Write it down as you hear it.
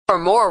For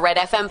more Red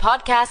FM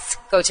podcasts,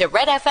 go to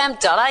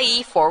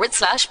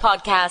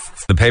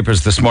redfm.ie/podcasts. The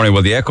papers this morning,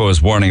 well, the Echo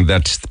is warning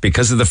that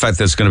because of the fact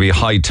that it's going to be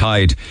high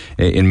tide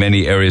in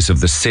many areas of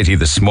the city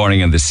this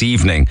morning and this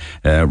evening,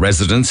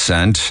 residents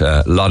and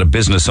a lot of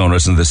business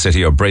owners in the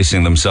city are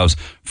bracing themselves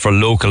for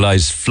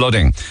localised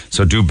flooding.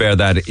 So do bear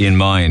that in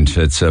mind.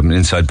 It's an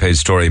inside page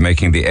story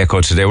making the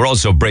Echo today. We're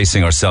also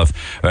bracing ourselves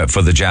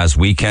for the jazz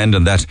weekend,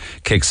 and that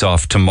kicks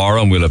off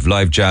tomorrow, and we'll have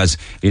live jazz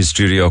in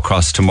studio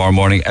across tomorrow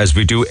morning, as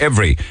we do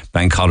every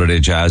Bank Holiday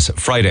Jazz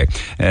Friday.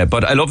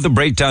 But I love the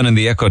breakdown in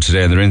the Echo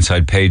today and their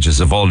inside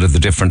pages of all of the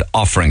different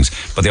offerings.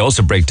 But they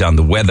also break down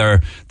the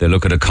weather. They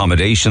look at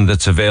accommodation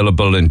that's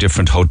available in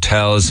different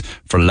hotels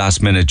for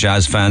last minute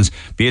jazz fans.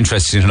 Be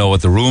interesting to know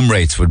what the room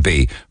rates would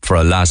be for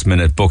a last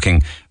minute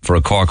booking for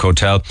a Cork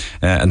hotel.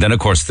 And then, of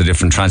course, the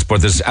different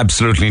transport. There's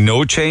absolutely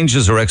no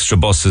changes or extra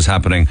buses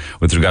happening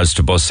with regards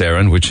to bus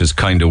errand, which is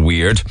kind of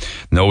weird.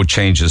 No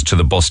changes to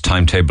the bus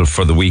timetable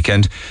for the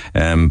weekend.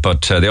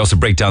 But they also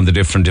break down the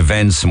different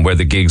events and where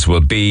the gigs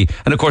will be.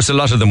 And, of course, a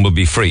lot of them will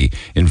be free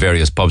in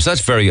various pubs.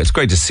 It's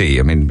great to see.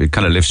 I mean, it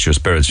kind of lifts your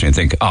spirits when you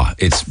think,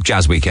 it's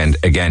jazz weekend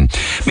again.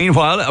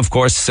 Meanwhile, of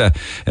course,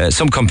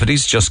 some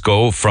companies just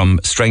go from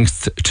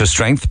strength to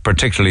strength,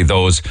 particularly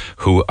those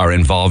who are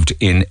involved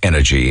in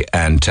energy.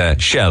 And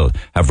Shell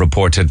have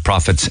reported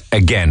profits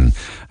again.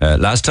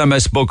 Last time I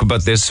spoke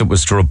about this, it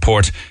was to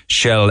report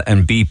Shell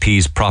and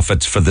BP's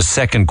profits for the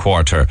second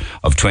quarter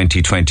of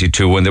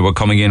 2022, when they were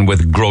coming in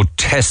with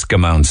grotesque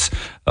amounts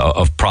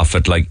of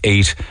profit, like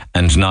 8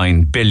 and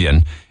 9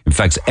 billion. In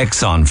fact,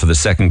 Exxon for the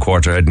second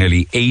quarter had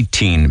nearly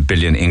 18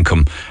 billion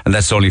income, and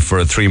that's only for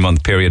a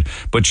 3-month period.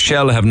 But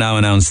Shell have now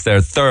announced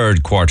their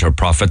third quarter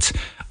profits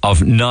of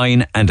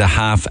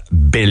 $9.5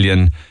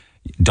 billion.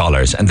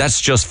 And that's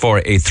just for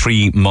a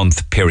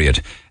 3-month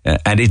period.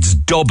 And it's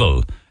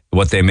double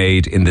what they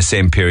made in the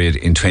same period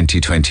in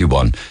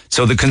 2021.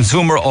 So the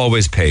consumer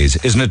always pays,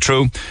 isn't it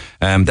true?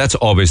 That's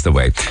always the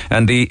way.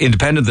 And the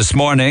Independent this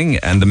morning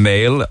and the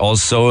Mail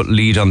also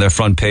lead on their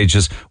front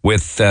pages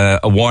with a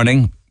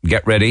warning: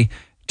 get ready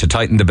to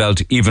tighten the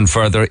belt even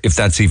further, if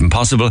that's even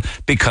possible,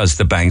 because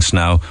the banks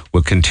now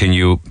will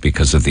continue,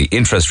 because of the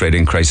interest rate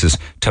increases,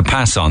 to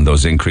pass on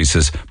those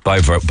increases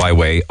by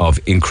way of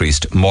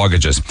increased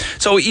mortgages.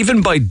 So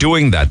even by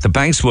doing that, the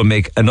banks will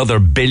make another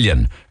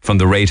billion from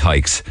the rate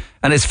hikes.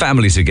 And it's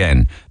families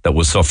again that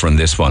will suffer in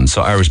this one.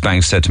 So Irish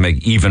banks set to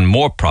make even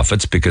more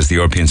profits because the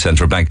European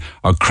Central Bank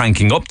are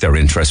cranking up their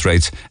interest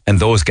rates, and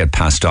those get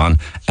passed on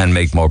and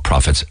make more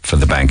profits for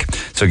the bank.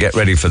 So get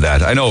ready for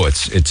that. I know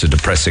it's a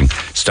depressing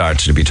start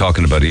to be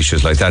talking about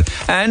issues like that.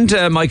 And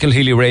Michael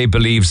Healy-Rae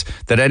believes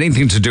that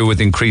anything to do with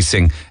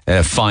increasing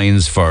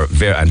fines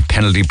and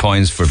penalty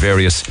points for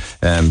various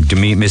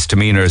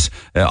misdemeanors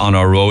on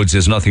our roads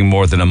is nothing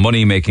more than a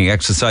money-making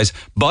exercise.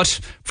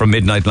 But from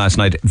midnight last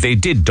night, they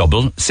did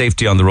double safety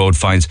on the road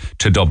fines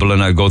to double,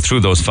 and I'll go through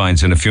those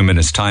fines in a few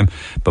minutes' time.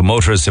 But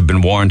motorists have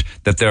been warned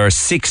that there are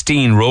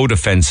 16 road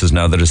offences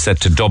now that are set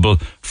to double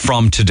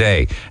from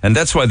today. And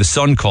that's why the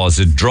Sun calls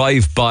it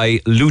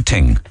drive-by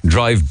looting.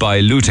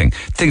 Drive-by looting.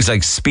 Things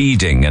like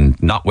speeding and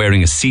not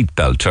wearing a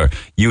seatbelt, or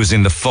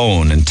using the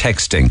phone and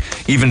texting,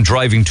 even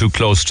driving too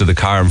close to the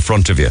car in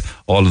front of you.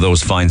 All of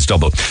those fines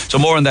double. So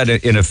more on that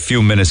in a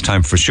few minutes'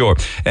 time for sure.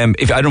 I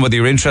don't know whether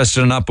you're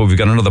interested or not, but we've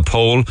got another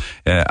poll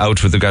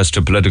out with regards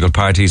to political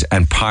parties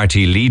and party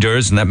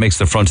leaders, and that makes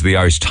the front of the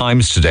Irish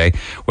Times today,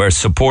 where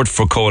support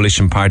for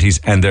coalition parties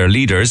and their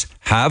leaders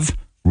have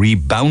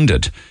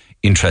rebounded.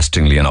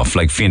 Interestingly enough,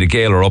 like Fine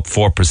Gael are up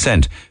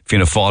 4%,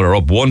 Fianna Fáil are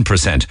up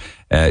 1%,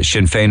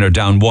 Sinn Féin are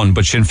down 1%,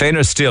 but Sinn Féin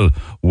are still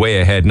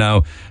way ahead.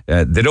 Now,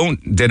 they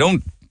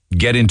don't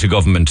get into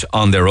government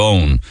on their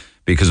own,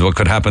 because what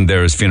could happen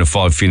there is Fianna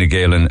Fáil, Fine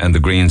Gael and the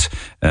Greens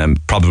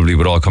probably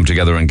would all come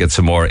together and get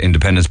some more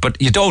independence.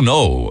 But you don't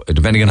know,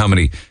 depending on how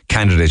many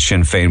candidates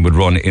Sinn Féin would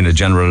run in a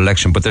general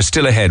election. But they're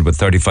still ahead with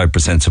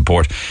 35%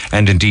 support,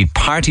 and indeed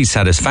party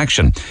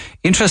satisfaction.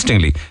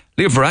 Interestingly,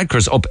 Leo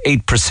Varadkar's up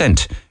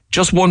 8%,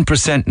 just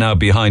 1% now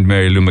behind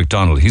Mary Lou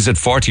McDonald. He's at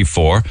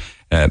 44%.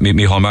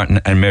 Micheál Martin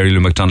and Mary Lou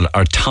McDonald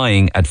are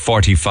tying at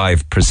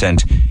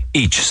 45%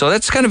 each. So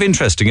that's kind of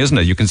interesting, isn't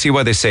it? You can see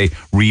why they say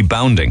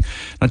rebounding.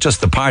 Not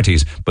just the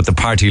parties, but the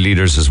party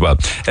leaders as well.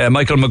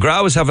 Michael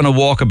McGrath was having a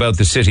walk about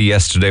the city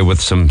yesterday with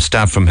some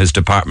staff from his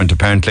department,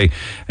 apparently,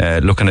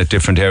 looking at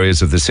different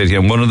areas of the city.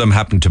 And one of them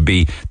happened to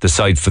be the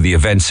site for the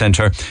event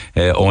centre.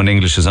 Owen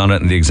English is on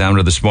it in the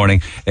Examiner this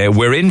morning.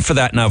 We're in for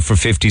that now for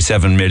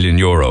 €57 million.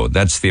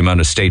 That's the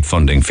amount of state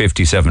funding,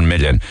 57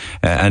 million.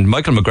 And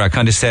Michael McGrath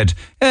kind of said,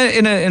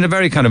 in a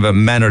very kind of a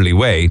mannerly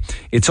way,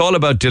 it's all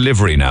about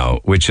delivery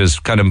now, which is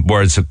kind of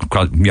words,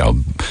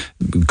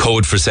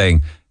 code for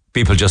saying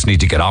People just need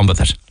to get on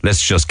with it.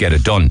 Let's just get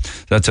it done.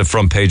 That's a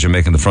front page of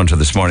making the front of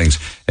this morning's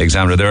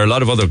Examiner. There are a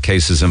lot of other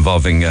cases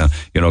involving,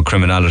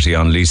 criminality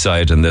on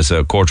Leeside, and there's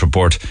a court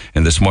report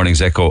in this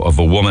morning's Echo of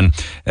a woman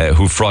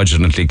who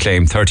fraudulently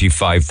claimed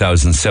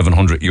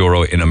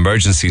 €35,700 in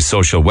emergency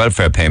social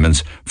welfare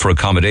payments for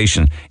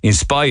accommodation, in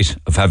spite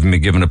of having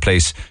been given a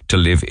place to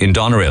live in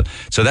Doneraile.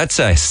 So that's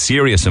a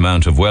serious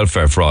amount of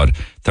welfare fraud.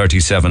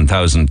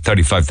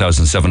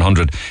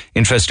 35,700.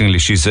 Interestingly,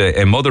 she's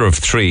a mother of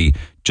three,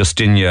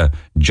 Justinia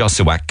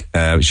Josewak.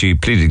 She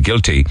pleaded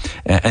guilty,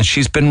 and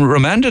she's been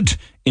remanded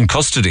in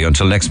custody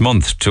until next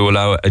month to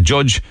allow a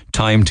judge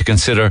time to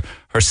consider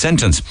her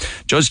sentence.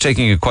 Judge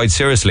taking it quite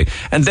seriously.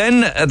 And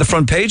then the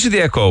front page of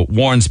the Echo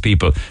warns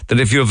people that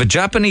if you have a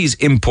Japanese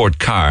import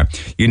car,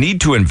 you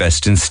need to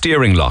invest in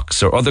steering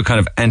locks or other kind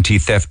of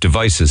anti-theft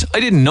devices. I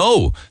didn't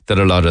know that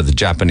a lot of the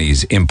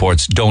Japanese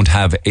imports don't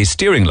have a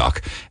steering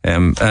lock.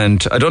 And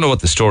I don't know what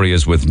the story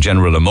is with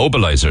general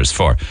immobilizers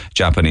for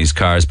Japanese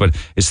cars, but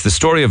it's the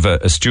story of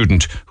a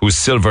student whose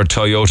silver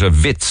Toyota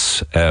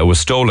Vitz was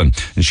stolen,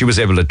 and she was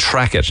able to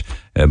track it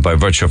by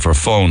virtue of her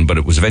phone, but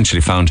it was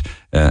eventually found,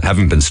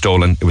 having been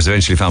stolen, it was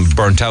eventually found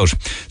burnt out.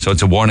 So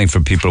it's a warning for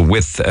people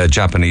with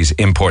Japanese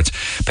imports.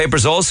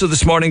 Papers also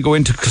this morning go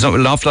into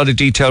an awful lot of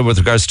detail with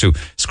regards to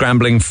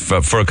scrambling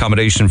for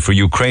accommodation for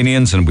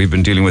Ukrainians, and we've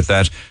been dealing with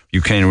that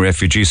Ukrainian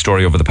refugee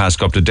story over the past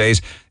couple of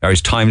days.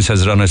 Irish Times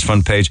has it on its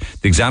front page.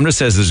 The Examiner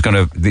says there's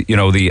going to,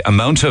 the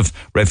amount of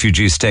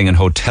refugees staying in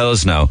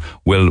hotels now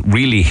will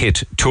really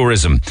hit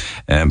tourism,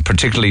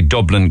 particularly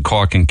Dublin,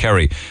 Cork and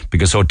Kerry,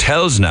 because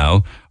hotels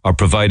now are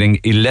providing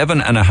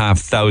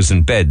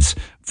 11,500 beds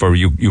for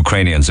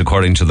Ukrainians,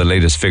 according to the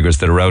latest figures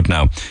that are out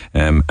now.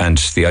 And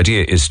the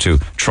idea is to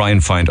try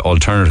and find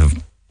alternative.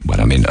 Well,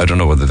 I mean, I don't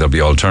know whether there'll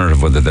be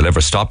alternative, whether they'll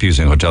ever stop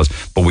using hotels,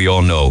 but we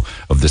all know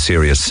of the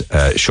serious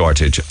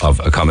shortage of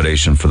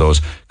accommodation for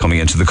those coming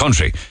into the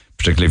country.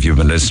 Particularly if you've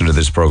been listening to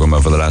this programme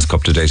over the last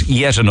couple of days.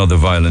 Yet another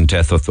violent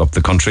death up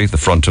the country, the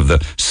front of the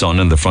Sun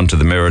and the front of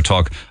the Mirror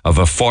talk of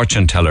a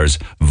fortune teller's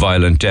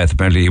violent death.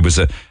 Apparently he was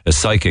a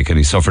psychic and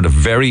he suffered a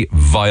very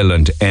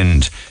violent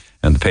end.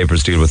 And the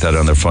papers deal with that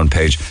on their front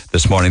page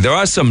this morning. There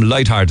are some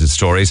light-hearted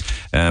stories.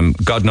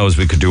 God knows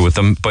we could do with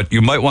them. But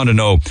you might want to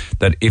know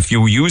that if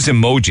you use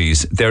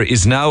emojis, there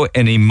is now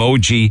an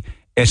emoji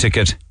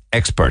etiquette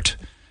expert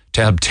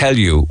to help tell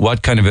you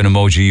what kind of an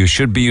emoji you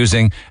should be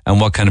using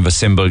and what kind of a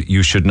symbol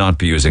you should not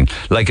be using.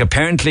 Like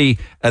apparently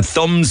a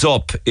thumbs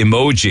up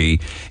emoji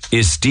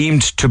is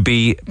deemed to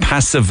be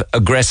passive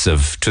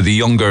aggressive to the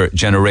younger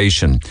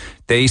generation.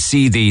 They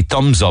see the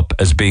thumbs up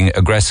as being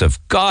aggressive.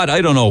 God, I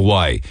don't know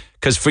why.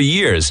 Because for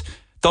years,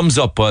 thumbs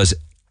up was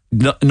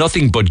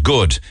nothing but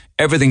good.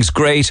 Everything's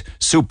great,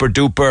 super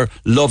duper,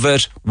 love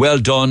it, well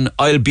done,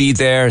 I'll be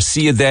there,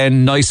 see you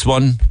then, nice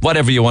one,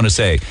 whatever you want to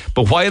say.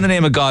 But why in the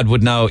name of God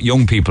would now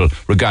young people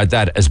regard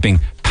that as being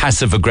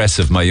passive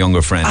aggressive, my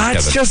younger friend?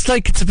 It's just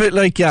like, it's a bit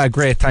like, yeah,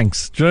 great,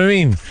 thanks. Do you know what I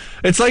mean?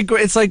 It's like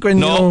when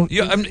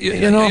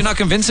you're not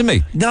convincing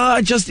me. No,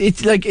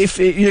 it's like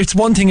it's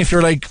one thing if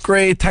you're like,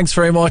 great, thanks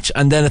very much,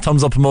 and then a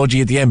thumbs up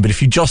emoji at the end. But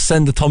if you just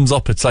send the thumbs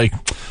up, it's like,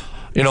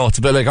 it's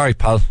a bit like, all right,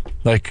 pal.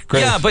 Like, great.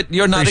 Yeah, but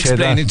you're not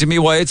explaining to me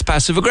why it's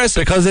passive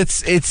aggressive. Because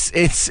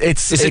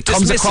it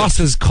comes across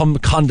as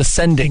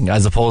condescending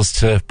as opposed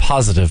to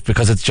positive,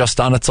 because it's just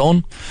on its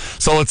own.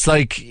 So it's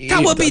like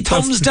that would be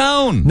thumbs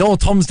down. No,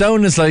 thumbs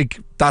down is like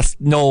that's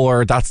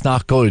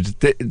not good.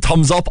 The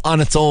thumbs up on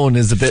its own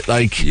is a bit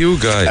like you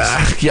guys.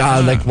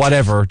 Like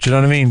whatever. Do you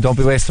know what I mean? Don't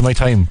be wasting my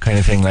time, kind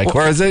of thing. Like,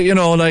 whereas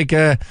like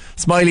a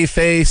smiley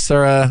face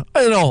or I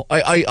don't know.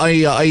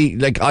 I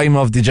like I'm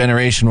of the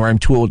generation where I'm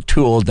too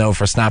old now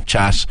for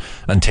Snapchat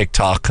and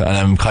TikTok, and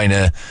I'm kind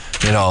of,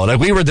 like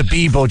we were the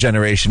Bebo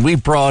generation. We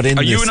brought in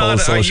this whole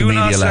social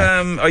media.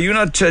 Are you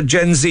not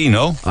Gen Z?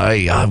 No.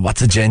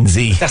 What's a Gen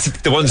Z? That's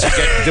the ones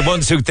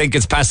who think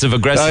it's passive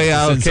aggressive. Oh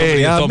yeah,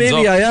 okay, yeah.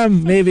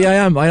 Maybe I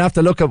am. I have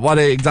to look at what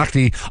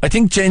exactly. I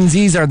think Gen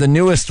Zs are the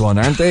newest one,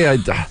 aren't they? I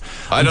don't know.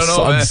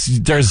 I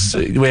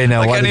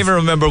can't even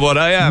remember what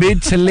I am.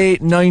 Mid to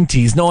late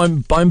 90s. No,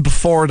 I'm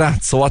before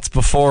that. So what's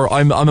before?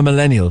 I'm a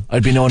millennial.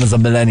 I'd be known as a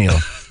millennial.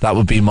 That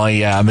would be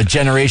my. I'm a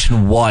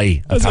Generation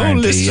Y.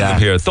 Apparently, yeah.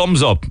 Here,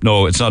 thumbs up.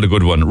 No, it's not a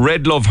good one.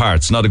 Red love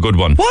hearts, not a good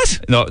one. What?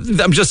 No,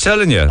 I'm just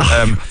telling you.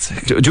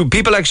 Do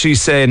people actually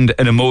send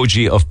an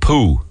emoji of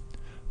poo?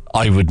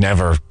 I would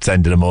never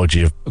send an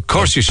emoji of. Of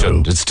course you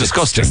shouldn't. It's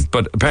disgusting.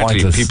 But apparently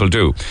pointless. People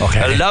do.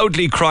 Okay. A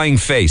loudly crying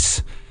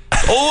face.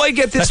 Oh, I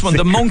get this one.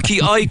 The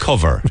monkey eye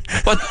cover.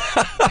 What?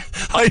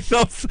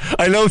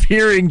 I love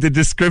hearing the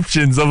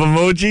descriptions of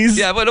emojis.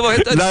 Yeah, well,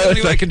 that's the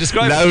only way I can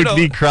describe it.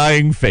 Loudly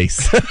crying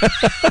face.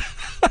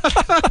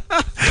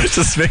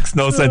 Just makes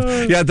no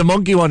sense. Yeah, the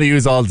monkey one I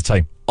use all the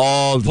time.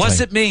 What's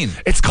it mean?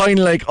 It's kind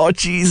of like, oh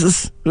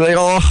Jesus, like,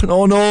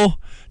 oh no.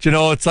 Do you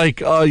know? It's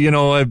like,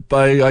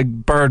 a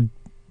bird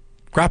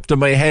crapped in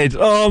my head.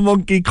 Oh,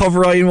 monkey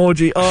cover eye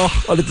emoji.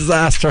 Oh, what a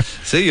disaster.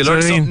 See, you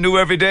learn something new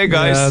every day,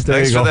 guys. Yeah,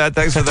 Thanks for that.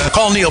 Thanks for that.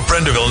 Call Neil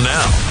Prendeville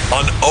now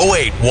on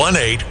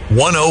 0818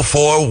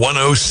 104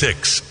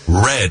 106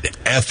 Red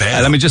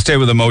FM. Let me just stay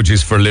with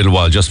emojis for a little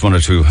while. Just one or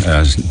two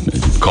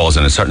calls,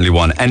 and it's certainly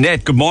one.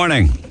 Annette, good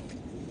morning.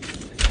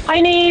 Hi,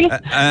 Neil.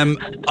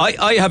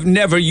 I have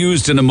never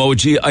used an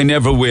emoji. I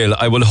never will.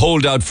 I will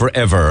hold out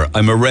forever.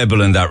 I'm a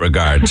rebel in that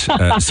regard.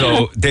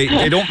 So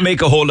they don't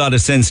make a whole lot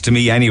of sense to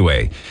me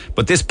anyway.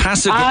 But this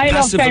passive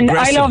aggressive.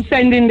 I love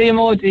sending the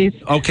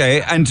emojis.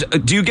 Okay, and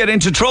do you get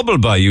into trouble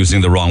by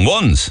using the wrong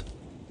ones?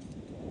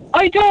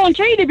 I don't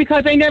really,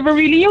 because I never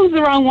really use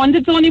the wrong ones.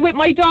 It's only with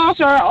my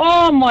daughter.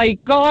 Oh my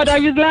God,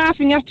 I was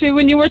laughing at you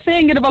when you were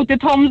saying it about the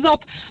thumbs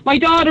up. My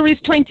daughter is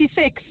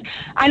 26,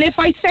 and if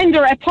I send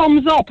her a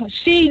thumbs up,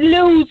 she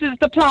loses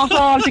the plot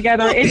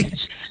altogether.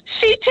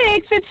 She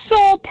takes it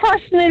so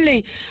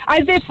personally,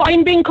 as if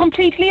I'm being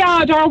completely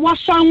odd, or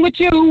what's wrong with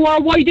you, or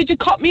why did you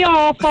cut me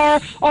off,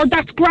 or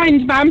that's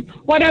grand, ma'am,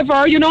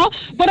 whatever, you know.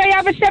 But I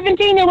have a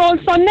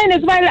 17-year-old son then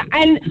as well,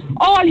 and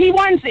all he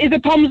wants is a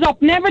thumbs up,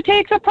 never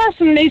takes it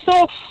personally.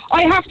 So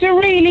I have to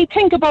really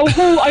think about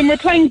who I'm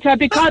replying to,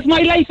 because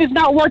my life is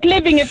not worth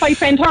living if I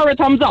send her a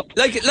thumbs up.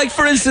 Like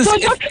for instance, so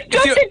just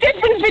the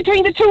difference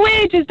between the two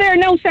ages there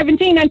now,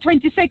 17 and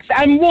 26,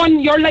 and one,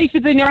 your life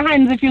is in your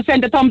hands if you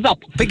send a thumbs up.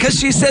 Because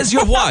she says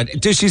you're what?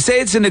 Does she say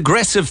it's an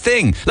aggressive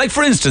thing? Like,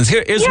 for instance,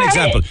 here's an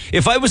example.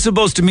 If I was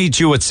supposed to meet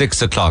you at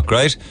 6 o'clock,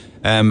 right?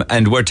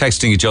 And we're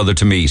texting each other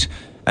to meet,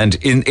 and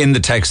in the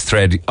text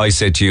thread, I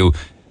say to you,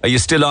 are you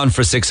still on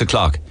for 6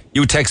 o'clock?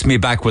 You text me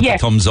back with the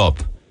thumbs up.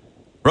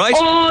 Right?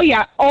 Oh,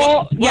 yeah.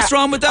 What's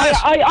wrong with that?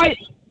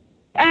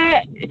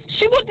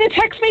 She wouldn't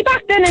text me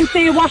back then and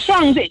say what's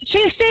wrong.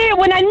 She'll say,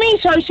 when I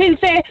meet her, she'll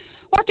say,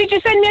 what did you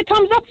send me a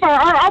thumbs up for?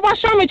 Or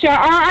what's wrong with you? Or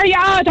are you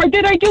odd? Or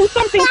did I do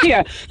something to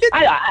you?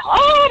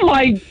 Oh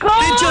my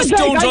God. They just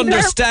don't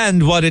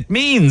understand what it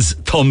means.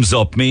 Thumbs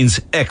up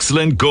means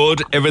excellent,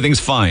 good,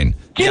 everything's fine.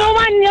 Do you know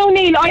what,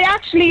 Neil? I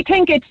actually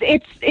think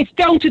it's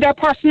down to their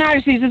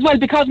personalities as well,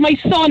 because my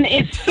son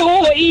is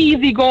so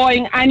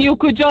easygoing, and you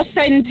could just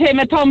send him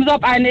a thumbs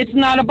up and it's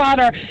not a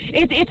bother.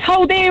 It's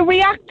how they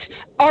react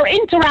or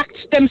interact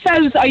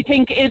themselves, I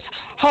think, is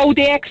how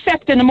they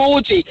accept an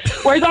emoji.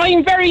 Whereas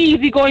I'm very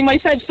easygoing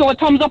myself, so a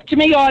thumbs up to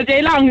me all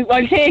day long,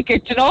 I'll take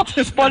it, you know.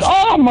 But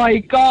oh my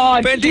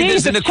God, Bentley,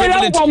 there's an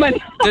equivalent.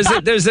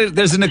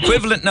 There's an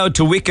equivalent now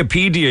to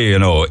Wikipedia, you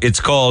know. It's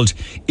called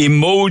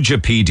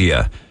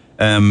Emojipedia.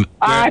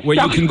 Where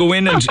you can go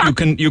in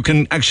and you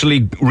can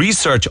actually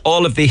research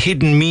all of the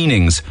hidden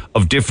meanings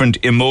of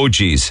different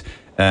emojis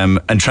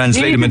and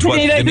translate them into what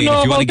they mean.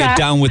 If you want to get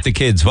down with the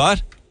kids,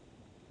 what?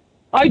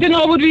 I don't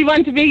know, would we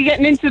want to be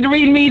getting into the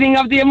real meaning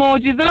of the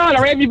emojis at all,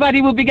 or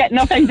everybody will be getting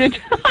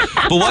offended?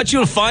 But what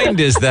you'll find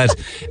is that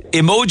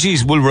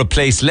emojis will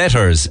replace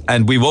letters,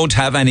 and we won't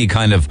have any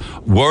kind of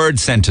word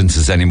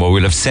sentences anymore.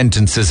 We'll have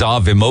sentences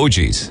of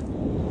emojis.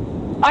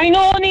 I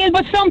know, Neil,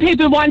 but some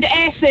people want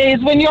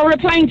essays. When you're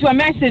replying to a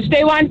message,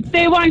 they want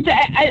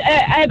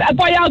a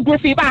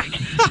biography back.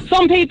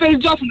 Some people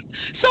just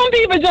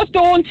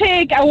don't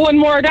take a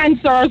one-word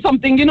answer or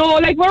something. You know,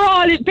 like, we're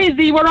all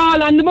busy, we're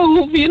all on the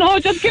move. You know,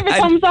 just give a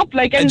thumbs up,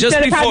 like,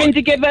 instead of having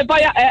to give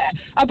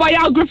a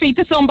biography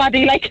to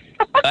somebody, like.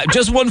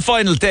 Just one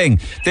final thing.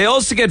 They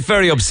also get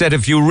very upset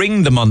if you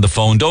ring them on the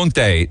phone, don't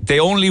they?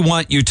 They only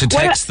want you to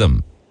text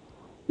them.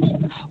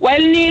 Well,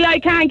 Neil, I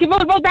can't give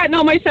out about that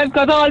now myself,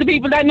 because all the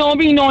people that know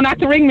me know not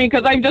to ring me,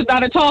 because I'm just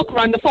not a talker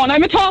on the phone.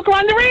 I'm a talker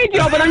on the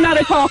radio, but I'm not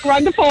a talker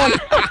on the phone.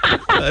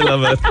 I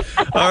love it.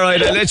 All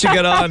right, I'll let you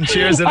get on.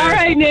 Cheers. Annette. All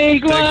right, Neil,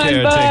 go on,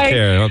 care, bye. Take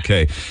care.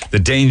 Okay. The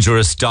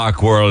dangerous,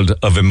 dark world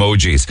of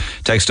emojis.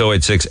 Text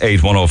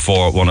 0868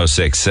 104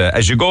 106.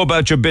 As you go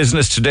about your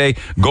business today,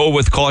 go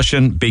with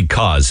caution,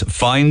 because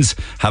fines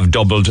have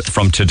doubled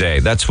from today.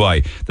 That's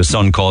why the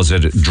Sun calls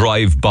it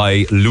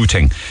drive-by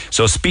looting.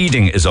 So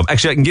speeding is up.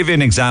 Actually, I can give you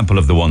an example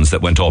of the ones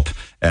that went up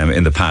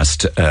in the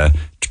past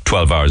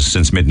 12 hours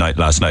since midnight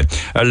last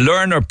night. A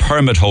learner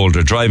permit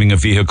holder driving a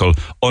vehicle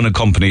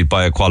unaccompanied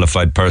by a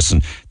qualified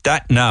person.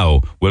 That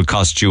now will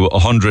cost you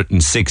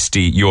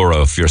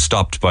 €160 if you're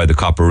stopped by the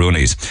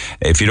Copperoonies.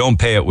 If you don't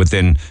pay it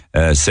within,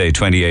 say,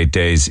 28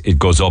 days, it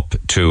goes up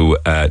to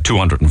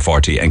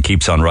 240 and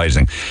keeps on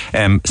rising.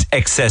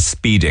 Excess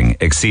speeding,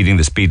 exceeding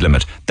the speed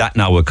limit, that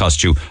now will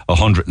cost you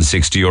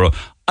 €160.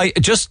 I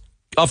just,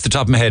 off the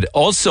top of my head,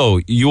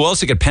 you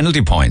also get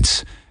penalty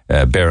points.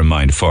 Bear in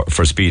mind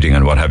for speeding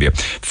and what have you.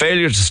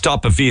 Failure to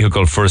stop a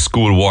vehicle for a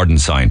school warden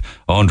sign,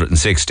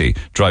 160.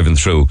 Driving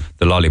through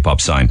the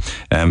lollipop sign.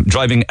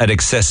 Driving at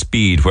excess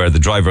speed where the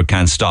driver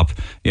can't stop,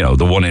 the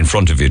one in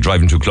front of you,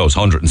 driving too close,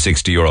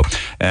 €160.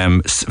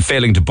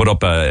 Failing to put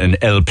up an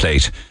L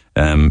plate,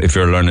 if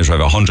you're a learner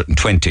driver,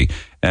 120.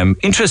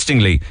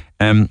 Interestingly,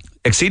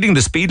 exceeding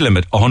the speed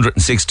limit,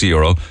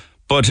 €160.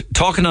 But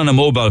talking on a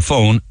mobile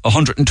phone,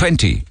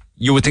 €120.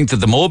 you would think that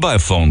the mobile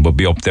phone would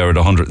be up there at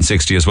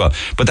 160 as well.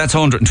 But that's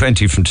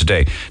 120 from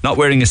today. Not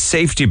wearing a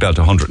safety belt,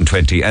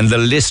 120. And the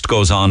list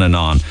goes on and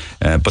on.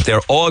 But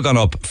they're all gone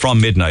up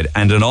from midnight.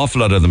 And an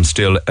awful lot of them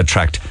still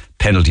attract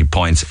penalty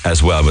points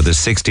as well. But there's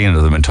 16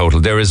 of them in total.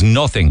 There is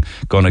nothing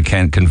going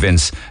to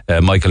convince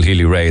Michael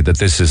Healy-Rae that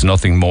this is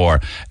nothing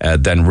more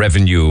than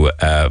revenue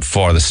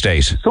for the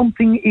state.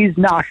 Something is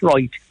not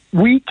right.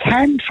 We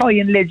can try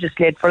and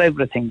legislate for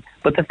everything,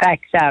 but the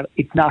facts are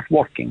it's not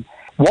working.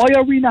 Why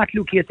are we not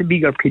looking at the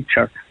bigger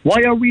picture?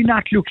 Why are we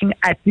not looking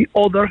at the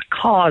other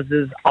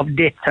causes of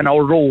deaths on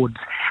our roads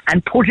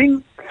and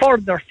putting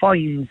further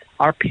fines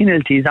or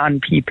penalties on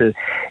people?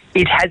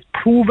 It has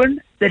proven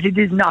that it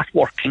is not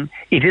working.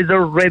 It is a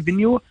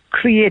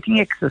revenue-creating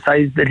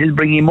exercise that is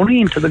bringing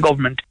money into the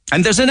government.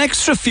 And there's an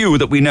extra few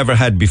that we never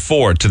had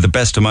before, to the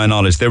best of my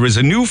knowledge. There is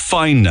a new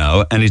fine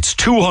now, and it's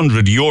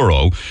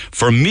 €200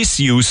 for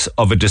misuse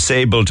of a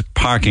disabled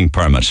parking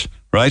permit,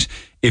 right?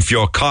 If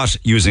you're caught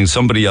using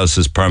somebody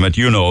else's permit,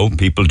 you know,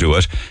 people do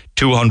it.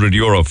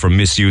 €200 for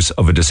misuse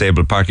of a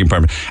disabled parking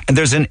permit. And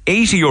there's an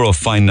 €80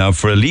 fine now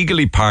for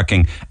illegally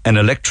parking a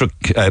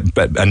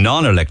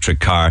non-electric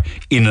car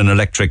in an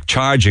electric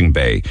charging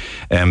bay.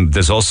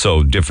 There's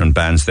also different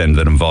bans then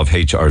that involve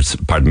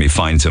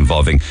fines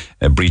involving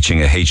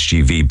breaching a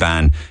HGV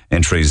ban,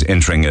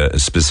 entering a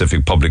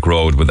specific public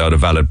road without a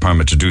valid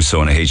permit to do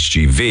so in a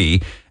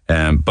HGV.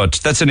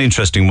 But that's an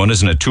interesting one,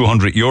 isn't it?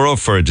 €200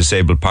 for a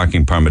disabled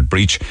parking permit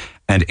breach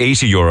and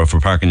 €80 for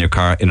parking your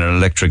car in an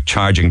electric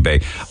charging bay.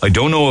 I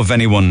don't know of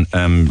anyone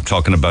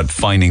talking about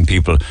fining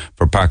people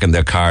for parking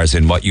their cars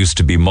in what used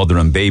to be mother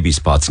and baby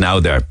spots. Now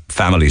they're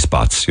family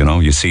spots, you know,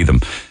 you see them.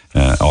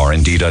 Or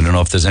indeed, I don't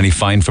know if there's any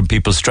fine for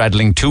people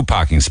straddling two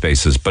parking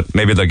spaces, but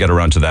maybe they'll get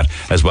around to that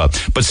as well.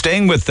 But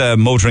staying with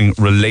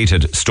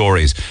motoring-related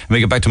stories, let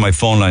me get back to my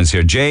phone lines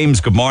here. James,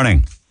 good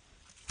morning.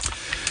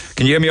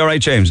 Can you hear me all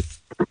right, James?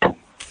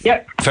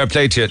 Yeah. Fair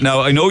play to you.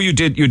 Now, I know you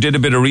did a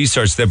bit of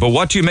research there, but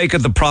what do you make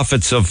of the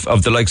profits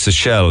of the likes of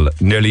Shell?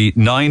 Nearly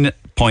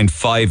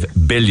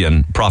 9.5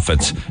 billion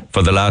profits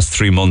for the last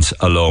 3 months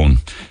alone.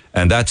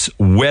 And that's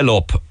well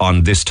up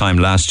on this time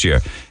last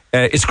year.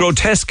 It's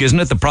grotesque, isn't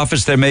it? The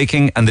profits they're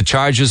making and the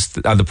charges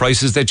and the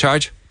prices they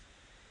charge?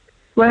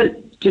 Well,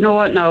 do you know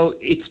what now?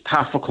 It's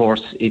par for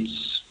course.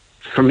 It's,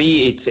 for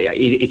me,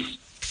 it's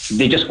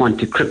they just want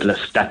to cripple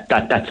us.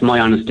 That's my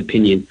honest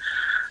opinion.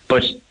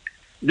 But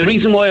the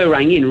reason why I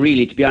rang in,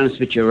 really, to be honest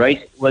with you,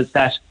 right, was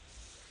that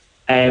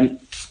I'm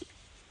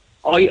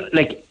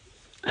not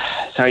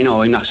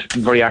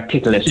very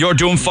articulate. You're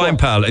doing fine,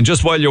 pal. And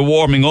just while you're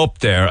warming up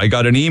there, I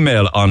got an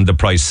email on the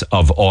price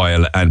of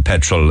oil and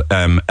petrol,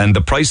 and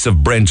the price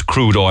of Brent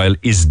crude oil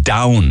is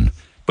down,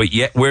 but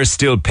yet we're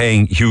still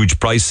paying huge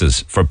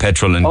prices for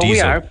petrol and diesel.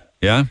 We are.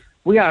 Yeah?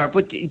 We are,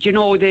 but do you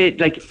know,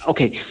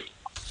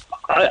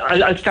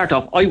 I'll start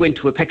off. I went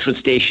to a petrol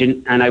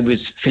station and I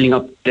was filling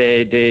up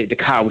the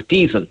car with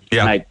diesel.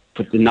 Yeah. And I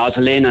put the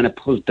nozzle in and I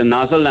pulled the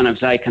nozzle and I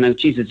was like,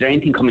 Jesus, is there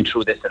anything coming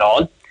through this at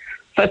all?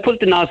 So I pulled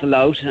the nozzle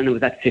out and it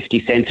was at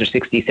 50 cents or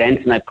 60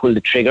 cents and I pulled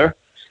the trigger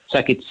so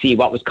I could see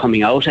what was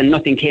coming out and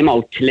nothing came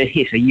out till it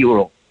hit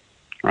 €1.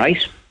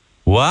 Right?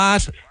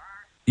 What?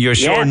 You're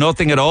sure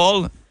nothing at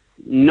all?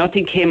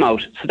 Nothing came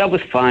out. So that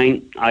was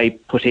fine. I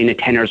put in a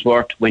tenner's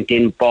worth, went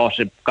in, bought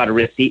it, got a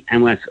receipt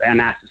and went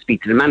and asked to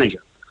speak to the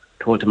manager.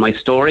 Told him my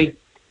story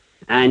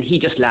and he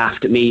just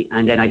laughed at me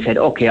and then I said,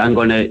 okay, I'm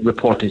going to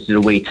report it to the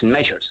weights and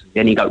measures.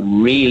 Then he got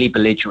really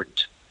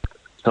belligerent.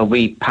 So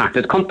we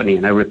parted company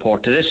and I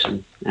reported it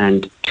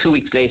and 2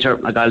 weeks later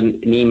I got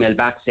an email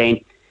back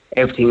saying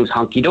everything was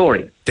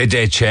honky-dory. Did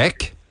they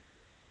check?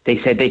 They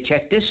said they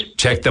checked it.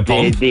 Checked the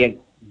pump?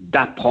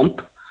 That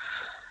pump.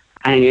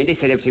 And they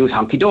said everything was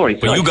honky-dory.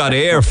 But you got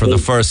air for the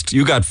first,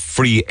 you got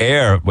free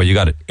air. Well, you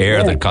got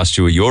air that cost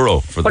you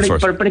 €1 for the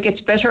first. But it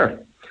gets better.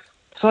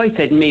 So I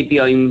said, maybe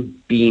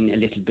I'm being a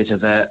little bit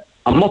of a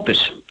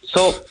muppet.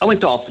 So I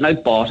went off and I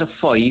bought a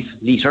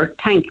 5-litre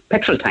tank,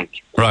 petrol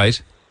tank. Right.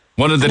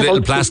 One of the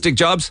little plastic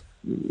jobs?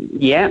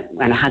 Yeah,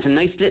 and it has a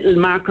nice little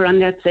marker on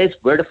there that says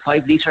where the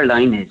 5-litre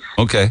line is.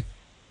 Okay.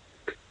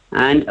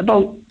 And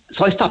so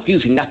I stopped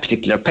using that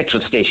particular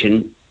petrol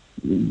station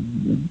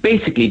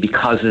basically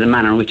because of the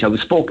manner in which I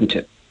was spoken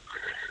to.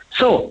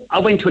 So I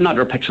went to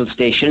another petrol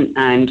station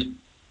and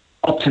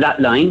up to that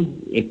line,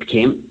 it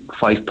became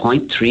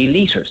 5.3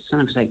 litres.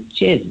 And I was like,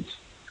 Jesus,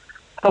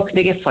 how can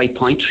they get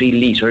 5.3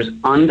 litres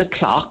on the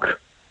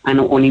clock and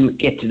only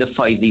get to the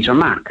 5-litre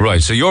mark?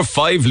 Right, so your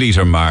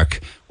 5-litre mark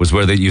was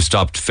where you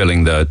stopped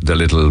filling the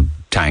little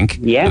tank,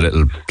 the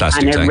little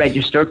plastic tank. And it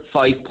registered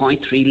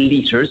 5.3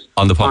 litres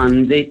on the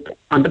pump.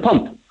 On the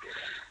pump.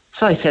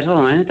 So I said,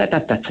 oh man,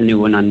 that's a new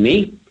one on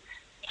me.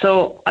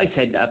 So I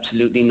said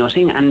absolutely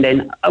nothing. And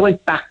then I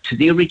went back to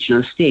the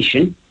original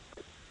station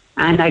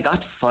and I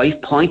got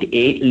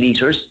 5.8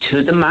 litres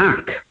to the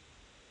mark.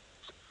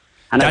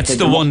 And that's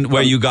the one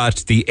where you got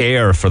the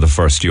air for the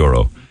first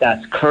 €1.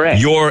 That's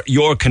correct.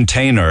 Your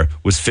container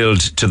was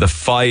filled to the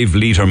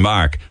 5-litre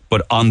mark,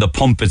 but on the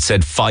pump it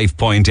said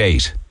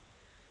 5.8.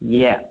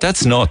 Yeah.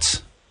 That's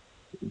nuts.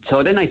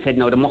 so then I said,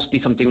 no, there must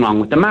be something wrong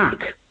with the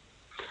mark.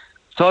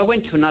 So I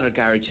went to another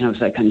garage and I was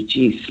like,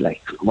 geez,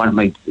 like, what am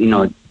I,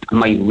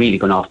 am I really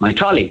going off my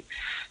trolley?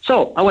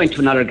 So I went to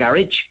another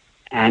garage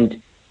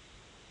and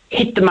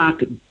hit the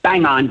mark,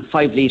 bang on,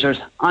 5 litres,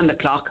 on the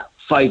clock,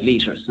 5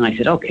 litres. And I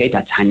said, okay,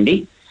 that's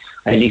handy.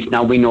 At least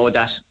now we know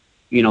that,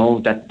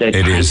 that the tank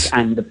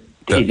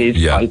it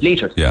is 5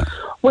 litres. Yeah.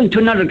 Went to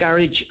another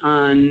garage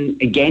and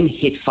again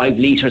hit 5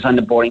 litres on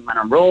the Boring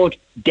Manor Road,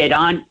 dead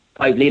on,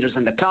 5 litres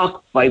on the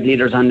clock, 5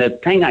 litres on the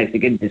thing. I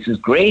figured this is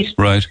great.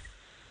 Right.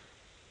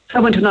 So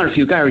I went to another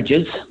few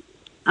garages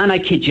and I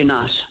kid you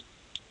not,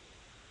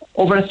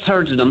 over a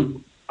third of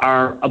them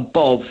are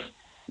above,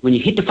 when you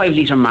hit the 5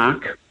 litre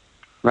mark,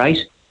 right,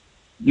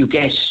 you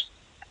get,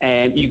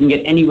 you can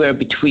get anywhere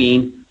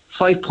between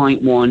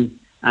 5.1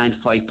 and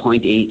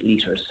 5.8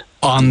 litres.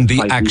 On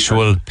the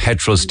actual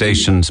petrol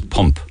station's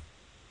pump?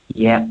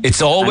 Yeah.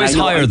 It's always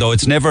higher though,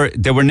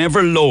 they were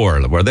never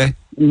lower, were they?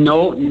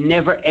 No,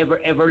 never, ever,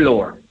 ever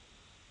lower.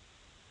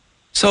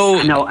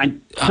 So... No,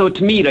 and so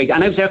to me, like,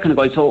 and I was there kind of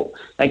going, so,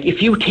 like,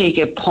 if you take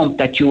a pump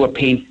that you are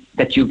paying,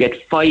 that you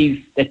get 5,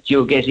 that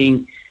you're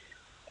getting...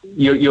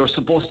 You're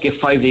supposed to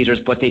get 5 litres,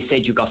 but they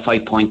said you got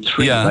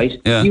 5.3,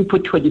 right? Yeah. You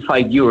put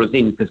 25 euros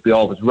in, because we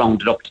always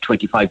rounded up to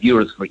 25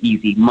 euros for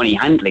easy money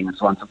handling and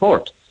so on and so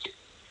forth.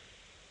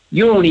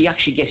 You're only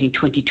actually getting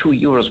 22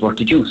 euros worth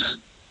of juice.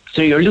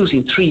 So you're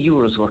losing 3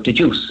 euros worth of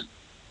juice.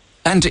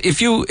 And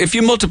if you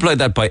multiply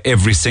that by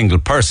every single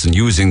person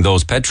using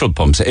those petrol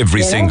pumps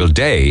every single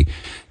day,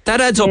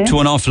 that adds up to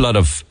an awful lot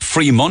of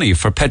free money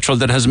for petrol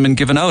that hasn't been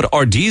given out,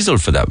 or diesel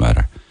for that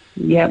matter.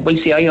 Yeah, well,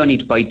 see, I only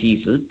need to buy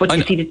diesel. But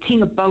you see, the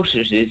thing about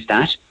it is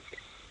that,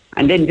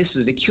 and then this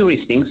was the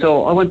curious thing,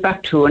 so I went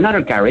back to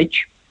another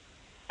garage,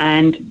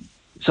 and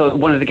so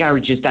one of the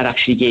garages that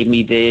actually gave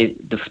me the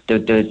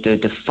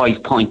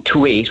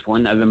 5.28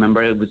 one, I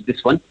remember it was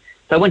this one.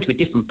 So I went to a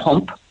different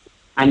pump,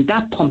 and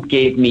that pump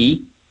gave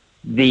me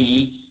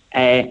the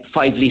 5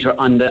 litre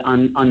on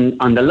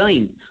the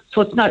line.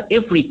 So it's not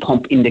every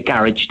pump in the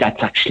garage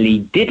that's actually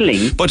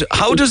diddling. But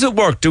how does it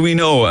work? Do we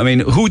know? I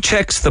mean, who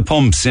checks the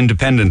pumps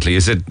independently?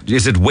 Is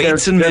it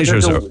weights and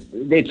measures?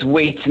 It's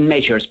weights and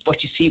measures.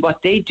 But you see,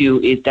 what they do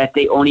is that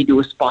they only do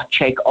a spot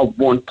check of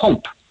one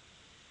pump.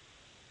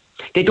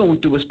 They don't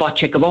do a spot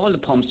check of all the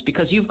pumps,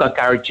 because you've got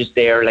garages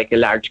there, like a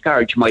large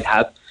garage might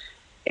have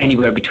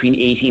anywhere between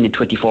 18 and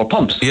 24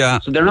 pumps. Yeah.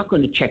 So they're not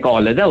going to check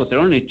all of those. They're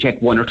only going to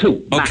check 1 or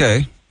 2. Max.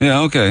 Okay.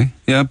 Yeah, okay.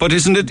 Yeah, but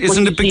isn't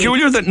it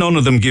peculiar that none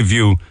of them give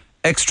you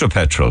extra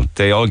petrol?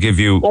 They all give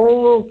you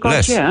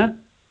less. Yeah.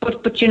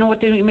 But you know what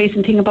the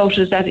amazing thing about it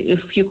is that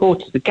if you go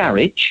to the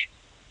garage,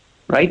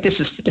 right, this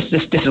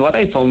is what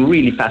I found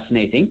really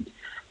fascinating,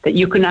 that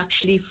you can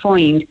actually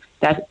find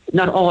that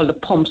not all the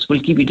pumps will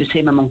give you the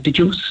same amount of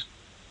juice.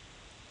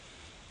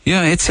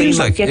 Yeah, it seems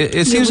like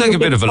it seems like a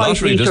bit of a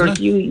lottery, doesn't it?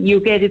 You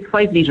get it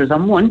 5 litres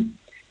on one,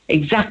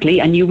 exactly,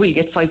 and you will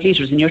get 5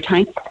 litres in your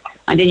tank.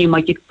 And then you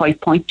might get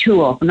 5.2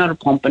 off another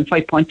pump, and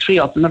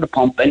 5.3 off another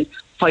pump, and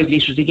 5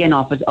 litres again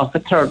off a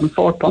third and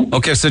fourth pump.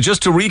 Okay, so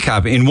just to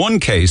recap, in one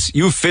case,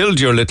 you filled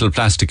your little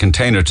plastic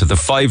container to the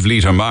 5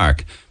 litre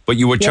mark, but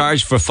you were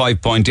charged for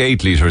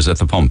 5.8 litres at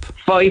the pump.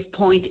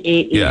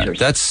 5.8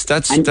 litres. Yeah,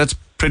 that's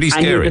pretty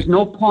scary. And there's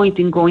no point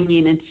in going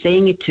in and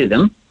saying it to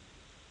them,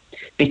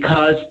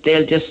 because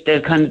you'll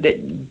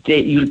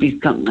be,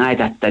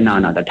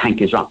 the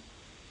tank is wrong.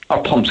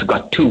 Our pumps have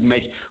got 2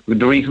 measures.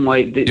 The reason why...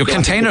 Your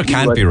container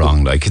can't be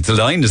wrong, like, the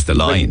line is the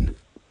line.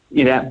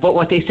 Yeah, but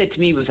what they said to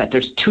me was that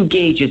there's 2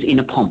 gauges in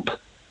a pump,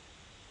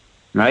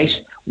 right?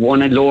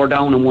 One lower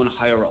down and one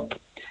higher up.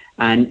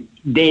 And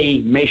they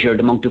measure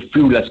the amount of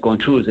fuel that's going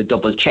through as a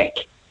double check.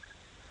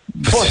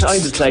 But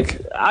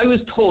I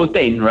was told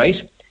then,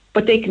 right,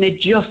 but they can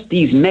adjust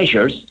these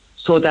measures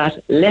so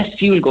that less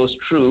fuel goes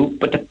through,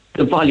 but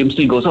the volume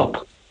still goes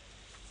up.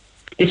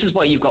 This is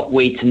why you've got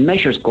weights and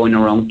measures going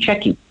around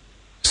checking.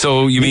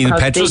 So you mean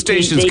petrol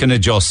stations can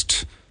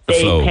adjust the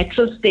flow?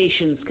 Petrol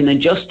stations can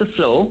adjust the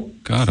flow.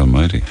 God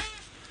almighty.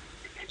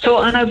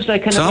 So, and I was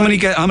like... how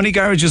many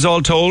garages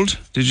all told,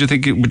 did you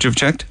think would you have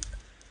checked?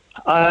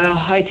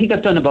 I think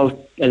I've done about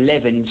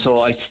 11,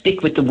 so I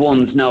stick with the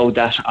ones now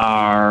that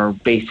are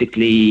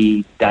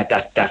basically,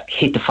 that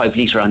hit the 5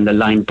 litre on the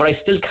line. But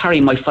I still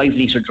carry my 5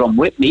 litre drum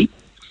with me,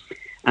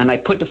 and I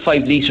put the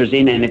 5 litres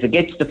in, and if it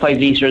gets to 5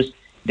 litres,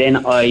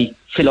 then I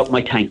fill up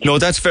my tank. No,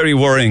 that's very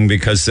worrying,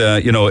 because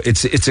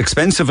it's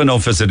expensive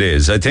enough as it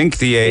is. I think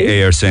the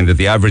AA are saying that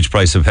the average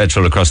price of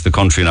petrol across the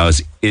country now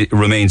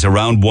remains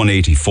around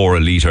 184 a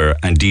litre,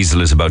 and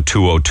diesel is about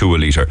 202 a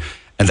litre.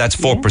 And that's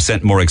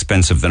 4% more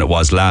expensive than it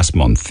was last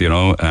month,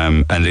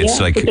 and it's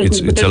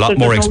it's a lot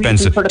more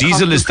expensive.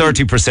 Diesel is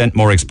 30%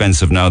 more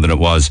expensive now than it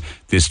was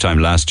this time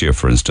last year,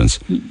 for instance.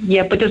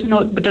 Yeah, but there's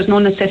no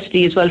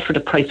necessity as well for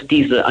the price of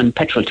diesel and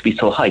petrol to be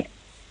so high.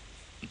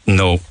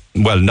 No,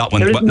 well, not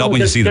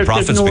when you see the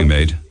profits being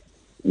made.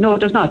 No,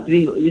 there's not.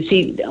 You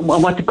see,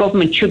 what the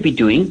government should be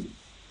doing,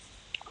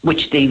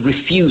 which they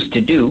refuse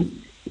to do,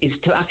 is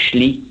to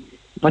actually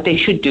what they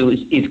should do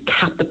is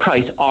cap the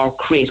price or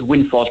create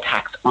windfall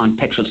tax on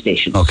petrol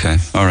stations. Okay,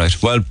 all right.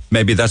 Well,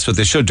 maybe that's what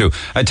they should do.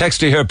 A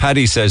texter here,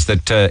 Paddy, says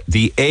that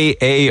the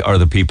AA are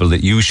the people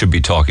that you should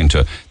be talking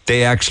to.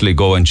 They actually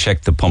go and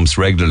check the pumps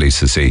regularly,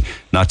 Sissy,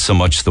 not so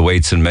much the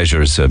weights and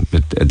measures. I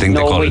think they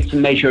call weights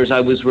and measures. I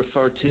was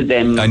referred to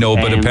them. I know,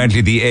 but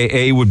apparently the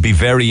AA would be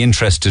very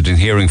interested in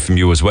hearing from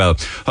you as well.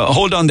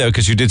 Hold on there,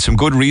 because you did some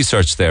good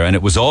research there, and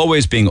it was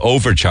always being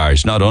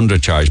overcharged, not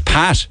undercharged.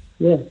 Pat?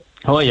 Yeah.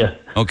 How are you?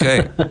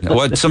 Okay.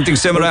 What, something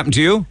similar happened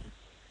to you?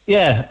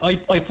 Yeah,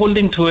 I pulled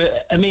into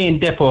a main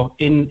depot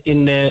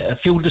in a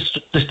fuel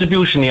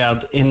distribution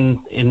yard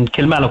in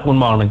Kilmallock one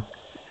morning,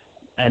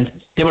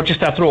 and they were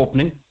just after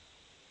opening,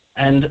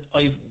 and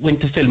I went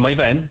to fill my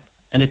van,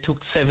 and it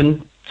took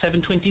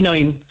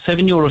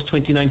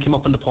 €7.29 came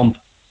up on the pump,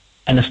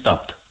 and it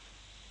stopped.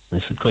 I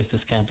said, Christ,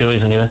 this can't be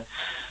right anyway.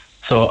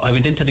 So I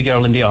went into the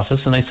girl in the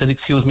office and I said,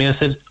 excuse me, I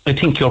said, I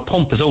think your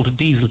pump is out of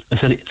diesel. I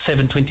said, it's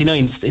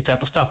 $7.29, it's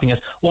after stopping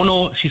it. Oh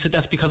no, she said,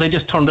 that's because I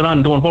just turned it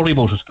on, don't worry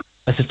about it.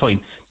 I said,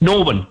 fine.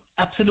 No one,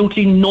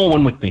 absolutely no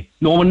one with me.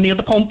 No one near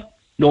the pump,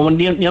 no one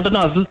near the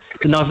nozzle.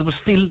 The nozzle was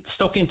still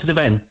stuck into the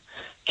van.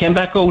 Came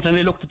back out and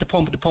I looked at the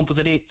pump was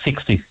at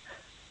 860.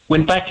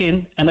 Went back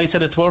in and I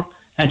said it to her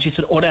and she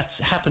said, oh, that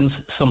happens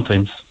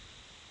sometimes.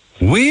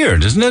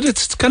 Weird, isn't it?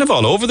 It's kind of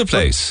all over the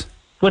place.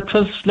 But it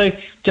was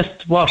like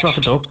just water off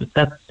a duck.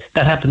 That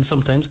happens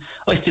sometimes.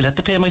 I still had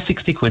to pay my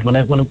 £60 when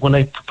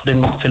I put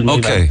in film.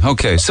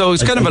 Okay. So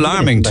it's kind of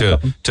alarming to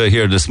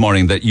hear this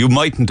morning that you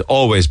mightn't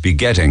always be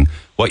getting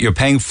what you're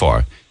paying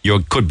for. You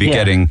could be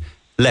getting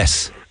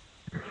less.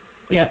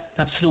 Yeah,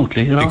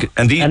 absolutely. You know?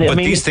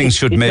 These things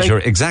should measure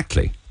like,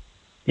 exactly.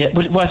 Yeah,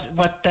 but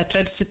what that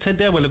lad said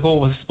there a while ago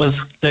was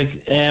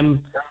like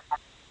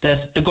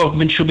that the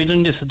government should be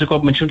doing this.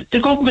 The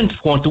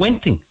government won't do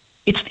anything.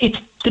 It's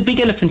the big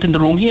elephant in the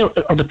room here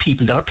are the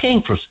people that are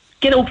paying for it.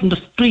 Get out in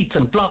the streets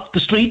and block the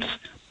streets,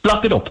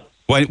 block it up.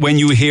 When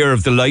you hear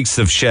of the likes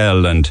of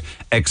Shell and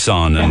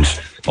Exxon and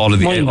all of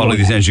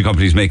these energy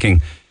companies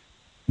making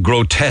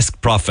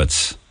grotesque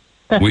profits,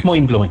 that's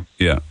mind blowing.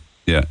 Yeah.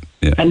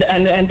 And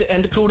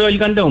the crude oil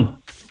gone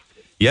down.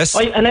 Yes.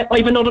 I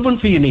have another one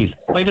for you, Neil.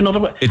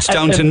 It's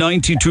down to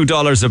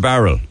 $92 a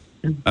barrel,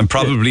 and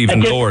probably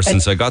even lower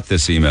since I got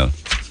this email.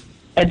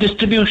 A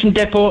distribution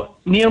depot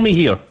near me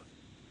here.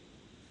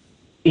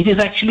 It is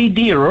actually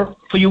dearer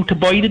for you to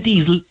buy the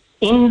diesel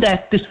in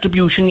that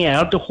distribution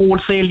yard, the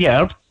wholesale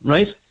yard,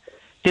 right,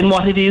 than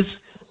what it is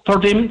for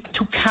them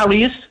to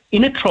carry it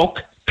in a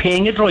truck,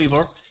 paying a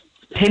driver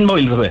 10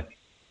 miles away.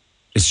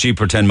 It's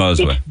cheaper 10 miles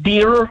away. It's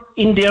dearer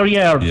in their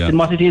yard than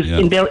what it is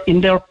in their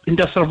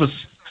service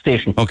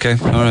station. Okay,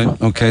 all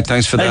right. Okay,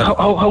 thanks for that.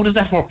 How does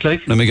that work,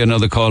 like? Let me get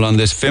another call on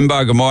this.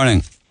 Finbar, good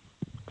morning.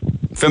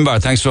 Finbar,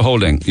 thanks for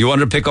holding. You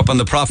wanted to pick up on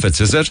the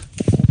profits, is it?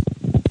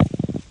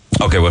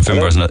 Okay, well,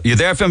 Finbar's not. You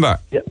there, Finbar?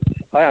 Yeah,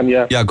 I am,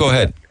 yeah. Yeah, go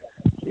ahead.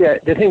 Yeah,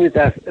 the thing is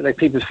that, like,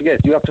 people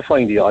forget, you have to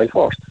find the oil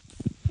first.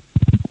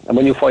 And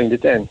when you find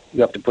it then,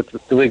 you have to put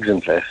the rigs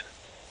in place.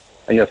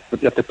 And you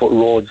have to put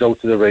roads out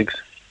to the rigs.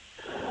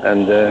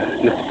 And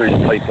you have to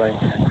build a pipeline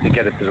to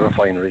get it to the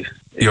refineries.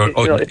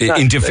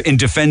 In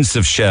defence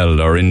of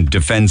Shell or in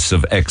defence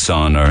of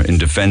Exxon or in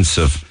defence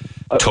of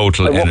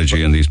Total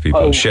Energy and these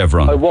people,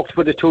 Chevron. I worked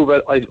for two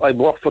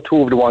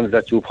of the ones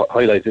that you've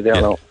highlighted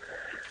there now.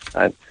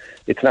 And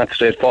it's not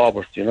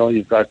straightforward, you know.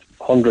 You've got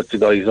hundreds of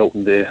guys out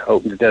in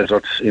the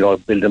deserts, you know,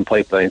 building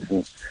pipelines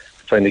and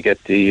trying to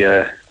get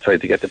the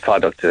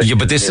product.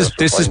 But this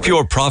is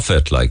pure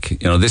profit, like,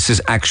 you know. This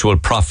is actual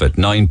profit,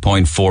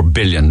 9.4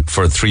 billion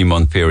for a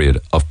 3-month period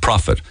of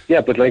profit.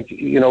 Yeah, but like,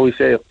 you know, we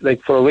say,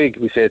 like, for a rig,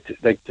 we say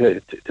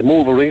to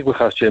move a rig will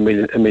cost you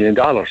 $1 million.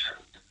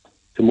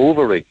 To move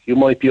a rig, you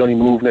might be only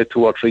moving it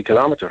 2 or 3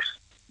 kilometres.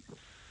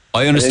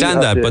 I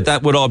understand that, but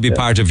that would all be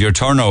part of your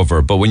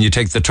turnover. But when you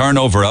take the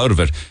turnover out of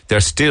it, they're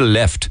still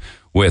left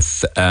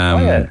with,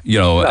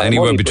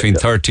 anywhere between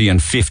 30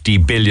 and 50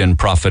 billion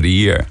profit a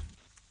year.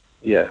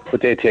 Yeah,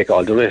 but they take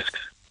all the risks.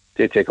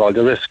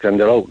 And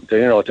they're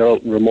out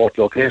in remote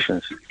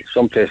locations.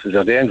 Some places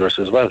are dangerous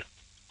as well.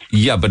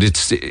 Yeah, but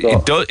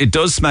it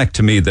does smack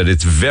to me that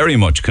it's very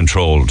much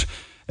controlled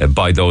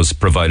by those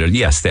providers.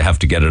 Yes, they have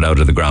to get it out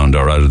of the ground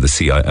or out of the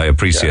sea. I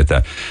appreciate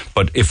that.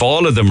 But if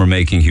all of them are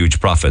making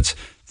huge profits,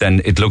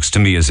 then it looks to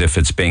me as if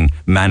it's being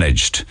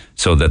managed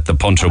so that the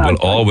punter will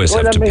always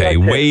have to pay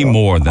way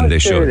more than they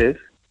should.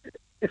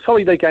 It's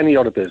probably like any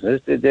other business.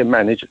 They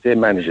manage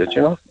it,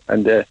 you know,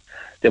 and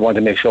they want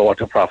to make sure what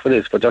their profit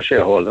is for their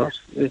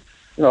shareholders, you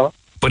know.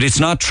 But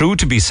it's not true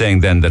to be saying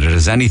then that it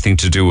has anything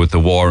to do with the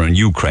war in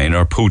Ukraine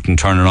or Putin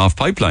turning off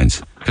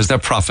pipelines, because their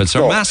profits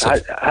are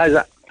massive.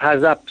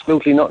 Has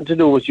absolutely nothing to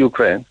do with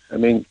Ukraine. I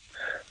mean,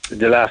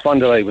 the last one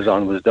that I was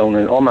on was down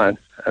in Oman,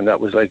 and that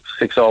was like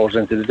 6 hours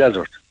into the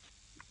desert.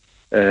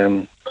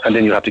 And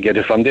then you have to get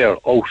it from there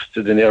out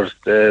to the nearest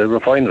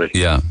refinery.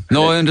 Yeah.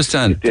 No, I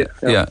understand.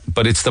 Yeah.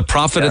 But it's the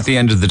profit at the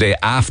end of the day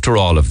after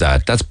all of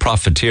that. That's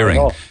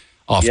profiteering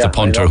off the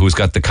punter who's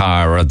got the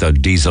car or the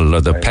diesel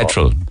or the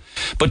petrol.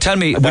 But tell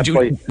me,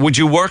 And would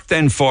you work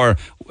then for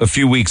a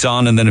few weeks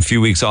on and then a few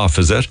weeks off,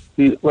 is it?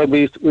 We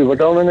were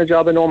down on a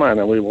job in Oman,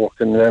 and we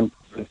worked in,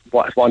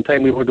 one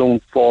time we were doing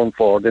 4 and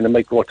 4, then it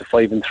might go to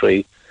 5 and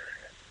 3.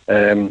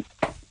 But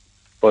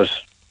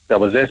that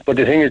was it. But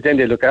the thing is, then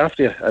they look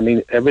after you. I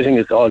mean, everything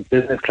is all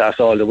business class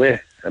all the way.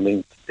 I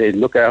mean, they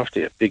look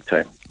after you big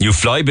time. You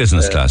fly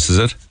business class, is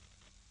it?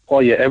 Oh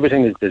yeah,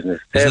 everything is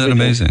business. Isn't that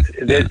amazing?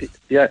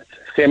 Yeah,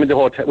 same in the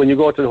hotel. When you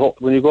go to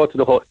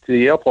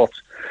the airport,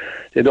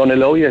 they don't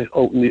allow you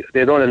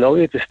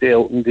to stay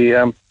out in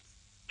the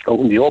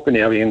open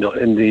area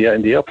in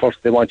the airport.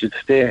 They want you to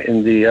stay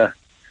in the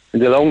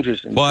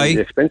lounges. Why? In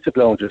the expensive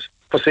lounges,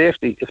 for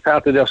safety. It's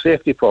part of their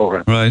safety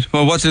program. Right.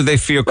 Well, what do they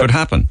fear could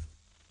happen?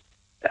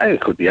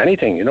 It could be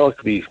anything, you know. It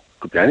could be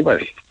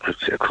anybody.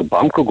 A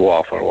bomb could go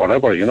off or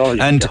whatever, you know.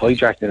 And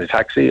hijacked in a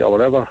taxi or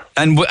whatever.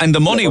 And the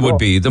money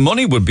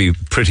would be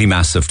pretty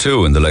massive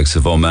too in the likes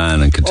of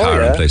Oman and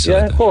Qatar and places like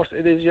that. Yeah, of course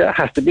it is. Yeah, it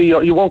has to be.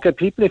 You won't get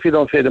people if you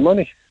don't pay the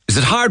money. Is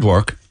it hard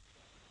work?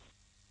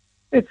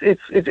 It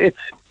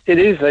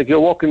is like you're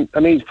working. I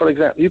mean, for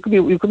example, you could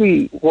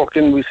be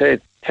working, we say,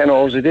 10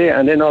 hours a day,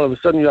 and then all of a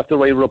sudden you have to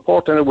write a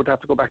report, and it would have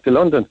to go back to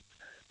London,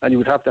 and you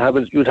would have to have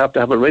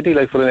it ready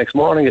like for the next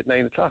morning at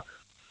 9 o'clock.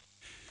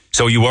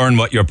 So you earn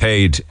what you're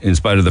paid in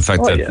spite of the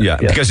fact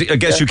because I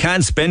guess you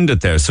can't spend it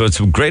there, so it's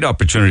a great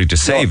opportunity to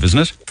save, isn't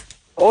it?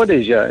 Oh, it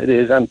is, yeah, it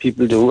is, and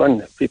people do,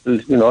 and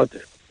people, you know,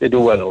 they do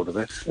well out of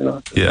it, you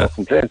know. No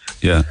complaints.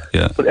 Yeah.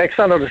 But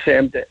Exxon are the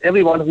same.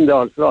 Every one of them,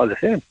 they're all the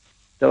same.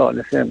 They're all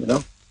the same, you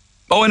know.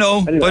 Oh, I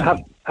know. Anyway,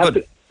 but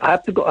I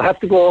have to go.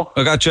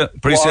 I got you.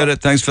 Appreciate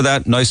it. Thanks for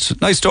that. Nice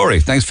story.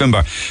 Thanks,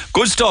 Finbar.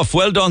 Good stuff.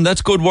 Well done.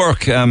 That's good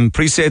work.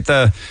 Appreciate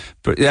the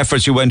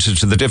efforts you went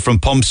into the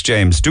different pumps,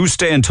 James. Do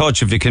stay in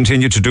touch if you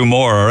continue to do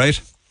more, all right?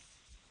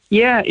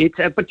 Yeah, it's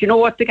but you know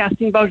what the gas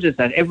thing about it is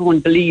that everyone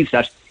believes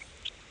that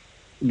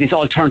this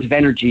alternative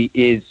energy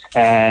is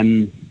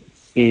run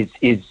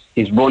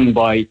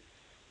by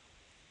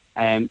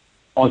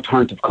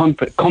alternative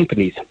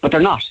companies, but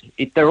they're not.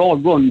 They're all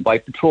run by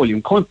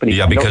petroleum companies.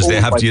 Yeah, because they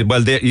have to.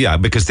 Well,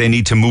 because they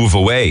need to move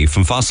away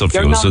from fossil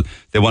fuels, so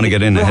they want to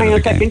get in ahead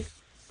of the game.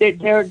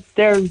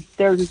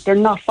 They're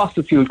not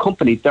fossil fuel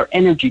companies. They're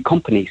energy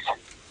companies.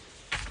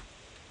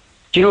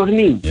 Do you know what I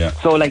mean? Yeah.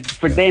 So, like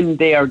for them,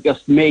 they are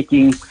just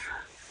making.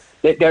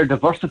 They're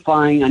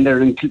diversifying and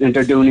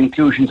they're doing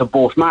inclusions of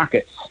both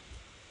markets.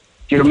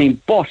 Do you know what I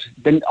mean? But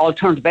the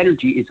alternative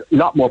energy is a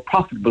lot more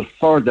profitable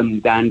for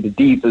them than the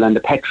diesel and the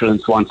petrol and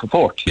so on and so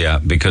forth. Yeah,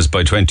 because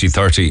by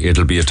 2030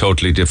 it'll be a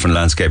totally different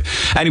landscape.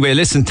 Anyway,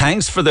 listen,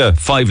 thanks for the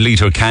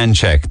 5-litre can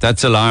check.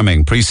 That's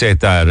alarming.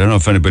 Appreciate that. I don't know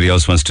if anybody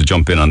else wants to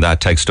jump in on that.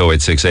 Text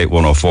 0868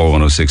 104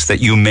 106 that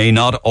you may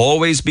not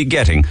always be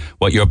getting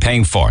what you're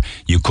paying for.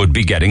 You could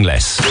be getting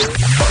less.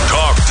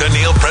 Talk to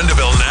Neil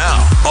Prendeville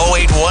now.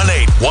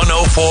 0818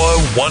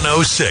 104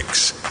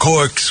 106.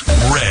 Cork's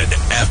Red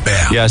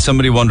FM. Yeah,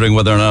 somebody wondering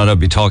whether or not I'll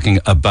be talking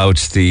about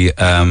the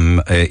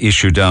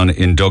issue down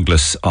in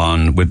Douglas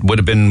on would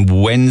have been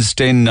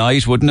Wednesday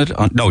night, wouldn't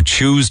it? No,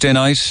 Tuesday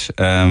night.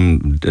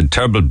 A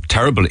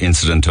terrible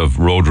incident of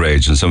road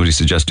rage, and somebody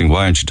suggesting,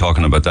 why aren't you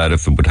talking about that?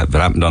 If it would have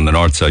happened on the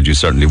north side, you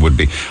certainly would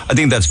be. I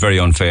think that's very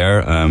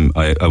unfair.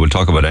 I will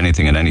talk about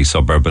anything in any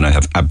suburb, and I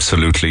have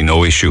absolutely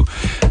no issue,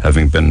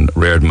 having been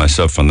reared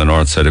myself on the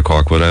north side of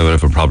Cork. Would I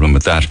have a problem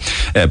with that?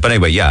 But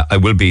anyway, yeah, I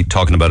will be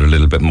talking about it a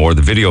little bit more.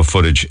 The video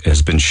footage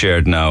has been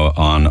shared now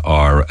on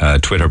our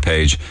Twitter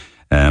page,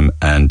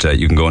 and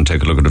you can go and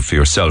take a look at it for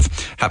yourself.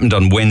 Happened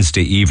on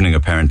Wednesday evening,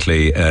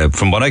 apparently.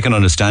 From what I can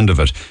understand of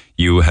it,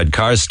 you had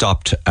cars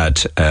stopped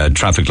at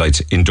traffic lights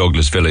in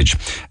Douglas Village,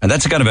 and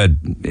that's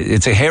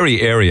it's a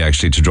hairy area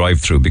actually to drive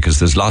through, because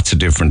there's lots of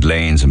different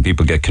lanes and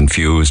people get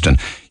confused, and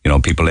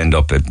people end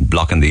up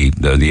blocking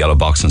the yellow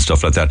box and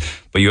stuff like that.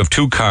 But you have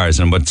two cars,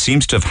 and what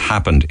seems to have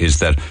happened is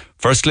that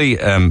firstly,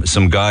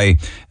 some guy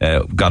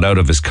got out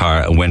of his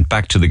car and went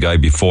back to the guy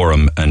before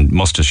him and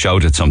must have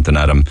shouted something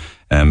at him,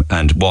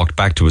 and walked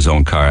back to his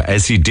own car.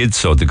 As he did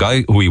so, the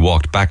guy who he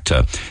walked back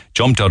to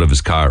jumped out of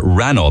his car,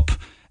 ran up,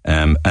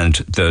 and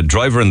the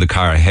driver in the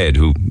car ahead,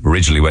 who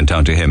originally went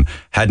down to him,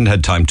 hadn't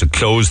had time to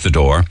close the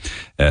door.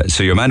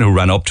 So your man who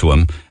ran up to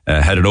him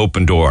had an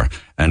open door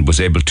and was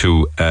able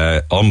to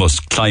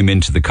almost climb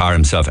into the car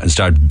himself and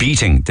start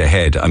beating the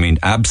head. I mean,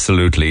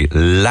 absolutely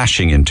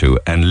lashing into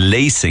and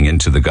lacing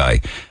into the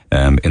guy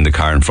in the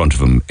car in front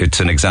of him. It's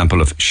an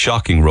example of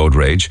shocking road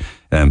rage.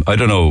 I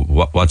don't know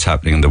what's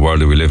happening in the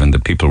world that we live in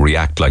that people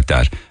react like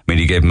that. I mean,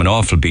 he gave him an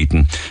awful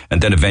beating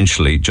and then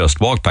eventually just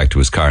walked back to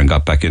his car and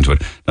got back into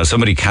it. Now,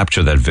 somebody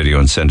captured that video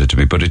and sent it to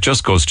me, but it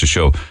just goes to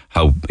show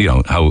how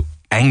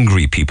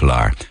angry people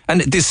are.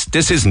 And this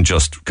isn't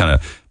just kind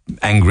of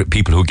angry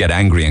people who get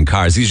angry in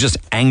cars. These are just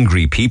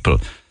angry people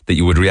that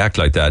you would react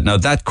like that. Now,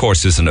 that, of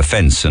course, is an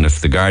offence, and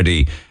if the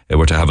Gardaí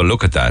were to have a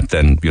look at that,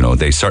 then,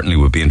 they certainly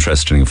would be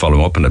interested in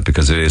following up on it,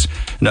 because it is...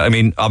 Now, I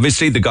mean,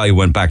 obviously, the guy who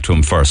went back to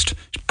him first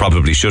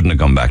probably shouldn't have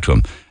gone back to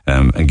him.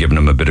 and giving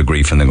him a bit of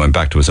grief and then going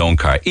back to his own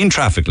car in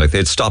traffic. Like,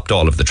 they'd stopped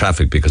all of the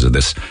traffic because of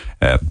this.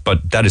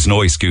 But that is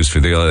no excuse for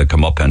the other to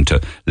come up and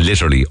to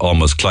literally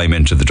almost climb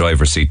into the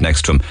driver's seat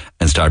next to him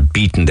and start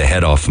beating the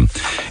head off him.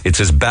 It's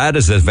as bad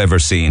as I've ever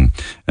seen.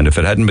 And if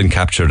it hadn't been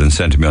captured and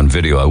sent to me on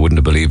video, I wouldn't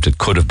have believed it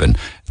could have been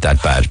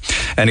that bad.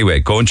 Anyway,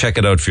 go and check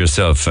it out for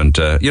yourself. And,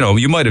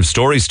 you might have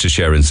stories to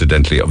share,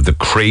 incidentally, of the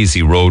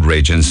crazy road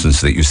rage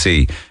incidents that you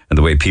see and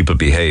the way people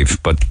behave.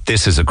 But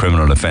this is a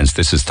criminal offence.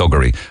 This is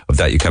thuggery. Of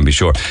that you can be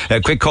sure.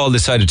 Quick call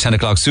this side at 10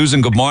 o'clock.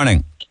 Susan, good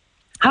morning.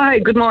 Hi,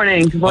 good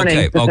morning. Good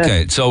morning.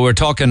 Okay. So we're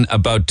talking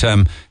about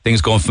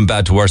things going from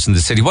bad to worse in the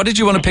city. What did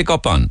you want to pick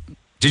up on?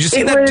 Did you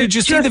see that? Did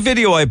you see the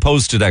video I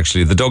posted,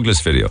 actually, the Douglas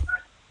video?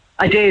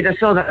 I did. I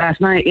saw that last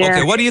night, yeah.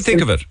 Okay, what do you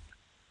think of it?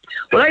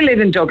 Well, I live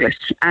in Douglas,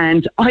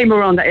 and I'm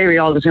around that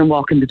area all the time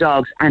walking the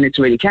dogs, and it's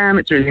really calm,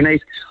 it's really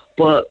nice.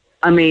 But,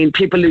 I mean,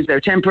 people lose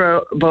their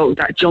temper about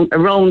that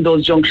around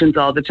those junctions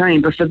all the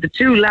time. But for the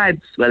two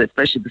lads, well,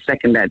 especially the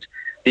second lad,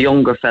 the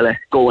younger fella,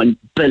 going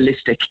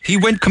ballistic. He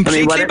went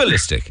completely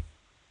ballistic.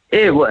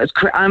 It was.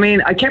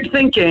 I kept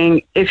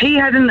thinking, if he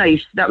had a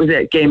knife, that was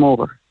it. Game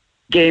over.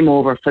 Game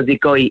over for the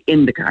guy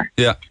in the car.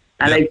 Yeah.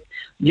 And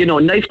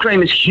knife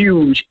crime is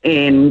huge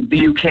in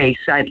the UK,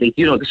 sadly.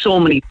 There's so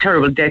many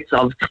terrible deaths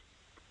of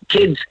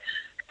kids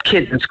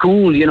in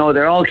school.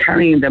 They're all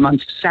carrying them,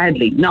 and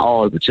sadly, not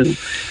all, which is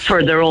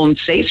for their own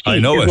safety. I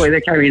know is why they're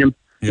carrying them.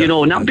 Yeah.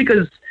 Not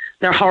because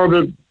they're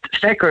horrible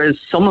feckers,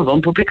 some of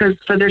them, but because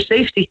for their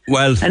safety.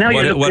 Well,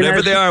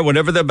 whatever they are,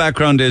 whatever their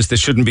background is, they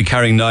shouldn't be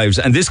carrying knives,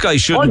 and this guy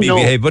shouldn't be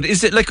behaving. But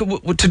is it like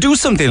to do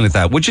something like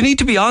that? Would you need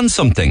to be on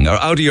something, or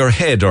out of your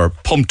head, or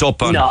pumped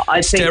up on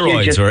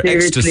steroids, or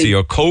ecstasy,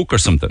 or coke, or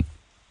something?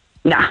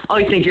 Nah,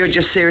 I think you're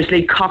just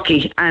seriously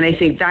cocky, and I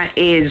think that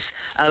is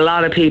a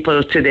lot of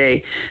people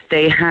today.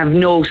 They have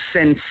no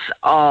sense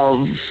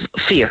of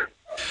fear.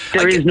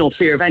 There is no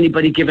fear of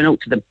anybody giving out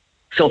to them.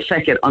 So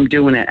feck it, I'm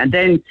doing it. And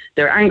then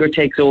their anger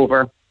takes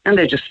over, and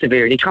they're just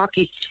severely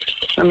cocky.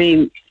 I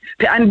mean,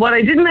 and what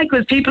I didn't like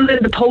was people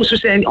in the post were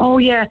saying, oh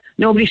yeah,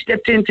 nobody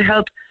stepped in to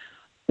help.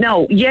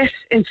 Now, yes,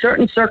 in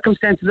certain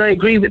circumstances, I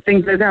agree with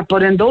things like that,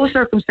 but in those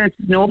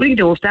circumstances, nobody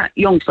knows that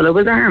young fellow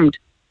was armed,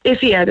 if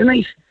he had a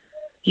knife.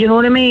 You know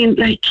what I mean?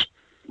 Like,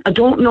 I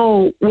don't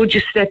know, would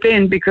you step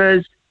in,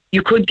 because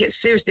you could get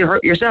seriously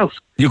hurt yourself.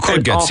 You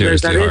could get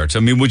seriously hurt.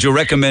 I mean, would you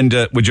recommend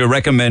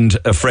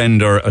a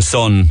friend or a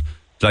son?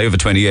 I have a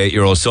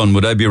 28-year-old son.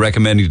 Would I be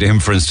recommending to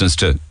him, for instance,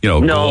 to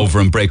go over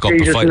and break up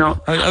a fight?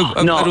 No.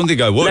 I don't think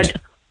I would.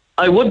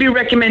 I would be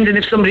recommending,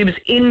 if somebody was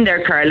in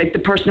their car, like the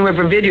person who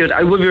ever videoed,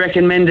 I would be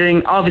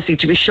recommending, obviously,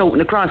 to be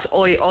shouting across,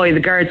 oi, the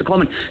guards are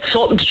coming.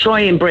 Something to try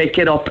and break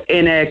it up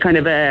in a kind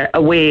of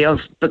a way of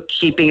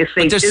keeping a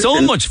safe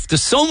distance.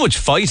 There's so much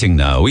fighting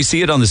now. We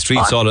see it on the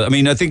streets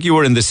I think you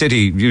were in the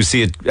city. You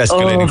see it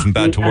escalating from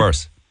bad to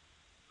worse.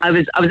 I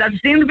was after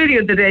seeing the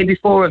video the day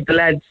before of the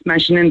lads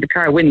smashing in the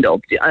car window.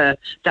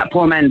 That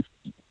poor man's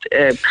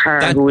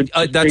car.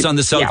 That's on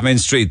the South Main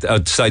Street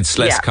outside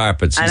Sless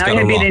Carpets. And I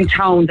had been in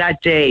town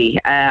that day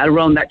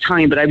around that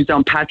time, but I was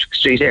on Patrick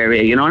Street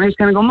area, and I was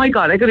kind of going, my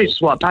God, I could have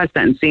just walked past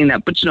that and seen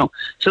that. But so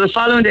the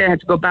following day I had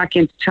to go back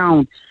into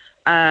town,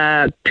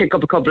 pick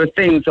up a couple of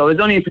things. So I was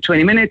only in for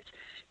 20 minutes.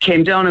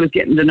 Came down, I was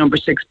getting the number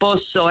 6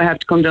 bus, so I have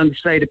to come down the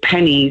side of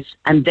Penny's,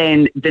 and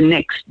then the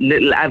next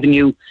little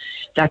avenue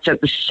that's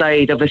at the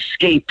side of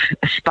Escape,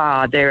 a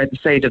spa there at the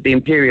side of the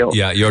Imperial.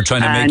 Yeah, you're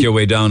trying to make your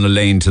way down the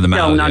lane to the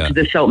Mall. Down onto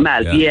the South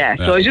Mall, yeah.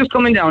 So I was just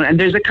coming down, and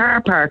there's a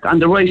car park on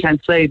the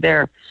right-hand side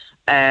there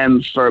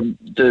for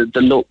the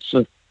lots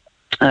of,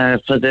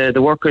 for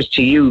the workers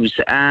to use.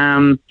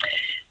 And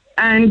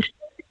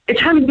it's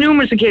happened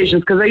numerous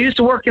occasions, because I used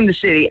to work in the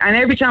city, and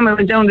every time I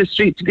went down the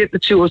street to get the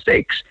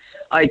 206,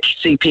 I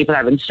see people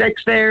having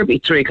sex there, be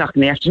 3 o'clock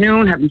in the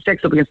afternoon, having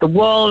sex up against the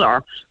wall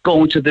or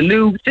going to the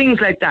loo,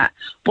 things like that.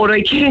 But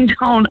I came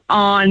down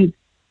on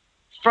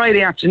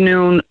Friday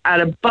afternoon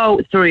at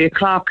about 3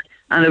 o'clock,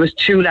 and there was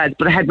 2 lads,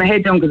 but I had my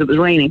head down because it was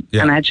raining,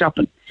 and I had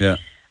shopping. Yeah.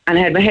 And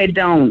I had my head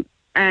down.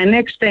 And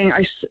next thing,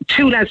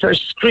 2 lads are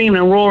screaming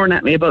and roaring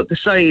at me about the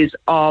size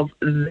of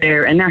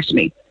their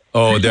anatomy.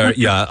 Oh,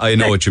 I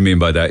know what you mean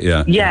by that,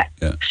 Yeah.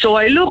 So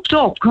I looked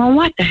up, going,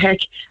 what the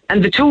heck?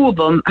 And the 2 of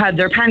them had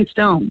their pants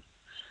down.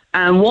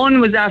 And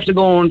one was after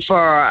going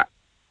for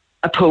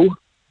a poo.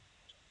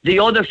 The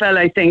other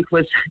fella, I think,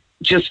 was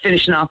just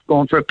finishing off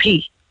going for a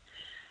pee.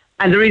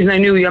 And the reason I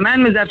knew your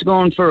man was after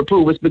going for a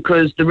poo was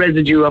because the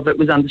residue of it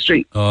was on the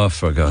street. Oh,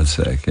 for God's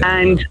sake. Yeah.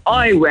 And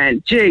I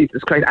went,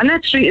 Jesus Christ. And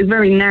that street is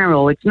very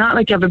narrow. It's not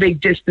like you have a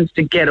big distance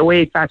to get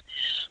away fast,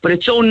 but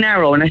it's so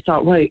narrow. And I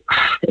thought, right,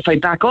 if I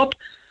back up,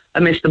 I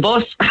missed the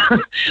bus,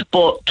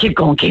 but keep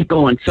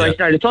going. So I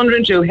started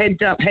thundering through, head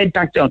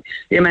back down.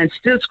 Your man's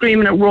still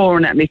screaming and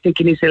roaring at me,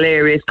 thinking he's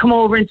hilarious. Come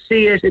over and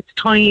see it. It's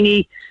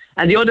tiny.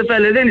 And the other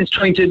fella then is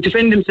trying to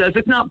defend himself.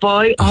 It's not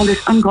boy. All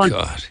this, I'm going,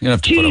 God, you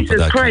have to put up with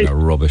that kind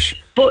of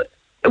rubbish. But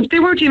they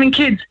weren't even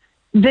kids.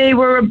 They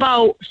were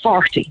about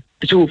 40,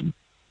 the 2 of them.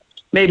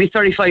 maybe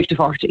 35 to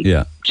 40.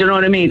 Yeah. Do you know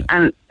what I mean?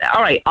 And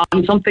all right,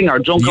 on something or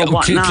drunk or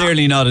whatnot.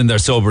 Clearly not in their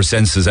sober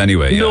senses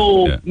anyway.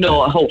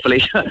 No,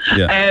 hopefully.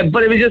 Yeah.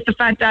 But it was just the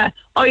fact that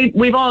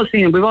we've all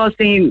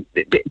seen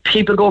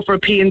people go for a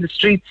pee in the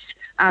streets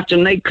after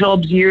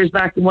nightclubs years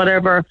back and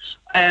whatever.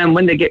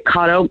 When they get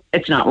caught out,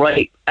 it's not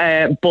right.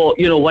 But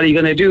you know, what are you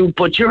going to do?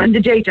 But you're in the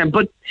daytime.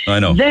 But I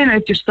know. Then I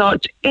just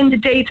thought, in the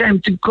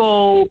daytime, to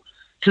go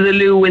to the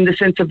loo, in the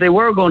sense of they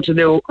were going to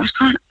the loo, I was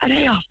going, are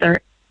they off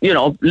there? You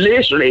know,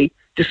 literally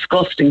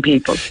disgusting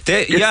people.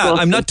 Yeah,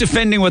 I'm not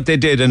defending what they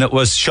did, and it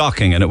was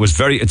shocking, and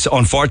it's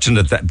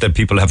unfortunate that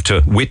people have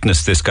to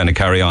witness this kind of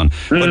carry on.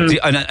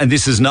 But and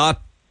this is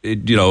not,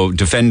 you know,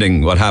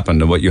 defending what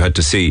happened and what you had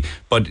to see.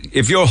 But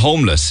if you're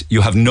homeless,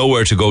 you have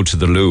nowhere to go to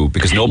the loo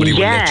because nobody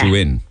will let you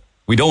in.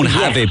 We don't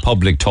have a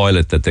public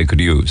toilet that they could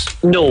use.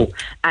 No.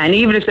 And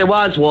even if there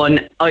was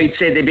one, I'd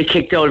say they'd be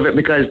kicked out of it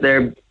because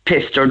they're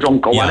pissed or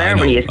drunk or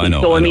whatever. I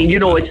know. I mean, you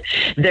know, it's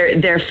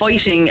they're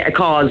fighting a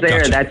cause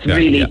there that's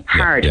really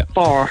hard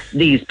for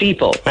these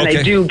people. And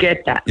I do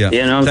get that. Yeah.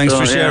 You know, thanks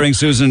for sharing,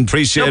 Susan.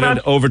 Appreciate it.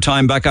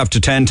 Overtime back after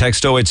 10.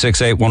 Text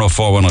 0868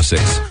 104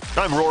 106.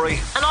 I'm Rory.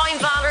 And I'm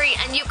Valerie,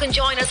 and you can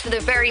join us for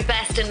the very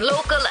best in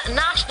local,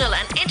 national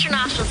and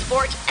international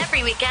sport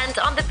every weekend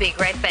on the Big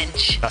Red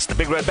Bench. That's the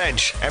Big Red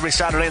Bench, every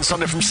Saturday and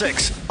Sunday from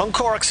 6 on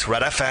Cork's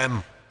Red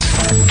FM.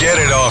 Get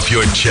it off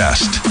your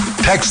chest.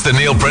 Text the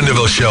Neil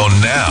Prendeville Show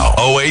now.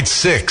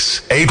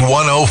 086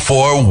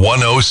 8104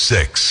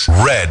 106.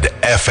 Red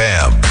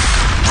FM.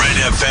 Red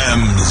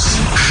FM's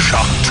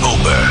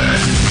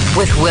Shocktober.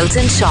 With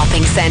Wilton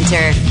Shopping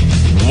Centre.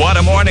 What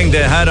a morning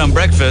they had on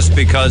breakfast,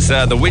 because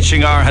the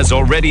witching hour has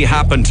already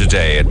happened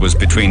today. It was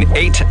between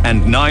 8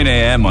 and 9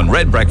 a.m. on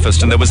Red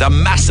Breakfast, and there was a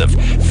massive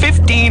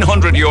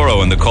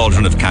 €1,500 in the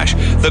cauldron of cash.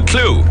 The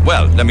clue,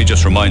 well, let me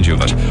just remind you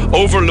of it.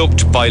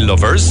 Overlooked by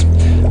lovers,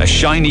 a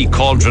shiny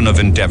cauldron of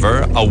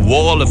endeavour, a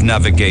wall of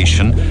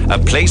navigation, a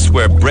place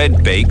where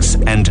bread bakes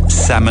and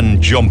salmon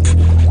jump,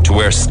 to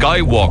where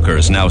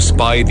skywalkers now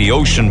spy the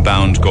ocean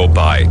bound go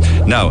by.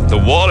 Now, the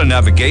wall of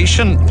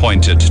navigation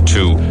pointed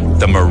to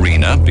the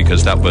marina,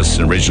 because that was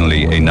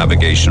originally a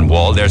navigation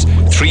wall. There's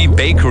 3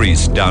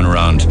 bakeries down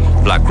around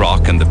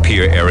Blackrock and the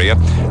pier area,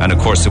 and of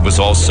course it was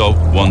also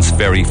once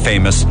very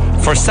famous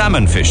for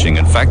salmon fishing.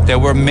 In fact, there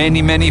were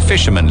many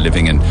fishermen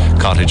living in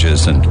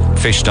cottages and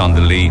fished on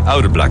the Lee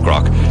out of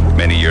Blackrock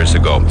many years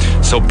ago.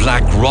 So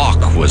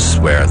Blackrock was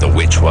where the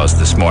witch was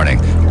this morning.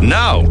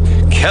 Now,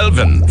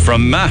 Kelvin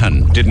from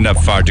Mahon didn't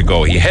have far to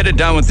go. He headed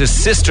down with his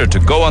sister to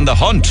go on the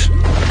hunt.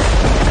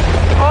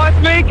 Oh, it's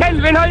me,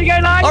 Kelvin. How you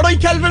getting on? All right,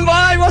 Kelvin,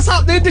 boy. What's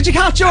happening? Did you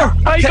catch her?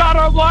 I got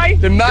her, boy.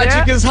 The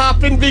magic has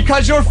happened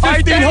because you're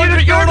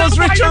 €1,500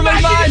 richer,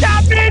 my man. Get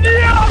up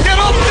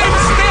them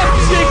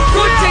steps, you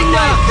good thing,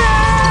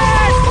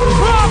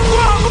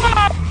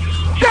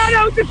 Shout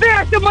out to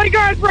Sarah, my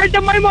girlfriend,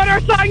 and my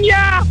mother's son,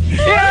 yeah.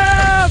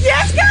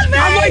 Yes,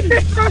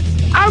 Kelvin.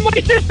 And my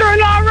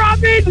sister-in-law,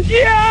 Robin.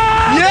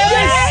 Yeah.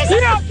 Yes.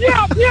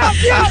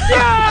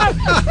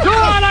 Go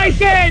on, I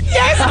said.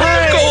 Yes,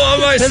 Go on,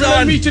 my son.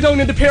 I'll meet you down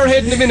in the pier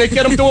head in a minute.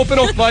 Get them to open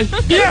up, man.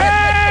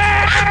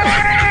 Yeah.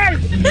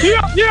 Go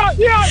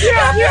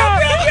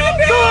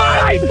on,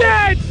 I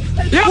said.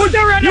 You're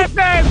the Red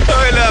FM.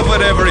 I love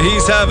whatever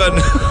he's having.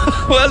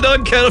 Well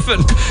done,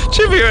 Kelvin. Did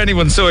you ever hear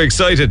anyone so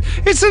excited?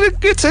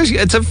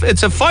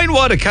 It's a fine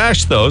wad of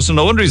cash, though, so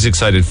no wonder he's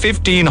excited.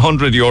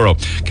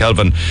 €1,500.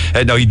 Kelvin.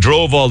 Now, he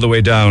drove all the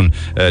way down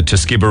to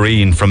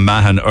Skibbereen from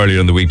Mahon earlier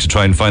in the week to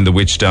try and find the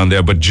witch down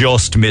there, but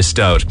just missed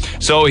out.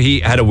 So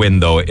he had a win,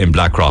 though, in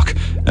Blackrock,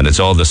 and it's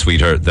all the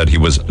sweeter that he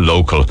was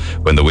local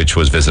when the witch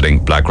was visiting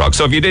Blackrock.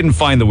 So if you didn't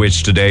find the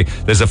witch today,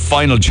 there's a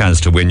final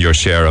chance to win your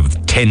share of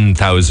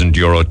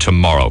 €10,000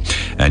 tomorrow,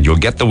 and you'll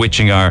get the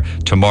witching hour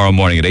tomorrow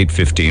morning at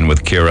 8:15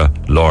 with Ciara,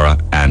 Laura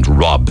and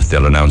Rob.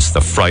 They'll announce the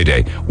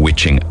Friday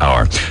witching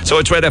hour. So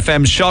it's Red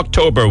FM's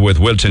Shocktober with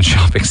Wilton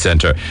Shopping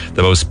Centre,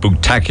 the most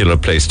spectacular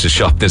place to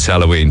shop this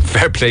Halloween.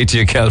 Fair play to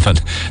you, Kelvin.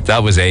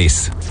 That was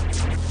ace.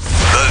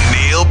 The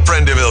Neil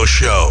Prendeville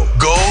Show.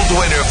 Gold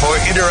winner for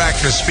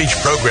Interactive Speech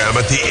Program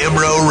at the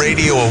IMRO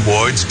Radio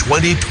Awards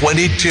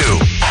 2022.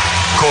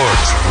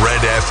 Cork's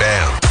Red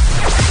FM.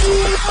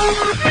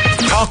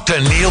 Talk to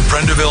Neil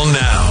Prendeville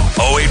now.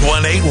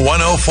 0818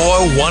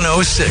 104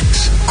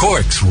 106.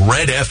 Cork's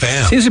Red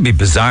FM. Seems to be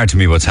bizarre to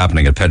me what's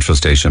happening at petrol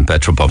station,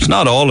 petrol pumps.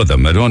 Not all of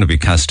them. I don't want to be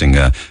casting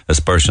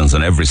aspersions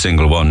on every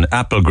single one.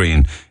 Apple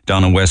Green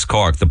down in West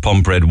Cork, the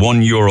pump read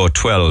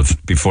 €1.12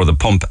 before the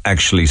pump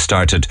actually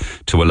started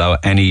to allow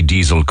any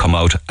diesel come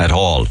out at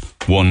all.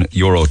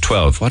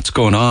 €1.12. What's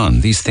going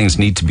on? These things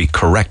need to be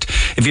correct.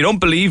 If you don't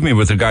believe me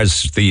with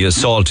regards to the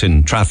assault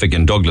in traffic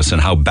in Douglas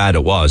and how bad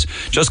it was,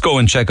 just go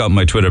and check out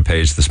my Twitter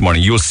page this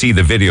morning. You'll see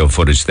the video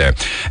footage there.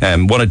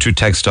 1 or 2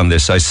 texts on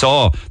this. I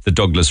saw the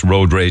Douglas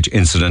road rage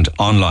incident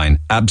online.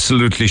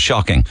 Absolutely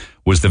shocking.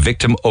 Was the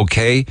victim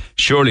okay?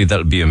 Surely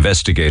that'll be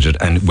investigated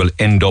and will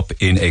end up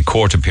in a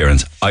court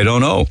appearance. I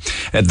don't know.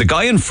 The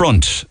guy in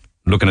front,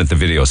 looking at the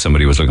video,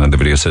 somebody was looking at the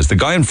video, says the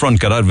guy in front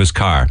got out of his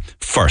car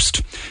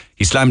first.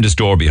 He slammed his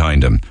door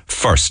behind him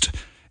first.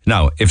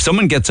 Now, if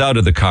someone gets out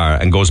of the car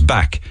and goes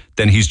back,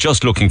 then he's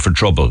just looking for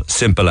trouble.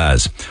 Simple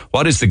as.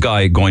 What is the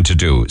guy going to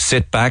do?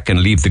 Sit back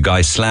and leave the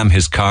guy slam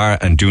his car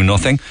and do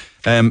nothing?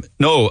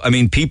 No, I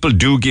mean, people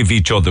do give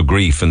each other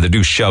grief and they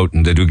do shout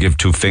and they do give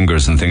two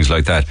fingers and things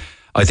like that.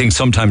 I think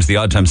sometimes the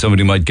odd time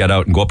somebody might get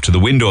out and go up to the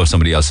window of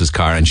somebody else's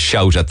car and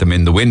shout at them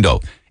in the window.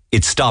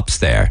 It stops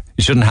there.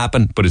 It shouldn't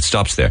happen, but it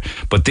stops there.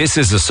 But this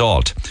is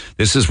assault.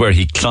 This is where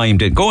he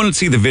climbed in. Go and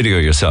see the video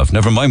yourself.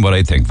 Never mind what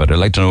I think, but I'd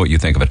like to know what you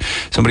think of it.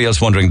 Somebody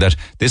else wondering that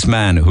this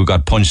man who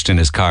got punched in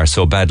his car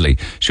so badly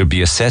should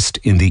be assessed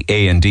in the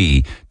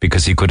A&E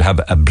because he could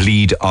have a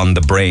bleed on the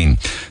brain.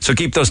 So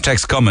keep those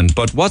texts coming.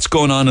 But what's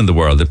going on in the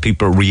world that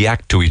people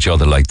react to each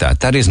other like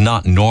that? That is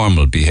not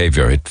normal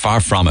behaviour.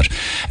 Far from it.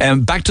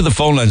 Back to the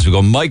phone lines we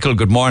go. Michael,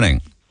 good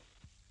morning.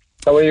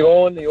 How are you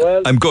going? Are you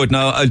well? I'm good.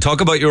 Now, I'll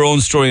talk about your own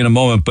story in a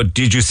moment, but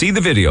did you see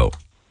the video?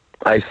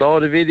 I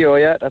saw the video,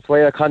 yeah. That's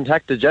why I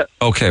contacted you.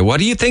 Okay, what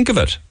do you think of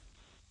it?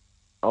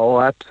 Oh,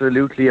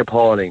 absolutely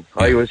appalling.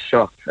 Yeah. I was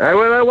shocked. I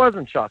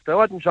wasn't shocked. I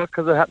wasn't shocked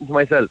because it happened to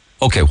myself.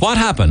 Okay, what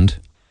happened?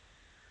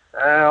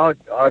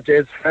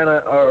 Jay's friend,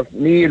 or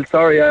Neil,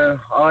 sorry.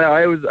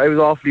 I was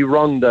awfully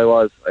wronged, I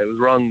was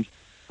wronged.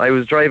 I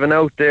was driving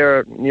out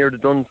there near the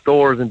Dunn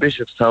stores in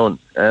Bishopstown,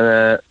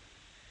 and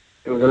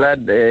there was a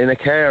lad in a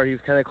car. He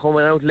was kind of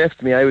coming out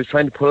left me. I was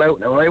trying to pull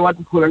out. Now I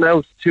wasn't pulling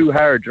out too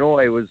hard, you know.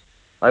 I was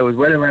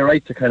well in my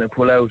right to kind of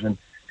pull out, and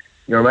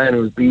your man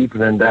was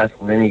beeping and that,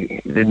 and then he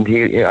didn't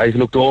hear. I just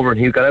looked over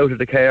and he got out of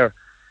the car.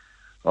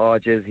 Oh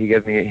jeez, he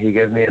gave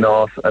me an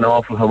awful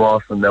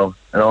Hamasson now,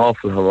 an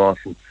awful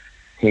Hamasson.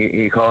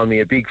 He called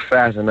me a big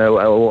fat, and I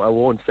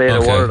won't say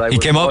the word. He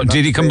came up.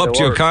 Did he come up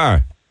to your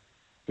car?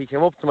 He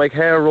came up to my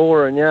car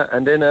roaring, yeah,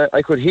 and then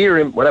I could hear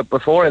him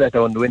before I let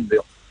down the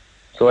window.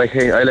 So I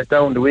let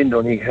down the window,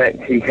 and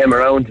he came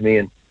around to me,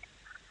 and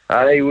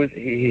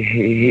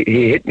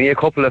he hit me a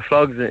couple of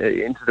flogs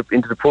into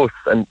the post,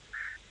 and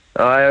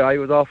I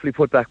was awfully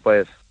put back by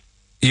it.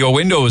 Your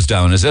window was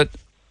down, is it?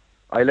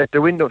 I let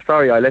the window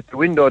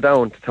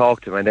down to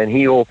talk to him, and then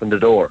he opened the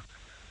door.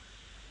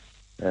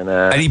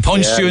 And he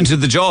punched you into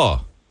the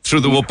jaw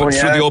through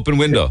the open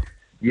window.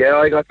 Yeah,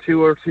 I got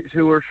two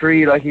or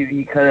three. Like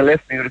he kind of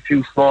left me with a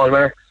few small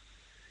marks.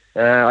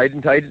 I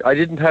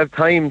didn't have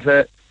time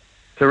to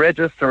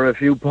register a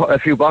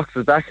few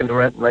boxes back and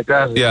anything like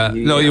that. Yeah,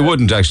 no, you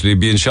wouldn't actually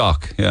be in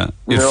shock. Yeah,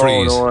 you'd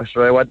freeze. No,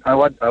 sure, I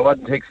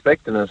wasn't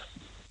expecting it.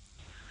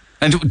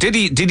 And did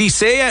he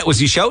say it? Was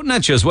he shouting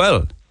at you as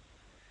well?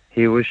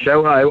 He was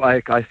shouting. I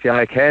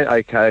can't.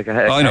 I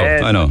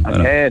know.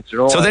 Can't, you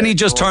know, so then he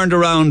just turned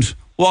around,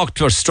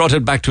 walked or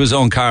strutted back to his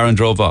own car and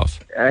drove off.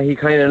 He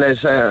kind of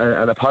let,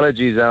 and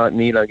apologies,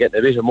 Neil, I'm getting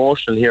a bit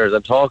emotional here as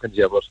I'm talking to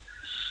you, but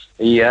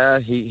yeah,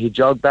 he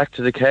jogged back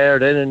to the car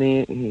then, and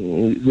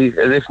he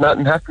as if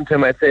nothing happened to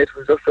him. I'd say it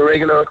was just a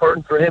regular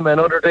occurrence for him,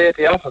 another day at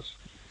the office.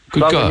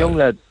 Good God. Young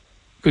lad.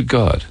 Good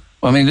God.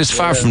 I mean, it's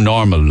far from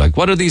normal. Like,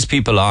 what are these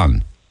people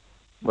on?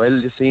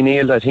 Well, you see,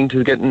 Neil, I think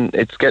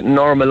it's getting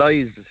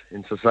normalised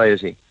in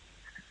society.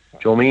 Do you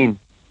know what I mean?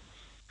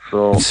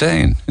 So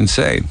insane.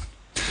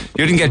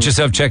 You didn't get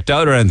yourself checked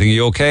out or anything? Are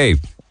you okay?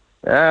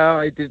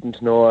 I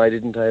didn't. No, I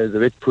didn't. I was a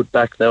bit put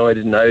back now. I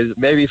didn't. I was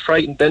maybe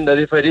frightened then that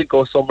if I did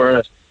go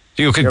somewhere.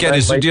 You could get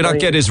his. Do you not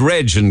get his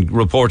reg and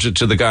report it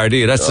to the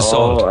Gardaí? That's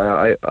assault.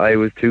 I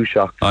was too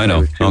shocked. I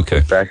know.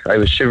 Okay. I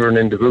was shivering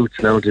in the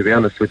boots now, to be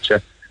honest with you.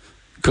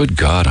 Good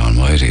God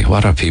Almighty!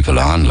 What are people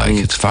on? Like,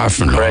 it's far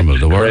from normal.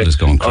 The world is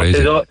going crazy.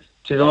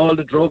 It's all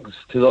the drugs.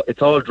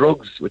 It's all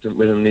drugs with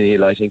them,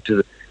 Neil. I think to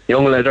the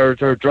young lad,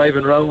 they're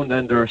driving around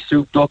and they're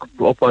souped up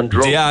on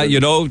drugs. Yeah,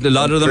 you know, a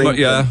lot of them.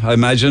 I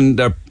imagine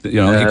they're.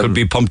 You know, he could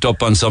be pumped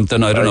up on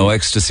something. I don't know,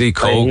 ecstasy,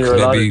 coke,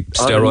 maybe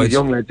steroids.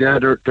 Young lads,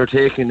 they're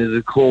taking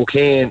the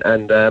cocaine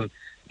and the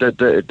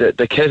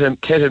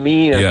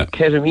ketamine. Yeah.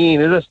 Ketamine,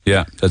 is it?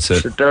 Yeah, that's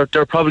it.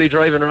 They're probably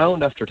driving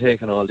around after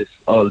taking all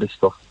this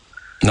stuff.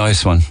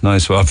 Nice one.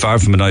 Far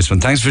from a nice one.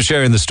 Thanks for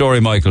sharing the story,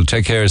 Michael.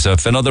 Take care of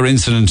yourself. Another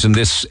incident in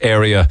this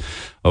area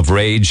of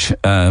rage.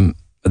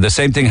 The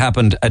same thing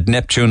happened at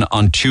Neptune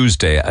on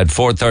Tuesday at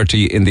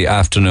 4:30 in the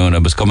afternoon. I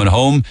was coming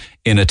home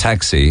in a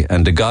taxi,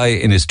 and a guy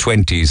in his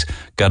 20s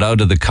got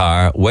out of the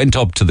car, went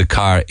up to the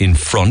car in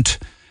front.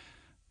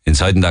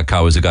 Inside in that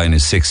car was a guy in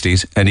his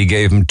 60s, and he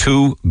gave him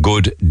 2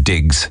 good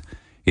digs.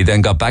 He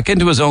then got back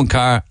into his own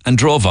car and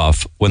drove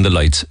off when the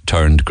lights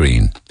turned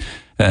green.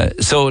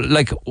 So,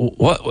 like,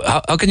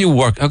 how can you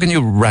work? How can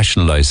you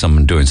rationalise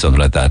someone doing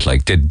something like that?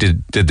 Like, did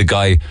the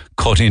guy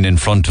cut in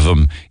front of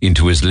him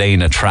into his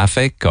lane of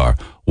traffic, or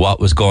what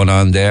was going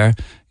on there?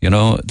 You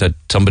know, that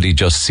somebody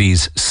just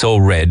sees so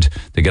red,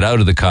 they get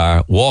out of the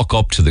car, walk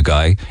up to the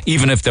guy,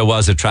 even if there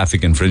was a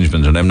traffic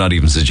infringement, and I'm not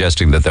even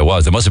suggesting that there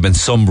was. There must have been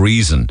some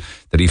reason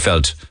that he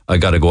felt, I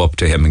got to go up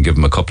to him and give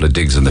him a couple of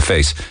digs in the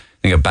face,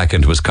 and get back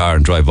into his car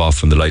and drive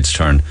off when the lights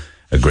turn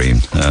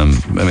green. I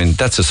mean,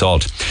 that's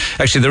assault.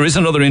 Actually, there is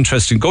another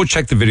interesting. Go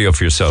check the video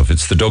for yourself.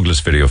 It's the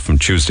Douglas video from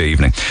Tuesday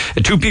evening.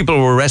 2 people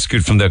were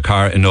rescued from their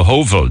car in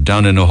Ohoval,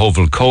 down in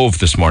Ohoval Cove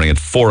this morning at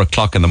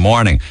 4:00 in the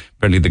morning.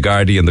 Apparently, the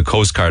Gardaí and the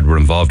Coast Guard were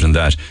involved in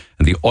that.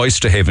 and the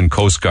Oysterhaven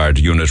Coast Guard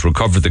unit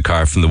recovered the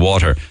car from the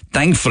water.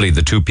 Thankfully,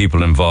 the 2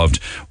 people involved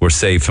were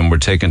safe and were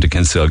taken to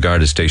Kinsale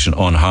Garda Station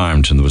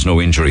unharmed, and there was no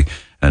injury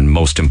and,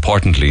 most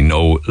importantly,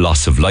 no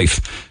loss of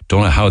life.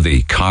 Don't know how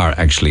the car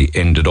actually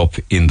ended up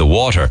in the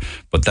water,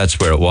 but that's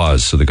where it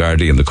was. So the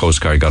Gardaí and the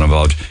Coast Guard got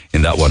involved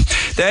in that one.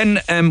 Then,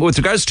 with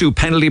regards to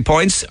penalty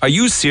points, are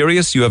you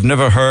serious? You have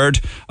never heard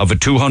of a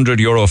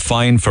 €200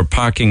 fine for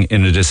parking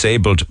in a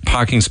disabled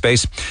parking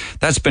space?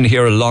 That's been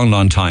here a long,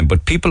 long time,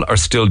 but people are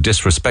still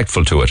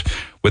disrespectful to it,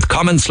 with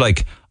comments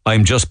like,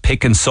 "I'm just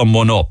picking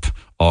someone up,"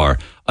 or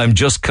 "I'm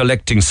just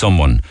collecting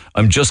someone.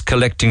 I'm just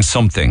collecting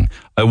something.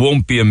 I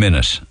won't be a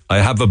minute. I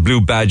have a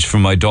blue badge for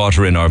my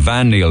daughter in our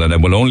van, Neil, and I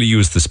will only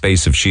use the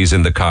space if she's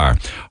in the car.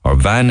 Our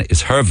van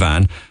is her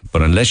van,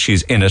 but unless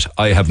she's in it,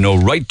 I have no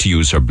right to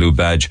use her blue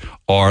badge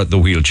or the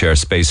wheelchair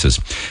spaces."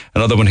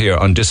 Another one here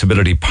on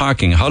disability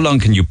parking. How long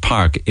can you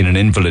park in an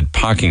invalid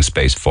parking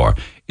space for?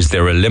 Is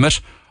there a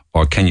limit,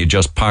 or can you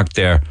just park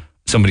there,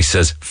 somebody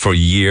says, for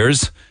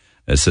years?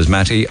 Says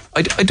Matty,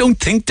 I don't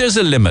think there's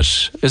a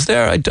limit. Is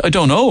there? I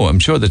don't know. I'm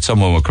sure that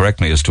someone will correct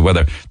me as to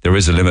whether there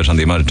is a limit on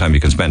the amount of time you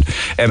can spend.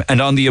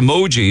 And on the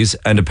emojis,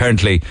 and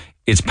apparently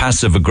it's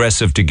passive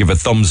aggressive to give a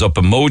thumbs up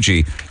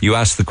emoji, you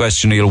ask the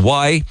question, Neil,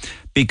 why?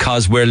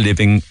 Because we're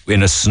living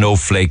in a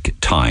snowflake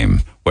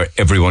time where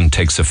everyone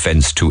takes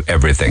offence to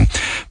everything.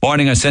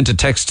 Morning, I sent a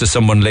text to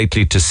someone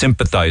lately to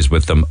sympathise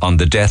with them on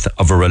the death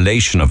of a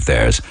relation of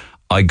theirs.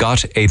 I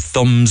got a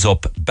thumbs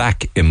up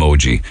back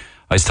emoji.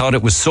 I thought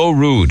it was so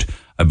rude.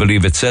 I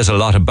believe it says a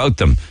lot about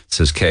them,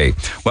 says Kay.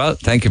 Well,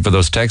 thank you for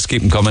those texts.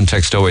 Keep them coming.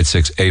 Text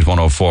 086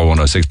 8104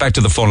 106. Back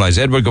to the phone lines.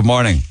 Edward, good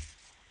morning.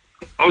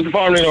 How's the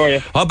farm, how are you?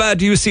 How bad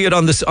do you see it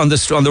on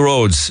the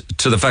roads?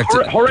 To the fact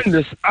that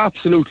horrendous,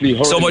 absolutely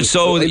horrendous. So much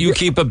so that you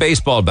keep a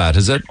baseball bat,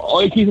 is it?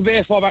 I keep a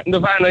baseball bat in the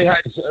van. I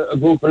had a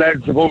group of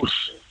lads about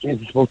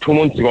 2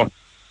 months ago.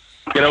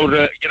 Get out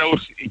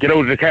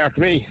of the car to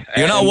me.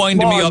 You're not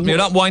winding me up. You're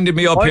not winding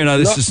me up here now.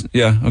 This is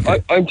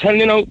okay. I'm telling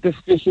you now. This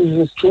is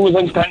as true as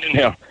I'm standing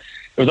here.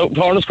 There was out in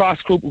Torrance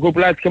Cross, group of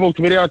lads came out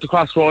to me there at the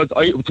crossroads.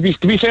 To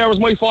be fair, it was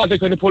my fault. I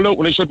kind of pulled out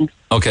when I shouldn't.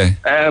 Okay.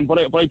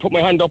 But I put my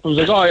hand up. I was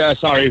like, oh yeah,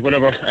 sorry,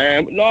 whatever.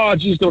 No,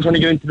 geez, they were trying to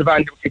get into the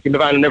van, they were kicking the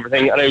van and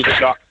everything, and I was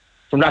like, no.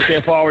 From that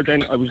day forward,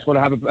 then I was just going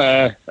to have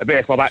a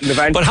baseball bat in the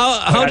van. But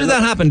how did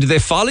that happen? Did they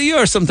follow you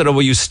or something, or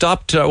were you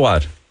stopped or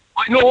what?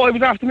 No, I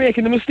was after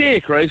making the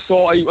mistake, right?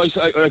 So I was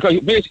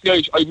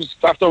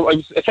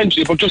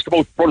essentially just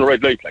about to run a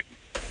red light, like.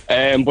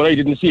 But I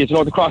didn't see it. You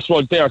know, the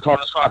crossroads there,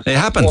 Torrance Cross. It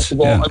happens.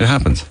 Yeah, it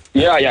happens.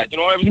 Yeah. You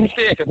know, I was a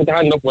mistake. I put the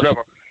hand up,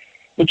 whatever.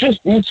 But just,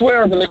 you'd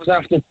swear that I was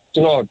after,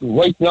 you know,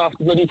 writing off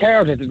the bloody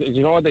car.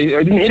 You know, I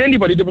didn't hit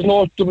anybody. There was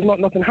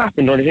nothing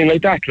happened or anything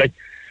like that. Like,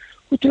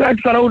 but the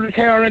lads got out of the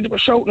car and they were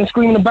shouting and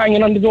screaming and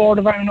banging on the door of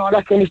the van and all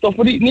that kind of stuff.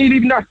 But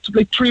even that,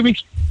 like 3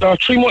 months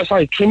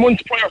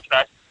prior to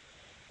that,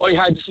 I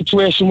had a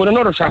situation with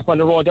another chap on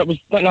the road that was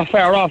not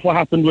far off what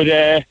happened with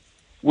the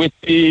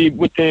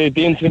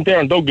incident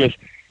there in Douglas.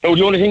 Now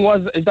the only thing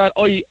is that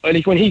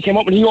when he came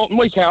up and he opened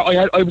my car,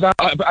 I was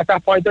at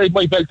that point I had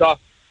my belt off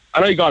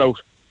and I got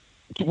out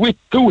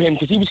to him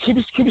because he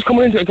was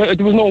coming into.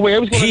 There was no way I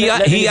was going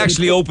to. He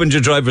actually opened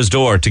your driver's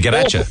door to get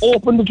at you.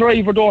 Opened the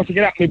driver door to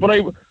get at me,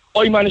 but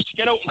I managed to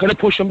get out and kind of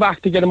push him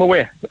back to get him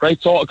away, right?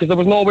 So because there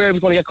was no way I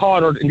was going to get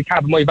cornered in the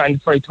cab of my van.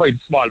 It's very tight,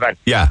 small van.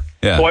 Yeah.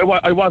 So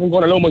I wasn't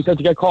going to allow myself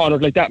to get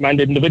cornered like that man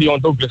did in the video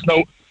on Douglas.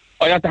 Now,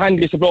 I'm not the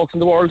handiest of blokes in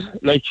the world,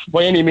 like,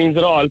 by any means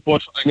at all,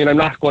 but, I mean, I'm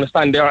not going to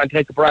stand there and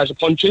take a barrage of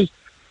punches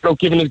without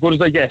giving as good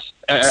as I get,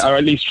 or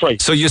at least try.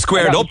 So you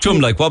squared up to him,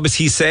 like, what was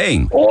he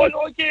saying? Oh,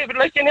 no, I gave it,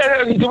 like,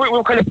 the way we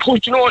were kind of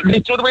pushed, you know,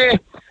 the way,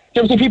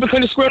 there was people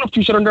kind of squaring up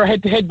to each other and they're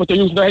head to head, but they're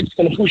using their heads to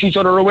kind of push each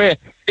other away.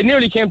 It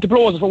nearly came to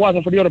blows if it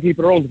wasn't for the other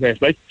people around the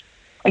place, like.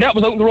 And that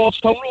was out on the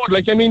Roadstown Road,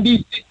 like, I mean,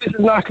 this is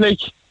not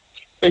like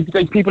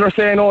people are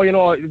saying, oh, you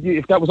know,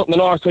 if that was up in the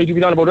north side, you'd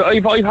be done about it.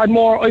 I've had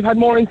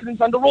more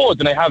incidents on the road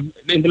than I have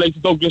in the likes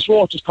of Douglas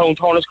Road, just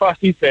Torrance Cross,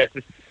 these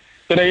places,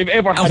 than I've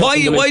ever had. And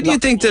why do you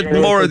think that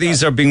more of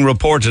these are being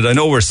reported? I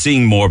know we're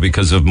seeing more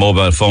because of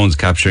mobile phones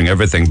capturing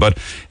everything, but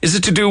is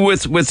it to do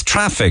with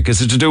traffic?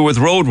 Is it to do with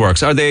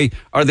roadworks?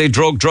 Are they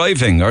drug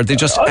driving? Are they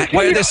just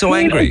why are they so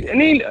angry? I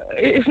mean,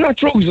 it's not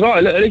drugs at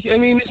all. I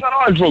mean, it's not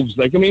all drugs.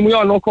 Like, I mean, we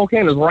all know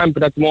cocaine is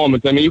rampant at the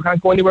moment. I mean, you can't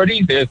go anywhere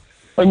these days.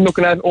 I'm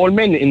looking at old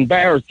men in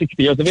bars,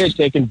 60 years of age,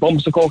 taking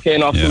bumps of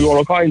cocaine off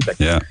 €2 coins. Like.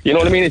 Yeah. You know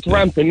what I mean? It's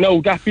rampant.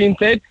 Now, that being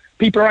said,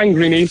 people are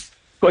angry, Neil.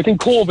 But I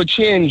think COVID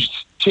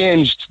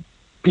changed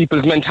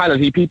people's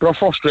mentality. People are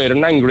frustrated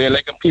and angry,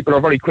 and people are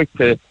very quick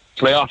to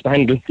fly off the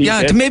handle.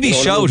 Yeah, to maybe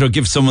shout or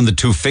give someone the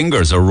 2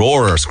 fingers or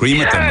roar or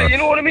scream at them. Yeah, you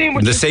know what I mean?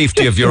 In the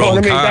safety of your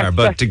own car.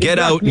 But to get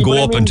out and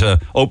go up and to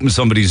open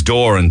somebody's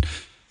door and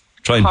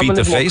try and beat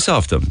the face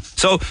off them.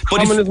 So,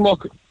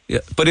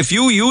 but if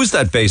you use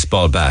that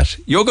baseball bat,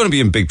 you're going to be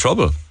in big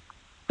trouble.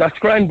 That's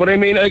grand, but I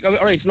mean,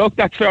 all right, look,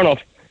 that's fair enough,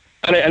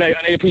 and I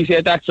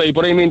appreciate that side.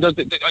 But I mean, I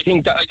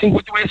think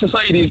with the way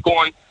society is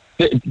going,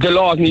 the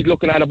laws need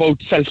looking at about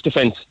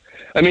self-defence.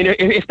 I mean,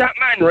 if that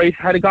man, right,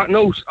 had gotten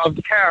out of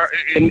the car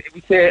and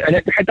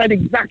had that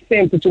exact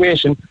same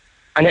situation,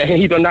 and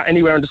he done that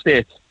anywhere in the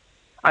States,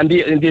 and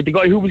the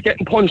guy who was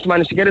getting punched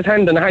managed to get his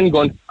hand on a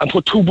handgun and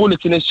put 2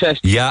 bullets in his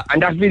chest,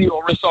 and that video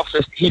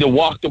resurfaced, he'd have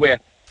walked away.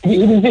 He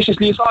was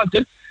viciously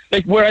assaulted.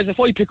 Like, whereas if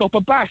I pick up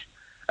a bat,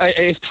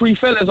 if 3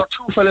 fellas or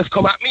 2 fellas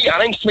come at me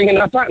and I'm swinging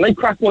that bat and I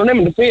crack one of them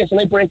in the face and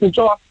I break his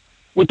jaw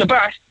with the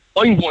bat,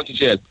 I'm going to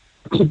jail.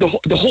 So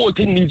the whole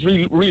thing needs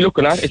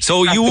re-looking at.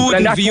 So you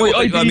wouldn't,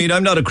 I mean,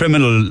 I'm not a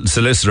criminal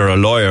solicitor or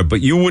lawyer,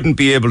 but you wouldn't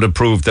be able to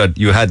prove that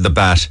you had the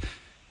bat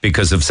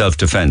because of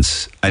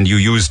self-defence and you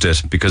used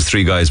it because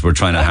 3 guys were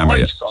trying to hammer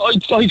you.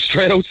 I'd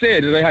straight out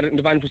say that I had it in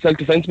the van for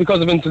self-defence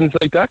because of incidents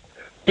like that.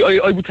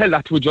 I would tell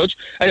that to a judge.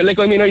 And like,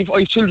 I mean, I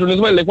have children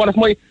as well. Like, what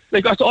if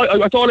that's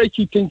all I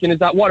keep thinking is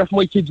that what if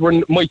my kids were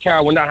in my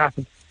car when that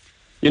happened?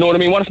 You know what I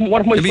mean? What if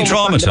my son be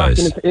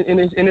traumatised?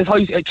 In his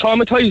house,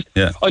 traumatised?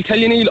 Yeah. I'll tell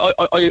you, Neil,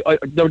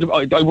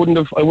 I wouldn't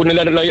have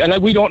let it lie.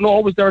 And we don't know.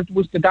 Was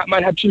that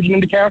man had children in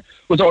the car?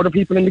 Was there other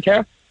people in the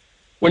car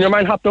when your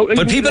man hopped out?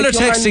 But people are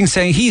texting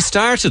saying he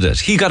started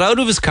it. He got out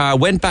of his car,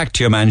 went back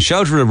to your man,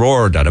 shouted and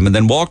roared at him, and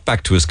then walked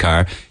back to his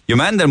car. Your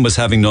man then was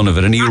having none of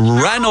it, and he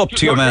ran up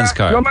to your man's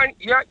car.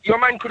 Your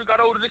man could have got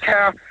out of the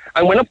car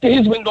and went up to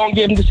his window and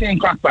gave him the same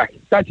crack back.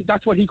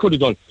 That's what he could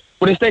have done.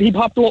 But instead, he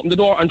popped open the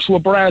door and threw a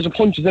barrage of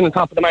punches in on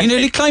top of the man. He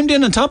nearly climbed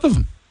in on top of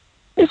him.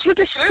 It's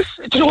ridiculous.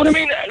 Do you know what I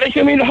mean? Like,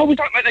 I mean, how was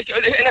that? Like,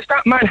 and if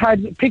that man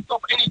had picked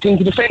up anything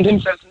to defend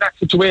himself in that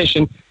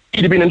situation,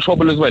 he'd have been in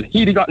trouble as well.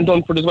 He'd have gotten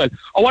done for it as well.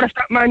 Or what if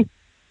that man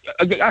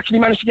actually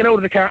managed to get out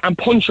of the car and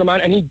punch your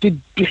man, and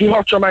he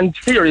hurt your man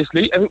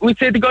seriously? And we'd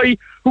say the guy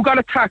who got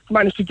attacked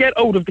managed to get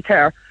out of the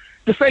car,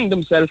 defend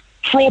himself,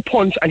 throw a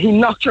punch, and he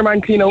knocked your man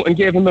clean out and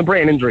gave him a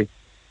brain injury.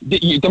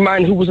 The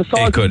man who was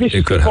assaulted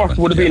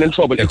would have been in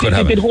trouble. It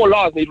did whole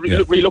laws need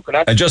re-looking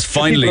at. And just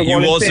finally,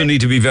 you also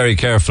need to be very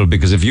careful,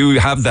 because if you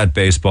have that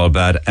baseball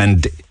bat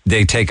and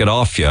they take it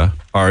off you,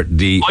 or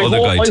the other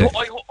guy takes...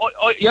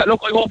 Yeah,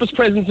 look, I hope his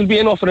presence will be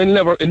enough and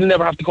it'll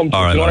never have to come to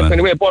all right, us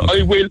anyway. But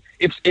okay. I will,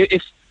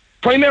 if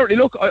primarily,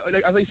 look,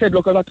 as I said,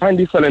 look, I'm not the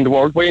handiest fella in the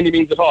world by any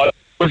means at all.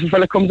 But if a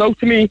fella comes out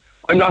to me,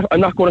 I'm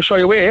not going to shy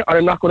away, or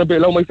I'm not going to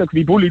allow myself to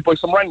be bullied by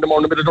some random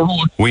on the middle of the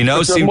road. We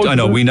now seem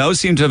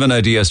to have an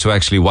idea as to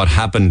actually what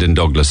happened in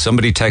Douglas.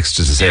 Somebody texted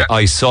to say,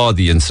 I saw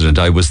the incident,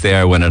 I was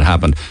there when it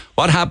happened.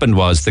 What happened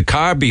was the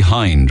car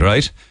behind,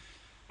 right,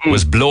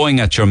 was blowing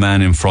at your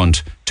man in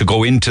front to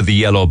go into the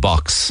yellow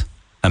box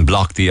and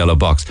block the yellow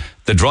box.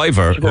 The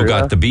driver who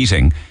got the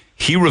beating,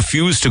 he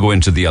refused to go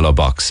into the yellow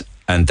box.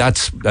 And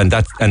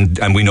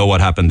we know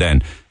what happened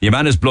then. Your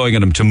man is blowing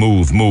at him to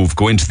move,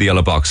 go into the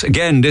yellow box.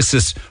 Again, this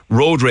is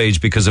road rage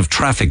because of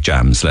traffic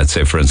jams, let's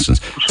say, for instance.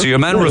 So your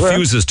man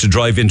refuses to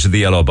drive into the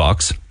yellow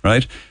box,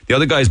 right? The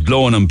other guy's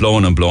blowing.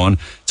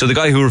 So the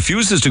guy who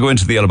refuses to go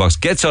into the yellow box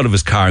gets out of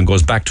his car and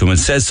goes back to him and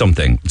says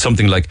something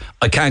like,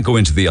 I can't go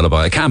into the yellow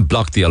box. I can't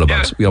block the yellow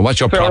box. You know, what's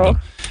your problem?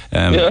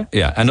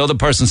 Another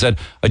person said,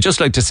 I'd just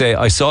like to say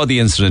I saw the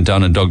incident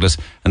down in Douglas,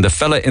 and the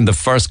fella in the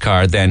first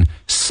car then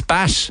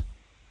spat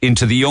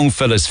into the young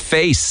fella's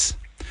face,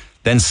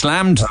 then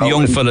slammed the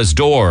young fella's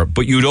door,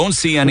 but you don't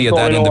see any of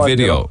that in the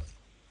video.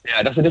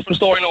 Yeah, that's a different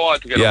story now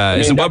altogether.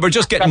 Yeah, we're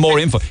just getting more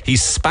info. He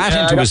spat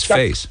into his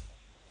face.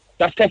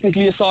 That's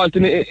technically assault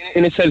in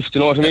itself, do you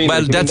know what I mean?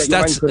 Well,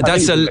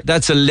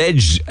 that's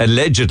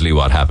allegedly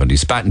what happened. He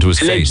spat into his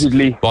face.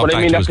 Allegedly. But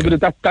I mean, that's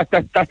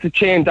a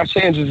change. That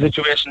changes the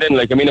situation then.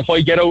 Like, I mean, if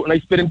I get out and I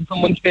spit into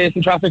someone's face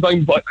in traffic,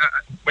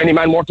 any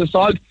man worth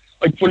assault,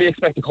 I'd fully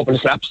expect a couple of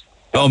slaps.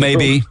 Oh,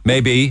 maybe.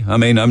 I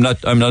mean, I'm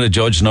not a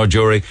judge nor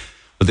jury,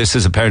 but this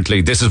is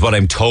what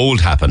I'm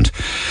told happened.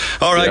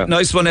 All right,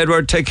 Nice one,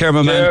 Edward. Take care,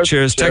 my man.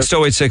 Cheers. Text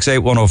 0868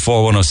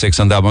 104 106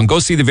 on that one. Go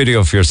see the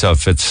video for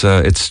yourself. It's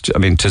I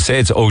mean, to say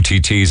it's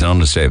OTT is an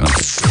understatement.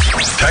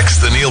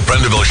 Text the Neil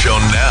Prendeville Show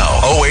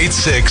now.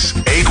 086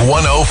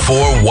 8104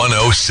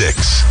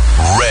 106.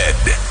 Red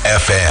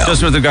FM.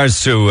 Just with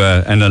regards to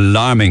an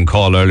alarming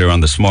call earlier on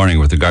this morning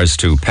with regards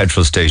to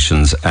petrol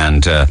stations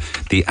and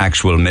the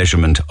actual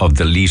measurement of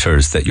the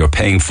litres that you're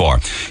paying for.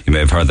 You may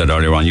have heard that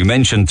earlier on. You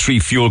mentioned 3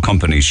 fuel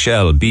companies,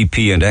 Shell,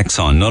 BP and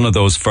Exxon. None of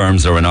those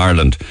firms are in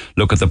Ireland.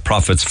 Look at the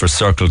profits for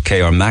Circle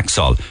K or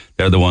Maxol.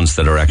 They're the ones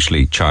that are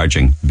actually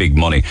charging big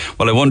money.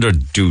 Well, I wonder,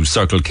 do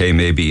Circle K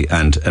maybe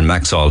and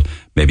Maxol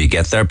maybe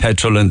get their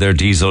petrol and their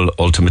diesel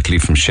ultimately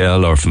from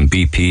Shell or from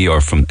BP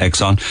or from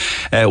Exxon?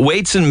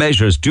 Weights and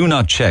measures do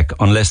not check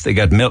unless they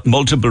get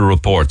multiple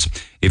reports.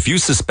 If you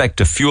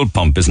suspect a fuel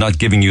pump is not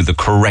giving you the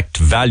correct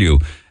value,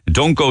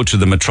 don't go to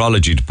the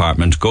metrology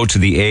department, go to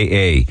the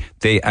AA.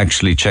 They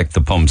actually check the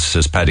pumps,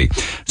 says Paddy.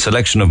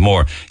 Selection of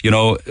more. You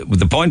know,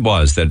 the point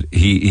was that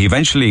he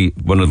eventually,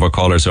 one of our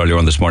callers earlier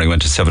on this morning,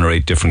 went to 7 or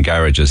 8 different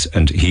garages,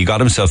 and he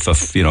got himself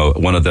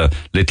one of the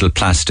little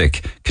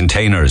plastic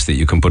containers that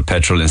you can put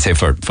petrol in, say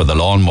for the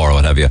lawnmower or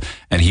what have you,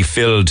 and he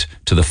filled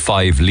to the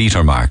 5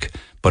 litre mark.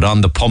 But on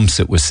the pumps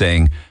it was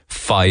saying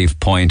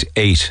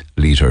 5.8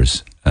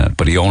 litres.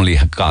 But he only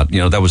got,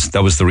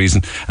 that was the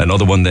reason.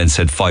 Another one then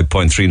said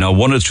 5.3. Now,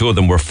 one or two of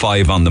them were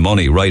 5 on the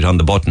money, right on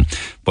the button.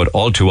 But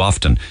all too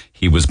often,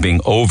 he was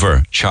being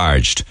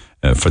overcharged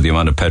for the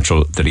amount of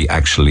petrol that he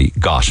actually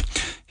got.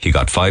 He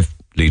got 5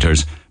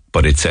 litres,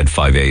 but it said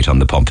 5.8 on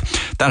the pump.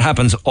 That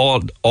happens all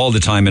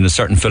the time in a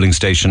certain filling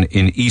station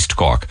in East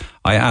Cork.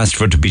 I asked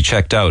for it to be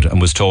checked out and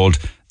was told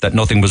that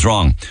nothing was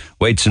wrong.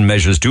 Weights and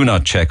measures do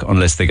not check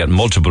unless they get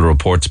multiple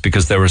reports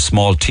because they're a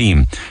small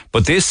team.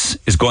 But this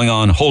is going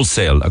on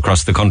wholesale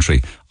across the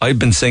country. I've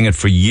been saying it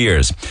for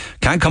years.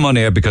 Can't come on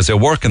air because I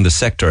work in the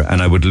sector and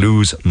I would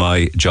lose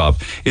my job.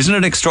 Isn't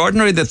it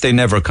extraordinary that they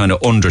never kind of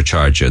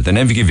undercharge you? They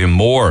never give you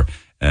more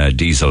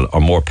diesel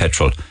or more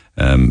petrol.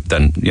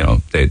 Then,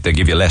 they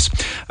give you less.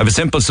 I have a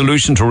simple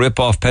solution to rip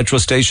off petrol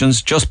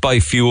stations. Just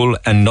buy fuel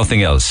and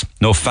nothing else.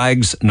 No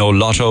fags, no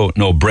lotto,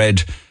 no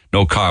bread,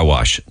 no car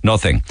wash,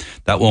 nothing.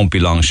 That won't be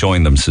long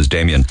showing them, says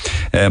Damien.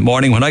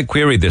 Morning, when I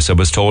queried this, I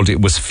was told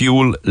it was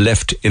fuel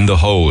left in the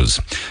hose.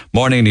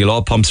 Morning, Neil,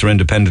 all pumps are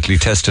independently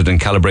tested and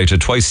calibrated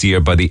twice a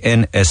year by the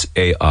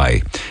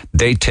NSAI.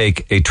 They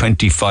take a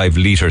 25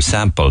 litre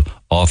sample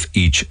off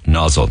each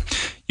nozzle.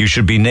 You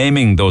should be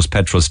naming those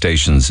petrol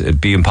stations.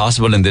 It'd be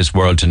impossible in this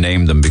world to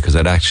name them because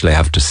I'd actually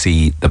have to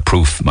see the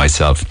proof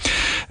myself.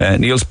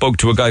 Neil spoke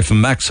to a guy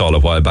from Maxall a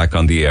while back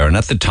on the air, and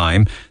at the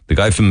time, the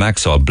guy from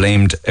Maxall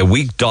blamed a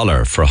weak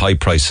dollar for high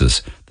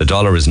prices. The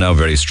dollar is now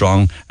very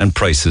strong and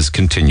prices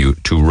continue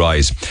to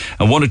rise.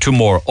 And one or two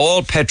more.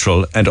 All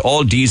petrol and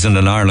all diesel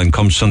in Ireland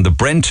comes from the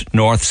Brent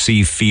North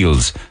Sea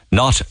fields,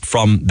 not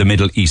from the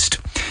Middle East.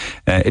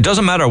 It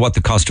doesn't matter what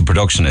the cost of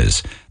production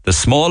is. The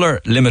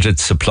smaller limited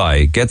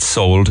supply gets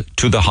sold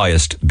to the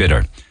highest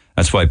bidder.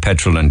 That's why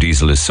petrol and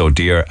diesel is so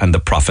dear, and the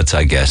profits,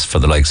 I guess, for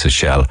the likes of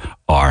Shell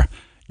are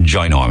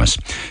ginormous.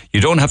 You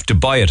don't have to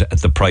buy it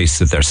at the price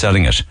that they're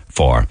selling it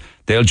for.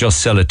 They'll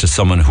just sell it to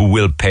someone who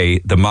will pay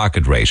the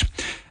market rate.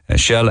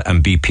 Shell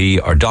and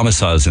BP are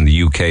domiciles in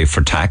the UK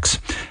for tax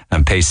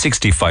and pay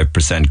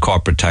 65%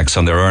 corporate tax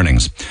on their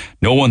earnings.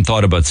 No one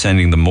thought about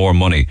sending them more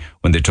money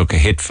when they took a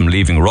hit from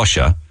leaving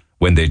Russia.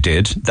 When they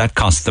did, that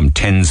cost them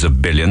tens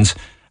of billions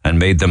and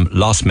made them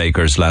loss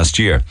makers last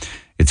year.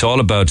 It's all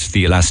about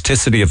the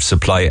elasticity of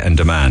supply and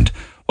demand.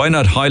 Why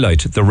not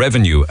highlight the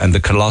revenue and the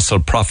colossal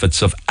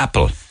profits of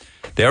Apple?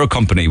 They're a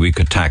company we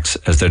could tax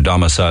as they're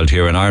domiciled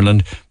here in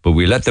Ireland, but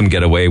we let them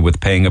get away with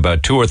paying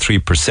about 2 or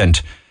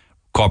 3%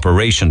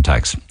 corporation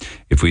tax.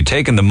 If we'd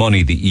taken the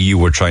money the EU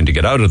were trying to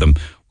get out of them,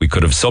 we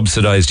could have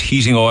subsidised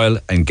heating oil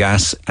and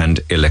gas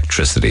and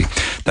electricity.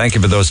 Thank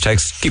you for those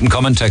texts. Keep them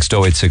coming. Text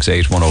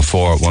 0868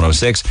 104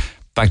 106.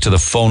 Back to the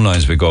phone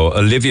lines we go.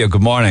 Olivia,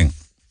 good morning.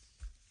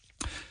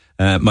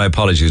 My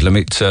apologies. Let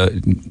me...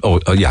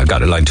 I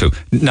got it, line 2.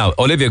 Now,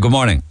 Olivia, good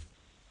morning.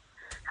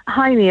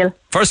 Hi, Neil.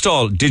 First of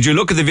all, did you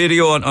look at the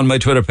video on my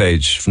Twitter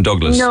page from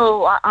Douglas?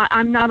 No,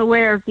 I'm not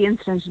aware of the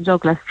incident in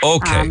Douglas.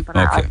 Okay.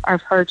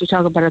 I've heard you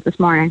talk about it this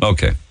morning.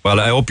 Okay. Well,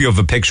 I hope you have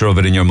a picture of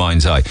it in your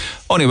mind's eye.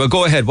 Anyway,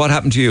 go ahead. What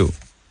happened to you?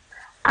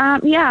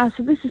 So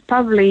this is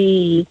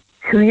probably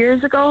 2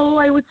 years ago,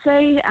 I would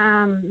say,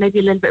 maybe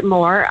a little bit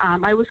more.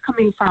 I was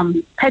coming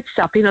from Pet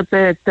Stop, as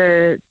if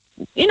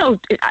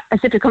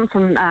to come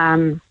from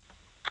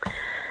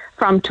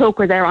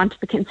Toker there onto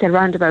the Kinsale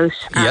roundabout.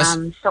 Yes.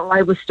 So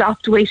I was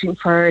stopped waiting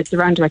for the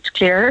roundabout to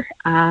clear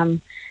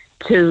to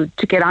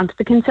get onto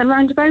the Kinsale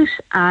roundabout,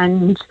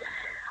 and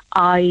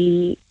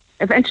I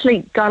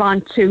eventually got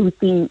onto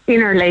the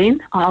inner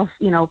lane of,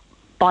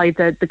 by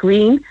the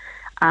green,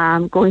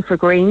 going for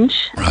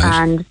Grange,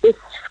 and this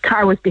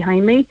car was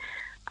behind me.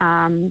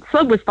 So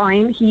it was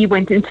fine. He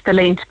went into the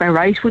lane to my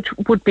right, which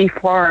would be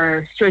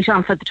for straight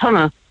on for the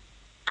tunnel.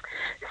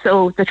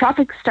 So the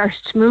traffic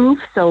started to move,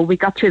 so we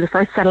got through the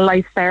first set of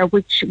lights there,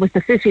 which was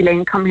the city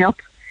lane coming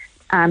up,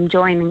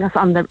 joining us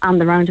on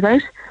the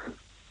roundabout.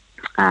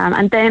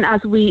 And then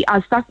as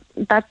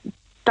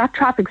that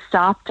traffic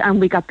stopped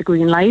and we got the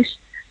green light,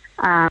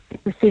 we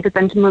proceeded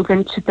then to move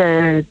into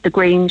the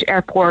Grange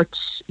Airport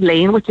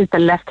lane, which is the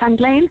left-hand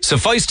lane.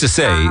 Suffice to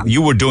say,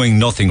 you were doing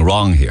nothing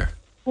wrong here.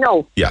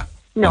 No. Yeah.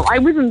 No, okay. I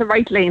was in the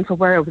right lane for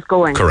where I was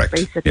going. Correct.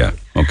 Basically. Yeah.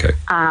 Okay.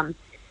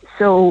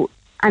 So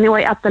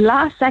anyway, at the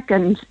last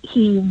second,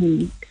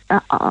 it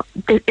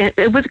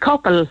was a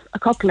couple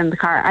in the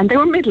car, and they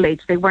were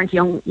middle-aged. They weren't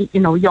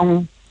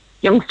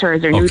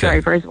youngsters or new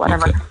drivers,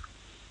 whatever. Okay.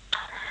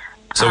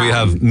 So we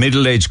have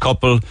middle-aged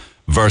couple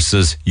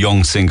versus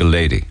young single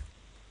lady.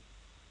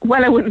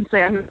 Well, I wouldn't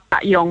say I'm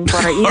that young,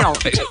 but he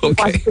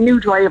wasn't a new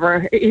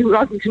driver. He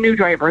wasn't a new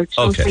driver.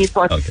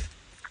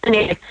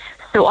 Anyway,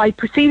 so I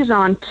proceeded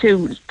on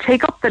to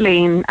take up the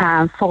lane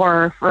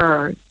for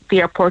the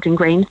airport in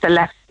Grange, the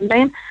left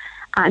lane.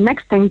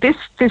 Next thing, this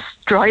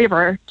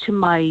driver to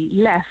my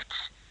left,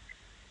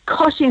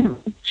 cutting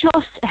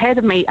just ahead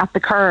of me at the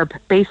curb,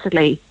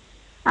 basically,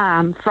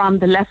 from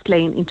the left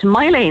lane into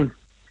my lane.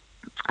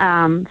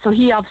 So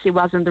he obviously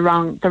was in the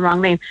wrong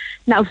lane.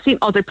 Now, I've seen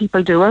other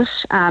people do it,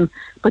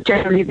 but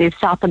generally they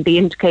stop and they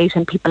indicate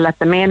and people let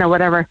them in or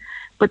whatever.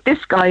 But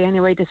this guy,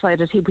 anyway,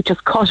 decided he would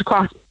just cut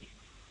across.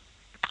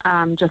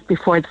 just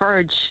before the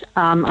verge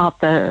of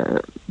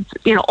the,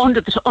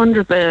 under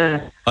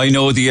the. I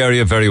know the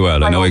area very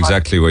well. I know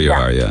exactly where you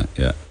are. Yeah.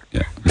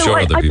 I'm So sure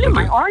other I blew people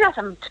my do. horn at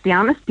him, to be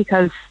honest,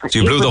 because. So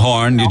you blew the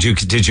horn.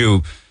 Did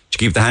you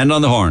keep the hand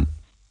on the horn?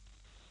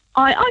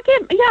 I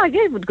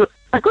gave it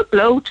a good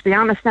blow, to be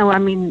honest. Now, I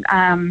mean,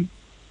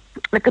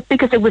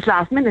 because it was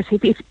last minute.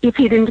 If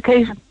he'd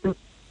indicated,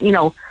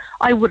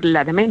 I would have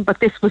let him in. But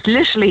this was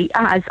literally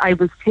as I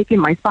was taking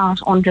my spot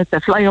under the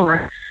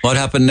flyover. What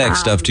happened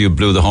next after you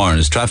blew the horn?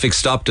 Is traffic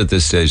stopped at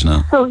this stage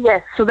now? So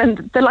yes, so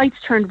then the lights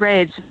turned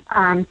red,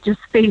 just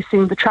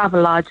facing the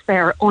travel lodge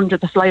there under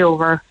the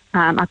flyover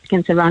at the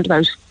Kinsale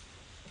roundabout.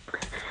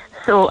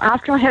 So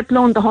after I had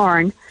blown the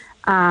horn,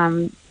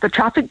 the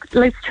traffic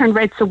lights turned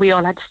red, so we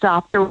all had to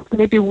stop. There was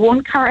maybe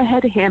one car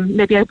ahead of him.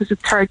 Maybe I was the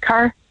third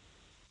car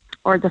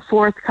or the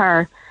fourth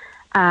car,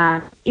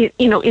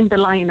 in the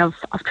line of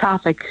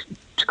traffic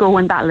to go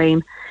in that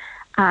lane.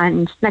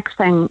 And next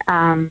thing,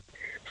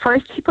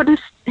 first he put his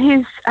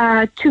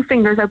 2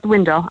 fingers out the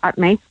window at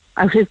me,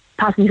 out his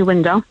passenger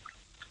window.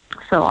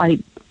 So I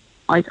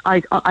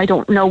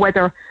don't know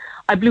whether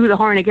I blew the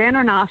horn again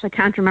or not. I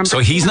can't remember. So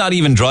he's not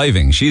even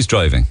driving. She's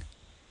driving.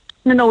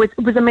 No, it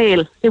was a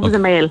male. It was a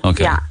male.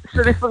 Okay. Yeah.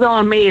 So this was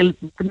all male.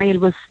 The male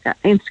was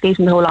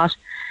instigating the whole lot.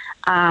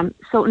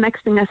 So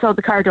next thing I saw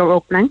the car door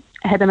opening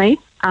ahead of me.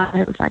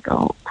 And I was like,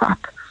 oh,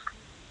 crap.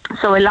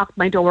 So I locked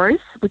my doors,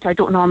 which I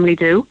don't normally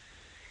do.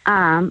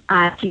 And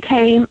he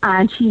came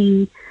and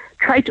he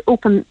tried to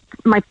open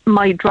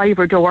my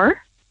driver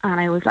door. And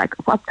I was like,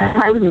 what the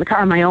hell? I was in the car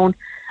on my own.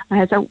 And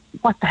I said,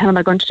 what the hell am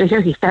I going to do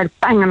here? He started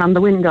banging on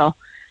the window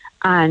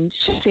and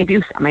shouting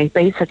abuse at me,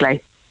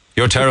 basically.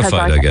 You're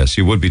terrified, I guess.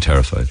 You would be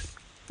terrified.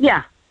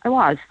 Yeah, I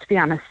was, to be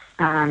honest.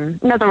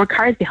 Now, there were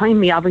cars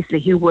behind me, obviously,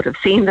 who would have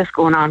seen this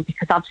going on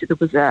because obviously there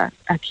was a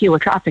queue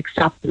of traffic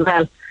stop as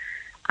well.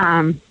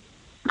 And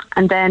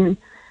then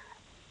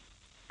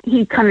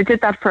he kind of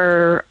did that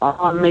for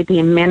maybe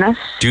a minute.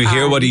 Do you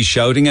hear what he's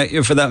shouting at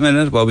you for that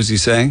minute? What was he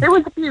saying? There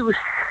was abuse.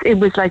 It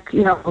was like,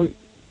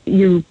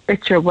 you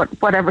picture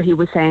whatever he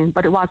was saying,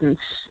 but it wasn't.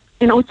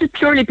 It's just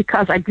purely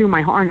because I blew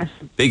my horn at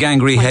him. Big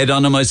angry head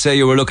on him, I'd say.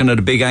 You were looking at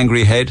a big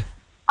angry head?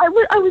 I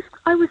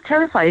was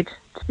terrified,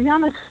 to be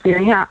honest with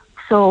you, yeah.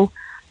 So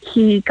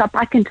he got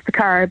back into the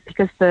car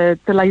because the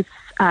lights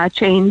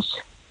changed.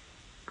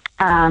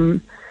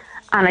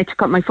 And I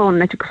took out my phone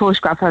and I took a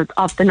photograph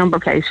of the number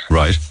plate.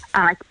 Right.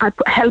 And I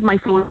held my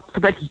phone so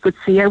that he could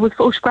see I was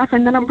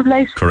photographing the number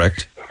plate.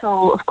 Correct.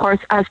 So, of course,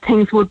 as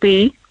things would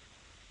be,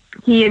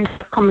 he ended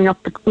up coming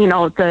up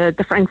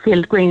the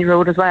Frankfield Grange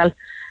Road as well.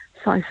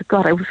 So I said,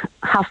 God, I was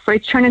half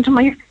afraid to turn into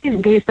my feet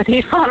in case that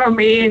he'd follow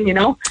me in,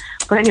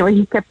 But anyway,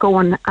 he kept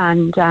going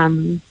and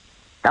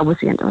that was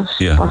the end of it.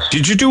 Yeah. But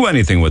did you do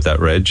anything with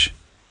that, Reg?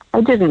 I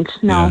didn't,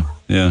 no.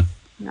 Yeah.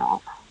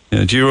 No.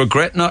 Yeah. Do you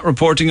regret not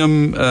reporting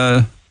him?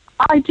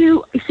 I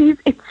do. You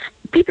see,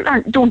 people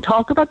don't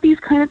talk about these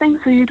kind of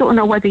things, so you don't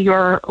know whether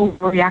you're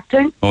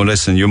overreacting. Oh,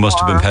 listen, you must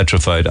have been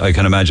petrified. I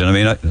can imagine. I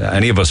mean,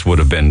 any of us would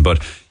have been,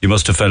 but you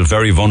must have felt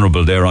very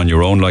vulnerable there on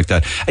your own like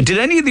that. Did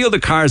any of the other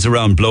cars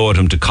around blow at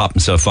him to cop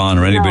himself on,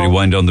 or anybody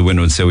wind down the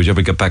window and say, would you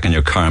ever get back in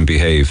your car and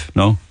behave?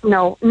 No?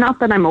 No, not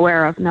that I'm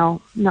aware of,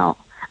 no. And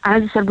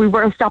as I said, we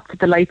were stopped at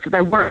the lights, so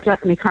there weren't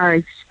that many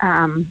cars.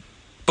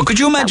 But could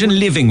you imagine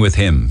living with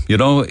him,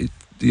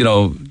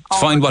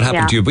 find what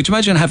happened to you? But you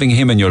imagine having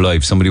him in your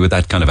life, somebody with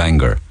that kind of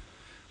anger,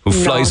 who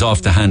flies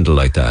off the handle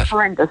like that.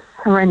 Horrendous.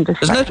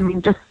 Isn't it? I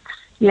mean, just,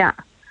 yeah.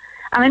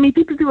 And I mean,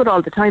 people do it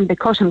all the time. They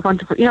cut in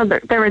front of,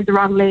 they're in the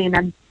wrong lane.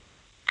 And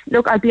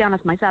look, I'll be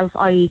honest myself,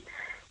 when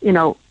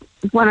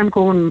I'm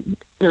going,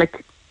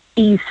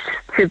 east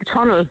through the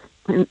tunnel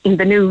in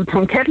the new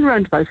Tunkettle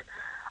roundabout,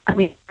 I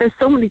mean, there's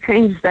so many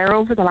changes there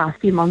over the last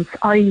few months.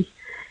 I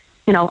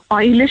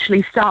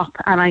literally stop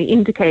and I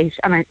indicate,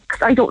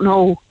 because I don't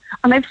know.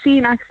 And I've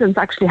seen accidents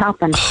actually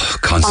happen.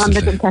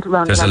 Constantly.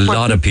 There's a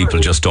lot of people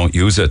just don't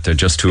use it. They're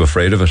just too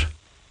afraid of it.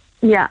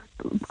 Yeah.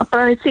 But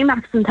I've seen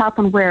accidents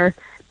happen where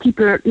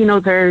people are,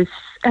 it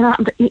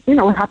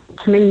happened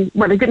to me.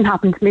 Well, it didn't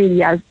happen to me,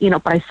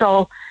 but I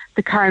saw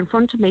the car in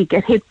front of me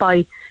get hit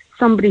by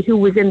somebody who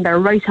was in their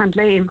right-hand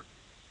lane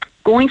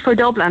going for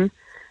Dublin,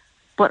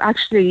 but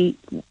actually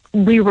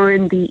we were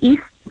in the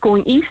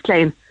going east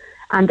lane.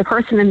 And the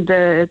person in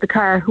the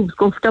car who was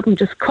going for Dublin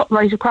just cut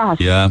right across.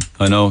 Yeah,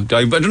 I know.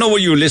 I don't know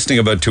what you were listening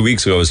about 2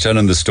 weeks ago. I was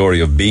telling the story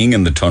of being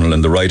in the tunnel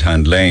in the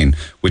right-hand lane,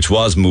 which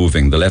was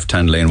moving. The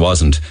left-hand lane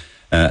wasn't.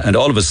 And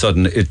all of a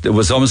sudden, it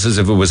was almost as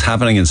if it was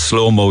happening in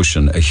slow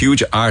motion. A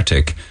huge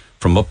Arctic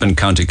from up in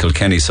County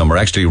Kilkenny somewhere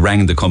actually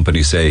rang the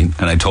company saying,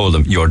 and I told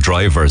them, your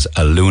driver's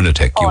a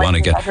lunatic. You want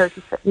to get...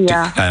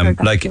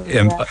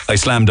 I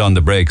slammed on the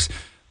brakes.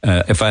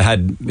 If I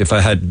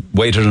had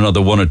waited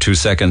another 1 or 2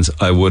 seconds,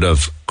 I would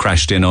have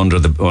crashed in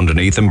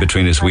underneath him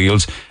between his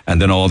wheels,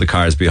 and then all the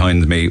cars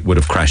behind me would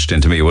have crashed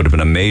into me. It would have been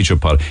a major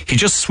problem. He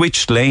just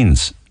switched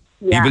lanes.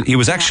 Yeah. He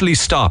was actually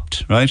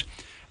stopped, right?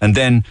 And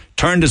then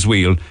turned his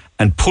wheel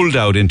and pulled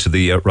out into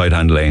the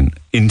right-hand lane.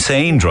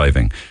 Insane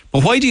driving.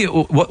 But why do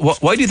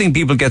you think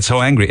people get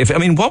so angry?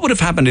 What would have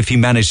happened if you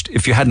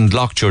hadn't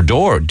locked your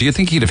door? Do you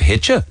think he'd have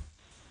hit you?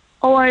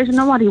 Oh, I don't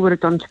know what he would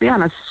have done, to be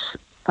honest.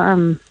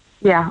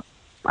 Yeah,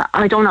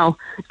 I don't know.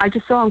 I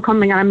just saw him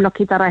coming, and I'm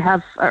lucky that I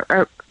have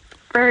a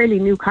fairly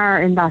new car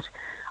in that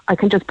I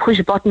can just push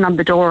a button on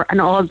the door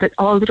and all the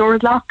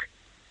doors lock.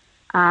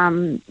 At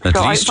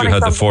least you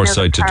had the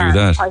foresight to do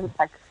that. I was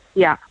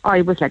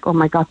like, oh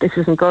my God, this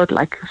isn't good.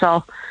 But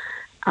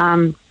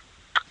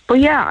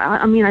yeah,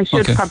 I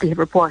should probably have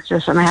reported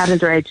it, and I had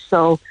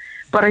underage.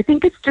 But I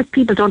think it's just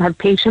people don't have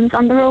patience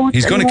on the road.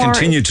 He's going to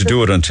continue to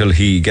do it until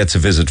he gets a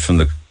visit from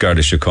the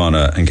Garda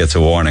Síochána and gets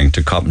a warning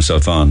to cop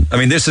himself on.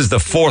 This is the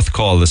fourth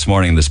call this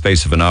morning in the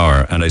space of an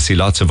hour, and I see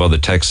lots of other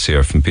texts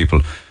here from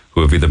people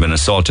who have either been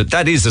assaulted.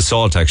 That is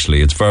assault,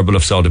 actually. It's verbal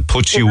assault. It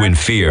puts you in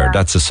fear. Yeah.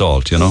 That's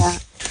assault, you know. Yeah.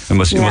 It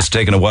must have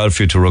taken a while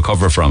for you to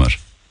recover from it.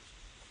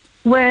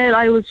 Well,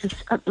 I was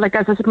just, as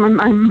I said,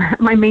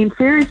 my main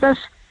fear is that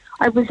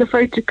I was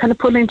afraid to kind of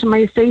pull into my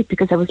estate,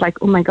 because I was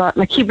like, oh my God,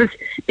 he was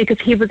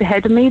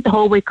ahead of me the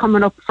whole way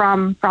coming up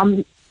from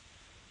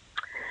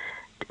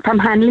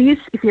Hanley's,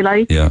 if you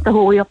like, the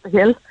whole way up the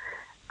hill.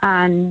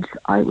 And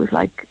I was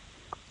like,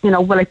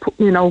 will I pull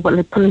in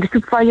the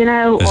supervisor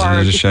now? Isn't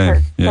it a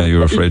shame? You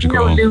were afraid to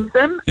go home. Lose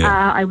them.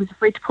 Yeah. I was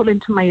afraid to pull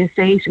into my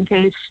estate in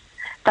case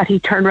that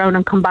he'd turn around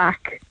and come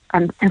back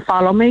and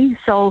follow me.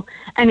 So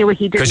anyway,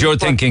 he did. Because you're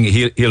thinking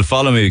he'll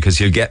follow me because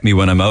he'll get me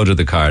when I'm out of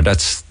the car.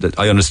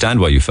 I understand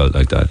why you felt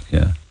like that.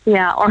 Yeah.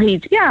 Yeah, or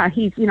he'd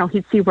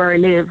see where I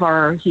live,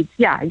 or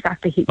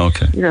exactly.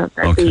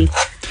 Okay.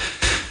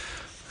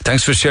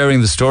 Thanks for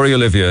sharing the story,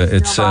 Olivia.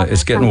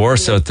 It's getting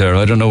worse out there.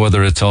 I don't know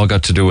whether it's all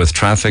got to do with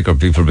traffic or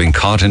people being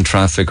caught in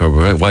traffic,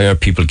 or why are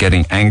people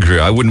getting angry.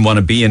 I wouldn't want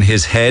to be in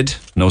his head.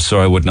 No,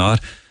 sir, I would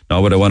not.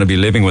 Nor would I want to be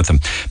living with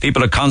him.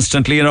 People are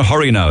constantly in a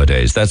hurry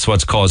nowadays. That's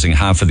what's causing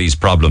half of these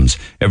problems.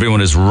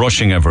 Everyone is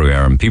rushing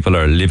everywhere, and people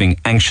are living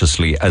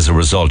anxiously as a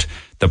result.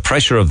 The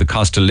pressure of the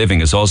cost of living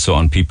is also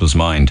on people's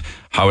mind.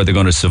 How are they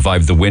going to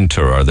survive the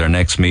winter or their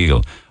next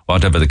meal?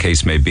 Whatever the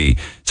case may be.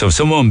 So if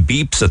someone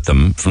beeps at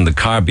them from the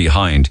car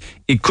behind,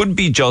 it could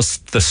be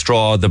just the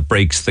straw that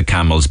breaks the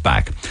camel's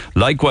back.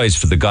 Likewise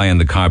for the guy in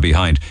the car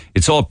behind,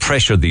 it's all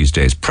pressure these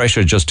days.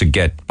 Pressure just to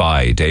get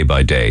by day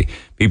by day.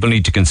 People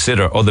need to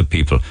consider other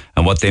people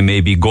and what they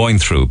may be going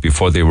through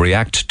before they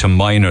react to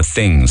minor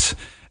things.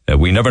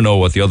 We never know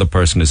what the other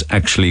person is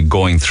actually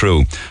going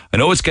through. I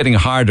know it's getting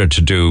harder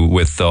to do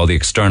with all the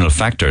external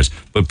factors,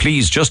 but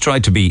please just try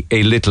to be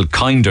a little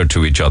kinder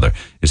to each other,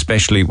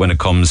 especially when it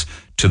comes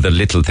to the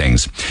little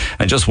things.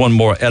 And just one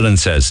more, Ellen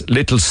says,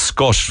 little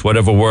scut,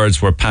 whatever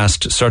words were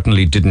passed,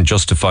 certainly didn't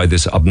justify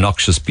this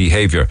obnoxious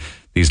behaviour.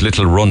 These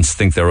little runts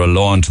think they're a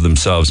law unto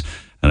themselves,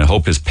 and I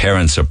hope his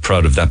parents are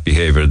proud of that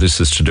behaviour.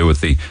 This is to do with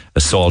the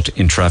assault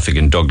in traffic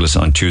in Douglas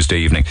on Tuesday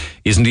evening.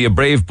 Isn't he a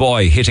brave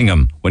boy hitting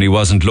him when he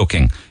wasn't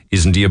looking?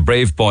 Isn't he a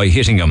brave boy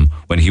hitting him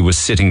when he was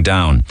sitting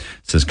down?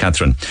 Says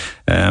Catherine.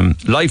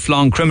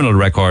 Lifelong criminal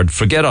record.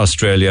 Forget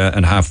Australia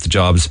and half the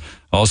jobs.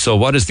 Also,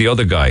 what is the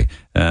other guy?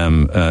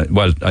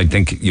 Well, I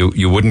think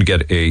you wouldn't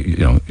get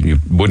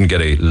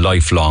a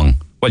lifelong.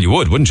 Well, you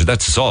would, wouldn't you?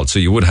 That's assault. So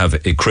you would have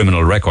a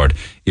criminal record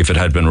if it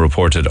had been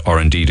reported,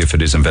 or indeed if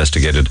it is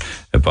investigated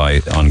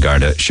on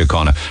Garda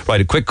Síochána. Right,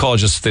 a quick call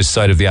just this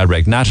side of the ad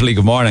break. Natalie,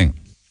 good morning.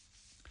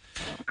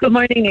 Good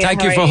morning, Neil.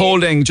 Thank you for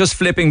holding. Just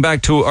flipping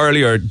back to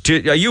earlier.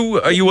 Are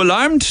you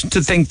alarmed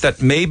to think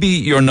that maybe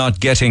you're not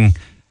getting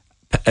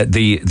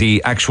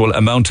the actual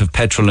amount of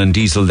petrol and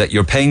diesel that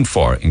you're paying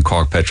for in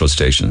Cork petrol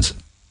stations?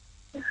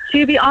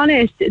 To be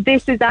honest,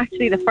 this is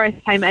actually the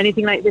first time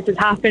anything like this has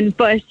happened,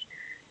 but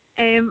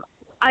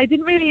I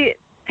didn't really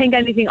think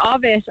anything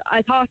of it.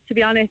 I thought, to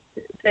be honest,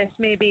 that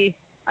maybe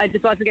I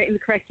just wasn't getting the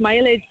correct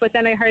mileage, but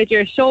then I heard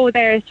your show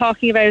there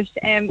talking about...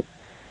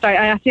 Sorry,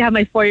 I actually have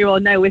my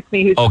 4-year-old now with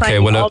me. Okay,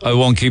 well, I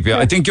won't keep you.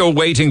 I think you're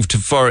waiting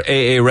for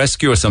AA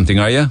rescue or something,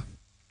 are you?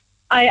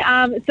 I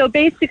am. So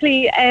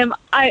basically,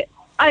 I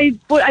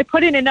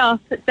put in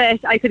enough that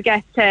I could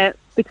get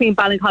between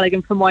Ballincollig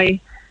and Fermoy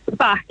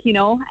back,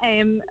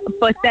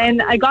 but then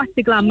I got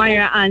to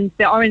Glanmire and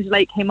the orange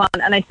light came on,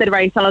 and I said,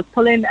 right, so I'll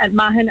pull in at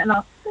Mahon and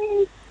I'll...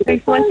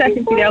 Wait 1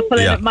 second, I'll pull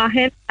in at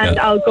Mahon and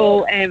I'll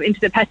go into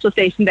the petrol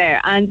station there.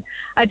 And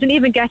I didn't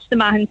even get to the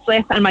Mahon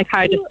slip and my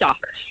car just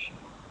stopped.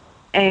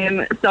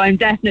 So I'm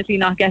definitely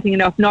not getting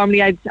enough.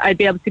 Normally I'd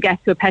be able to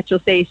get to a petrol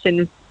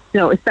station,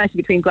 especially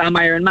between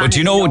Glanmire and Mahon.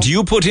 But do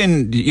you put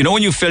in,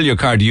 when you fill your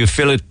car, do you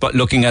fill it but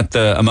looking at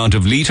the amount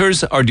of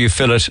litres, or do you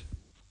fill it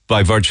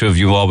by virtue of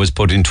you always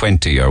put in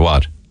 20 or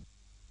what?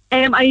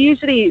 I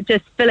usually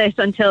just fill it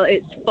until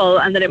it's full,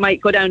 and then it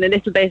might go down a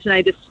little bit, and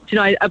I just,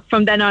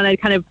 from then on I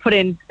kind of put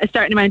in a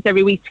certain amount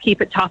every week to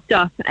keep it topped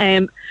up.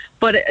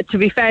 But to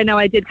be fair, now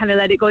I did kind of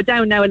let it go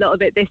down now a little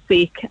bit this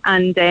week,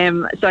 and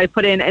so I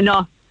put in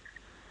enough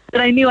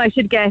that I knew I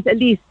should get at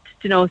least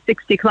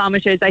 60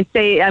 kilometres. I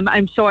say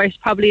I'm short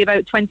probably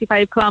about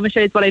 25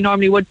 kilometres what I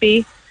normally would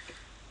be.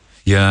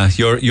 Yeah,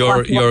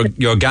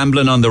 you're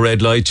gambling on the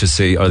red light, you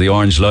see, or the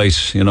orange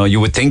light. You know, you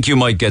would think you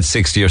might get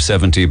 60 or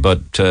 70,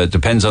 but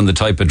depends on the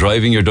type of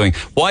driving you're doing.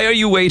 Why are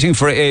you waiting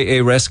for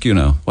AA rescue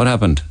now? What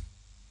happened?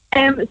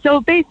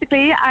 So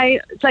basically,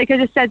 like I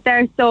just said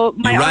there, so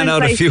my you ran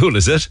out of fuel,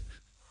 is it?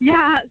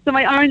 Yeah, so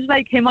my orange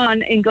light came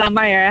on in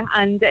Glanmire,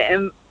 and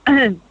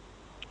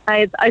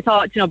I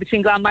thought,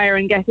 between Glanmire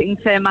and getting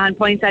to Mahon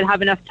Point, I'd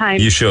have enough time.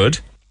 You should.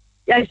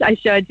 Yes, I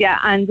should, yeah.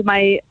 And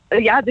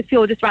the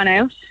fuel just ran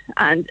out,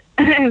 and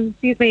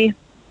excuse me.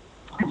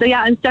 So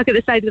yeah, I'm stuck at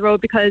the side of the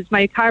road because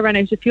my car ran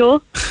out of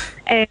fuel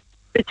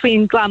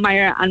between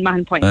Glanmire and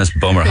Mahon Point. That's a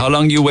bummer. How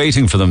long are you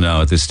waiting for them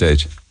now at this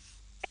stage?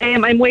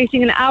 I'm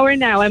waiting an hour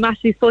now. I'm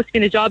actually supposed to be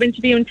in a job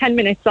interview in 10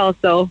 minutes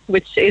also,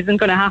 which isn't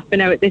going to happen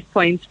now at this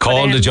point.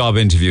 Call the job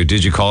interview.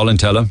 Did you call and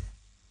tell them?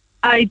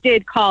 I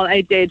did,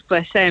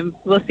 but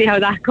we'll see how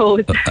that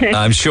goes.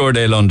 I'm sure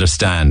they'll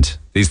understand.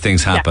 These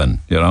things happen,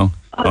 you know?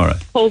 All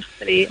right.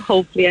 Hopefully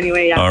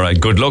anyway, yeah. All right.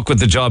 Good luck with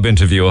the job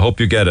interview. I hope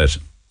you get it.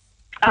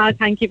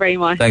 Thank you very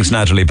much. Thanks,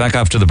 Natalie. Back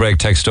after the break.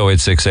 Text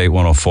 0868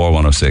 104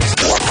 106.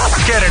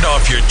 Get it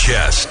off your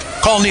chest.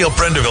 Call Neil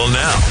Prendeville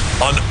now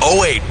on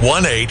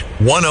 0818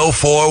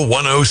 104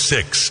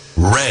 106.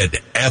 Red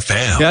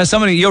FM.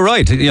 Yeah, you're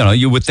right.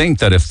 You would think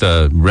that if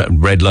the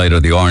red light or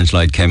the orange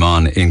light came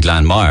on in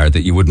Glanmire,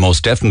 that you would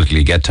most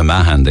definitely get to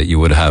Mahon, that you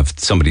would have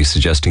somebody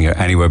suggesting you're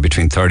anywhere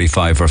between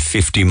 35 or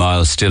 50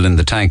 miles still in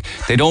the tank.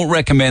 They don't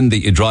recommend that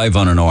you drive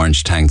on an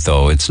orange tank,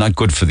 though. It's not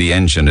good for the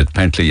engine.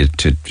 Apparently,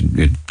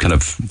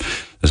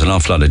 there's an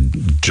awful lot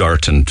of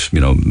dirt and,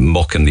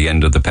 muck in the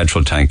end of the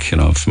petrol tank,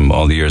 from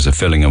all the years of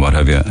filling and what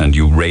have you. And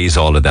you raise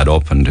all of that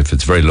up. And if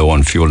it's very low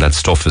on fuel, that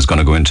stuff is going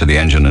to go into the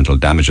engine and it'll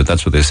damage it.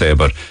 That's what they say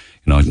about,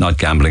 not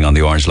gambling on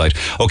the orange light.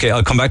 Okay,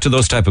 I'll come back to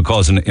those type of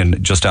calls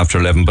in just after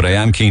 11, but I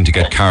am keen to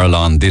get Carol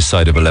on this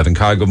side of 11.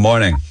 Carol, good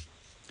morning.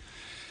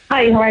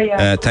 Hi, how are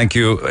you? Thank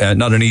you.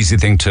 Not an easy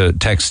thing to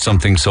text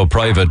something so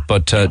private,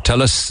 but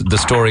tell us the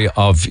story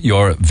of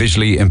your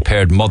visually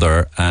impaired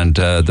mother and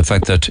the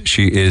fact that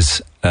she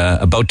is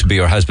about to be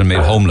or has been made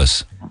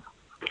homeless.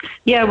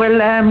 Yeah,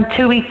 well,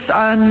 2 weeks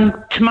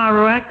on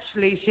tomorrow,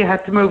 actually, she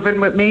had to move in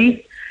with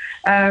me.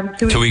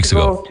 2 weeks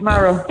ago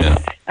tomorrow. Yeah.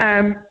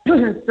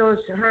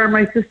 So her and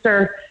my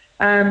sister,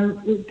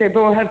 they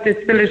both have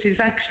disabilities.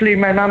 Actually,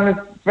 my mum is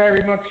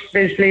very much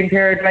visually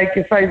impaired. Like,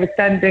 if I was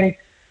standing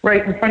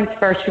right in front of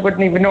her, she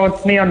wouldn't even know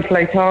it's me until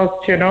I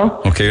talked,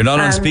 Okay, you're not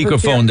on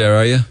speakerphone there,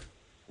 are you?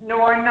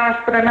 No, I'm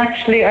not, but I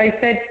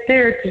said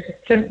there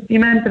to the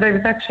man that I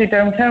was actually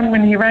downtown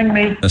when he rang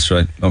me. That's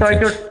right.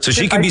 Okay. So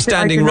she could be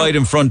standing right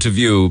in front of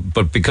you,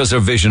 but because her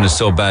vision is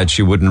so bad,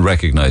 she wouldn't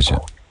recognise you.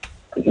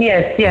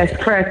 Yes,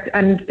 correct.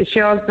 And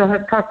she also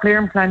has cochlear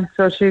implants,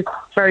 so she's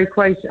very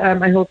quite,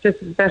 I hope this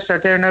is better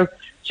there now,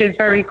 she's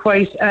very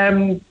quite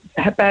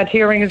bad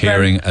hearing as well.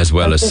 Hearing as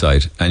well as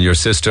sight. And your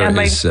sister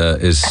has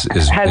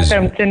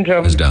Down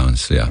syndrome. Has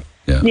Downs, yeah.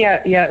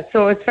 Yeah.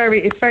 So it's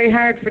very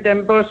hard for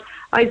them, but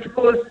I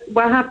suppose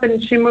what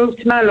happened, she moved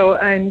to Mallow,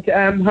 and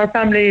her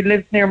family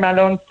lives near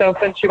Mallow and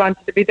stuff, and she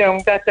wanted to be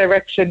down that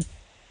direction.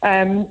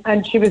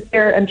 And she was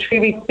there, and 3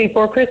 weeks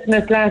before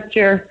Christmas last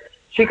year,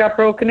 she got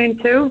broken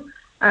into,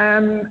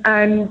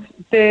 and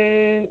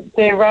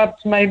they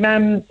robbed my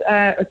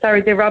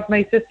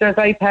sister's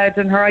iPad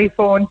and her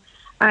iPhone,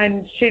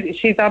 and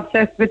she's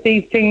obsessed with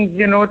these things,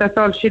 that's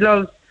all she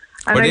loves.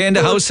 And were they in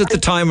the house at the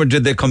time, or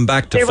did they come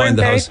back to find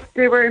the house?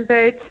 They were in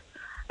bed.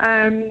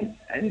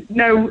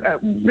 Now,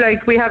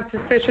 we have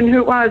suspicion who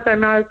it was.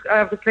 I'm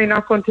obviously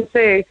not going to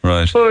say.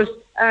 Right. But,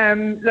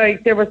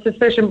 there was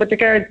suspicion, but the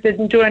guards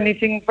didn't do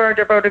anything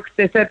further about it because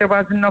they said there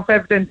wasn't enough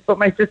evidence. But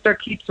my sister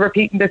keeps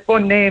repeating this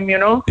one name,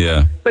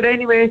 Yeah. But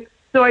anyway,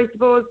 so I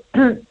suppose,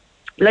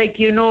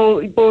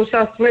 both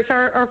us with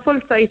our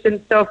full sight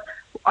and stuff,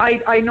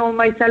 I know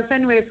myself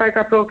anyway, if I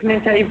got broken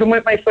into, even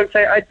with my full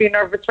sight, I'd be a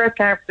nervous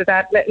wreck after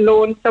that, let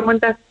alone someone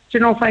that,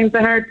 finds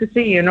it hard to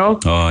see, Oh,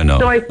 I know.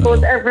 So I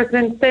suppose ever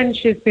since then,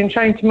 she's been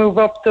trying to move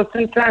up. So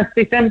since last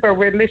December,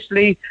 we're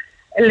literally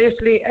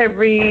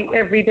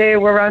every day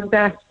we're on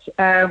that.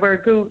 We're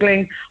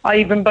Googling. I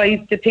even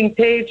buy the pink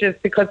pages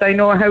because I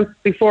know a house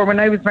before when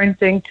I was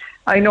renting.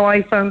 I know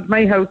I found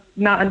my house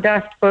not on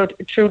Daft, but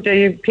through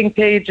the pink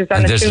pages on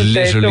and a there's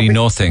Tuesday. literally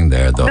nothing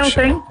there, though.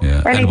 Nothing.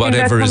 Yeah. And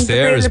whatever is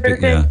there is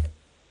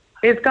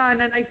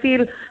gone. And I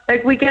feel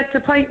like we get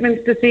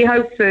appointments to see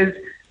houses,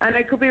 and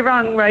I could be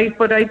wrong, right?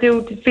 But I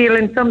do feel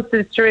in some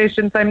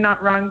situations I'm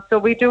not wrong. So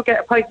we do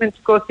get appointments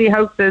to go see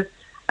houses.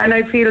 And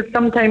I feel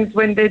sometimes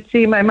when they'd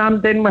see my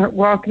mum then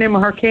walking in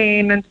with her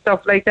cane and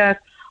stuff like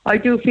that, I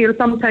do feel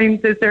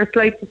sometimes is there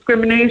slight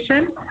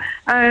discrimination,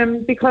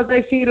 because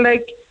I feel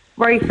like,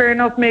 right, fair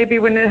enough, maybe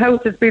when a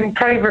house has been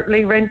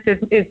privately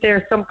rented, is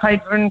there some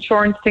kind of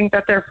insurance thing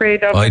that they're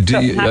afraid of? I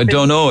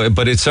don't know,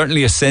 but it's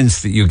certainly a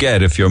sense that you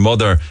get if your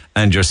mother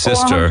and your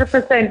sister,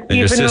 100%, and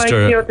your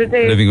sister the other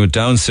day, living with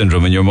Down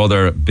syndrome, and your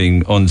mother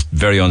being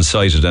very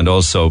unsighted and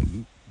also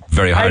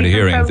very hard of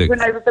hearing.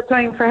 When I was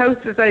applying for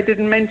houses, I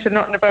didn't mention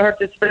nothing about her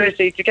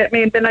disability. Do you get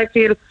me? And then I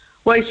feel,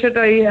 why should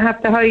I have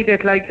to hide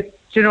it? Like,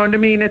 Do you know what I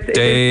mean?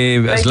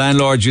 Dave, as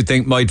landlord, you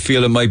think might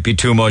feel it might be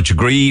too much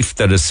grief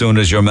that as soon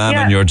as your mum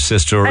and your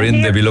sister are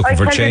in, they'll be looking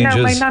for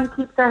changes? My mum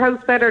keeps her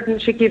house better than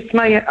she keeps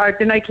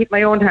than I keep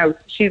my own house.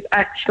 She's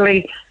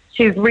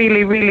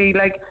really, really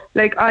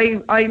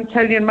I'm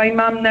telling you, my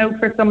mum now,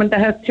 for someone that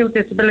has 2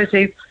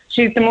 disabilities,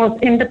 she's the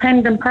most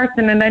independent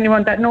person, and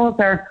anyone that knows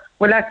her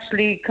will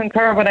actually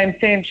concur what I'm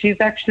saying. She's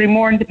actually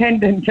more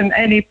independent than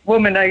any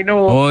woman I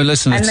know. Oh,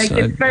 listen, and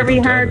it's very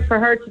hard for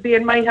her to be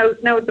in my house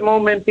now at the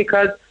moment,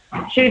 because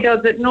she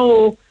doesn't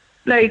know,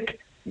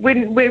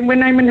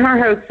 when I'm in her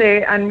house,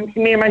 say, and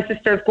me and my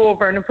sisters go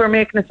over, and if we're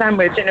making a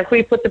sandwich, and if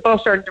we put the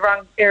butter in the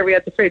wrong area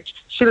of the fridge,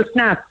 she'll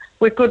snap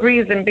with good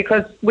reason,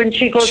 because when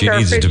she goes to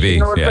her fridge, she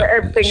knows where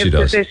everything is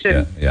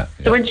positioned.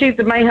 So when she's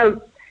in my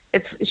house,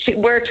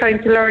 we're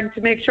trying to learn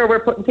to make sure we're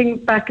putting things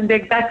back in the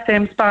exact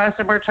same spot,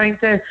 and we're trying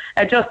to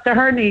adjust to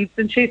her needs,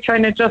 and she's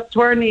trying to adjust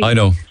to her needs. I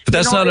know, but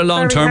that's not a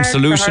long-term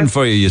solution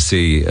for you, you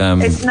see.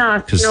 It's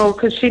not, no,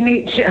 because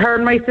her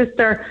and my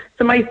sister,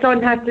 so my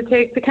son has to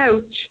take the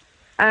couch.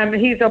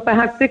 He's up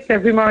at 6:30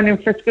 every morning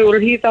for school.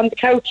 He's on the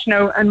couch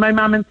now, and my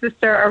mum and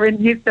sister are in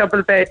his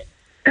double bed.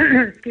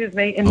 Excuse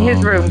me, in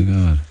his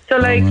room. So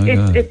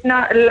it's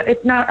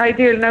not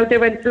ideal. Now they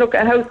went to look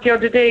at a house the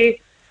other day,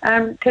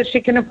 because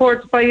she can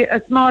afford to buy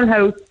a small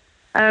house.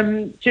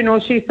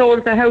 She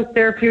sold the house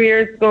there a few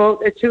years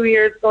ago, 2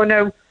 years ago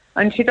now,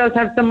 and she does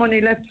have some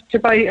money left to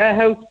buy a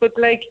house. But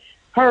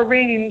her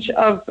range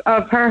of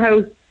her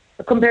house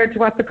compared to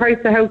what the price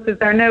of houses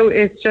are now,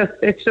 it's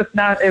just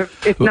not.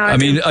 It's not. I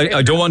mean,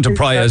 I don't want to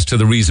pry as to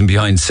the reason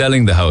behind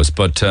selling the house,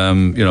 but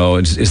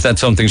is that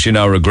something she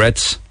now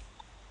regrets?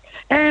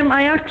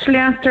 I actually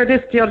asked her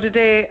this the other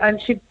day,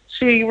 and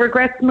she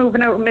regrets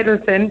moving out of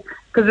Middleton,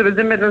 because it was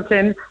in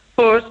Middleton.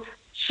 But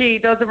she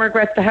doesn't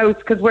regret the house,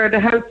 because where the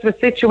house was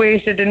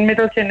situated in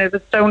Middleton, it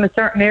was down a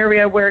certain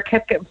area where it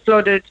kept getting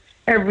flooded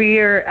every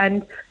year.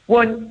 And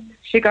once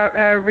she got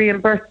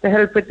reimbursed to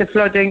help with the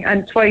flooding,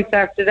 and twice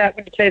after that,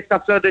 when the place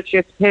got flooded, she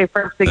had to pay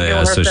for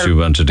everything. So she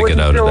wanted to get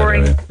out of that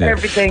area.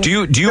 Everything. Do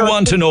you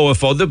want to know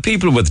if other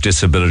people with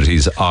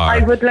disabilities are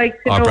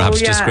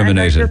perhaps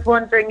discriminated? And I'm just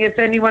wondering if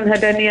anyone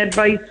had any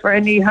advice for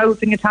any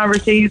housing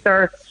authorities,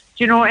 or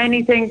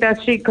anything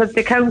that because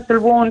the council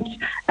won't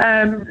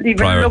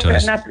even look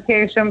at an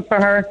application for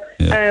her.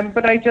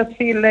 But I just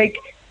feel like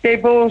they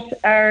both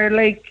are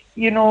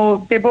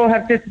they both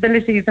have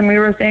disabilities, and we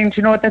were saying,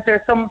 that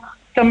there's some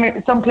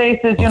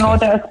places,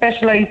 that are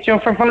specialised,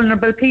 for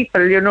vulnerable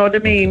people, you know what I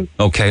mean?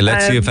 Okay,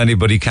 let's see if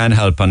anybody can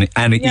help on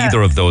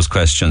either of those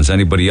questions.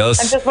 Anybody else?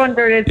 I'm just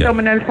wondering, is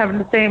someone else having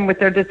the same with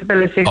their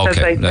disabilities?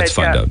 Okay, let's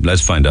find out.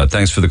 Let's find out.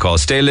 Thanks for the call.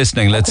 Stay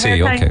listening. Let's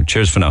see. Thanks. Okay,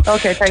 cheers for now.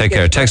 Okay, take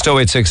care. Text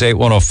 0868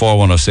 104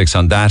 106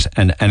 on that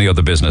and any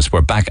other business.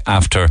 We're back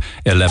after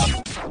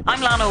 11.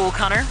 I'm Lana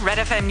O'Connor. Red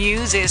FM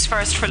News is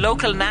first for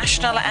local,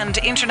 national and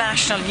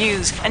international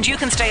news, and you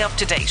can stay up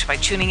to date by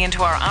tuning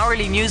into our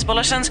hourly news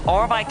bulletins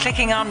or by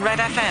clicking on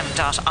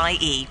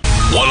redfm.ie.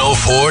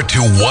 104 to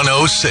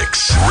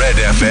 106 Red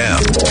FM.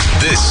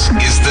 This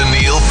is the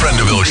Neil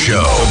Prendeville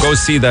Show. So go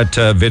see that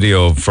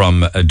video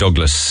from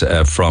Douglas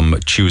from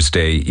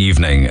Tuesday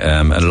evening.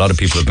 And a lot of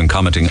people have been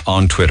commenting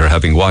on Twitter,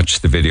 having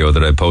watched the video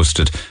that I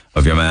posted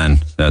of your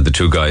man, the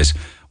 2 guys.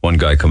 One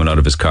guy coming out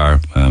of his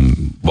car,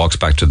 walks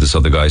back to this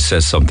other guy,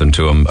 says something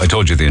to him. I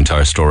told you the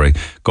entire story.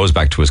 Goes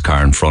back to his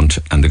car in front,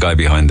 and the guy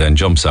behind then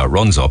jumps out,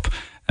 runs up,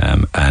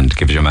 and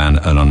gives your man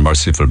an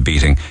unmerciful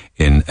beating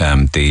in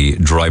the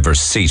driver's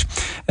seat.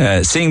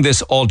 Seeing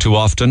this all too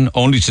often,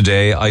 only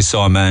today I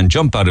saw a man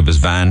jump out of his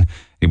van.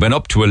 He went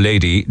up to a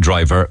lady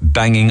driver,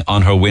 banging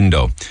on her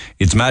window.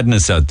 It's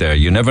madness out there.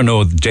 You never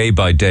know day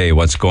by day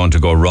what's going to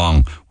go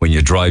wrong when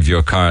you drive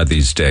your car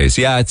these days.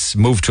 Yeah, it's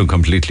moved to a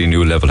completely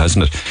new level,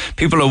 hasn't it?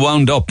 People are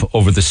wound up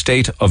over the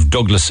state of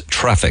Douglas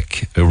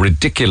traffic. A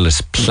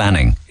ridiculous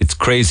planning. It's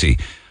crazy.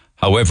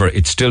 However,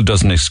 it still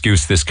doesn't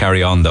excuse this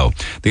carry on, though.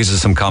 These are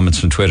some comments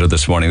from Twitter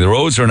this morning. The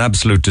roads are an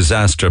absolute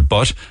disaster,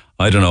 but,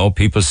 I don't know,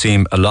 people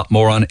seem a lot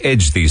more on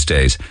edge these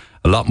days.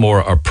 A lot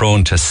more are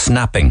prone to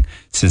snapping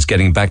since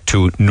getting back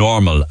to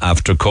normal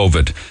after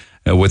COVID.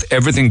 With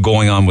everything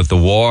going on with the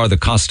war, the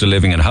cost of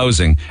living and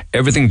housing,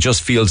 everything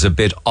just feels a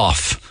bit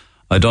off.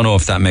 I don't know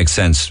if that makes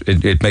sense.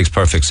 It makes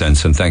perfect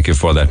sense, and thank you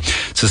for that.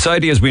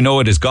 Society as we know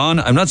it is gone.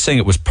 I'm not saying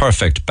it was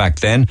perfect back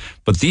then,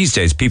 but these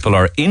days people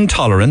are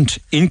intolerant,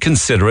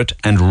 inconsiderate,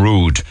 and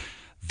rude.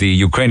 The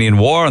Ukrainian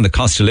war and the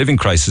cost of living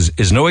crisis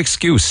is no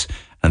excuse,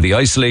 and the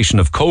isolation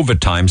of COVID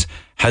times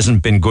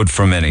hasn't been good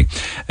for many.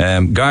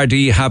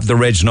 Gardaí have the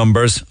reg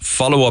numbers,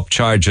 follow-up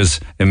charges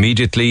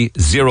immediately,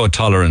 zero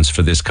tolerance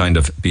for this kind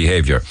of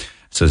behaviour.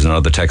 Says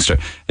another texter.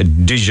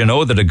 Did you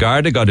know that a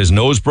Garda got his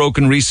nose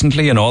broken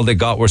recently and all they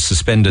got were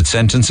suspended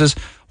sentences?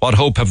 What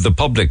hope have the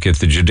public if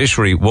the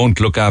judiciary won't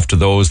look after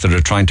those that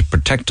are trying to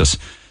protect us?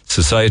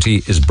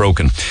 Society is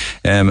broken.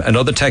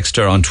 Another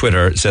texter on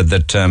Twitter said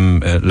that,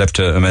 left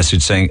a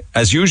message saying,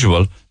 as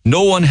usual,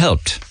 no one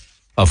helped.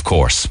 Of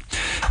course.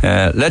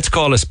 Let's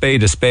call a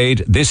spade a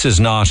spade. This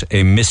is not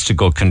a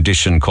mystical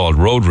condition called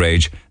road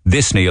rage.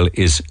 This, Neil,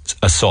 is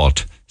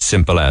assault.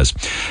 Simple as.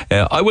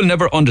 I will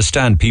never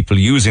understand people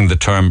using the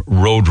term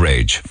road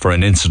rage for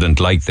an incident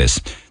like this.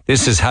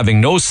 This is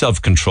having no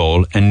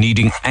self-control and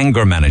needing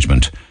anger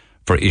management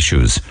for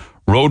issues.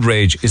 Road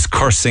rage is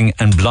cursing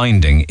and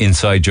blinding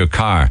inside your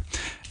car.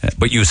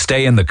 But you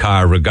stay in the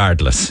car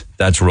regardless.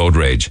 That's road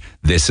rage.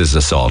 This is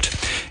assault.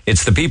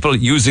 It's the people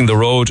using the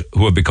road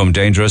who have become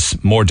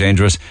dangerous, more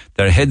dangerous.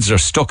 Their heads are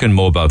stuck in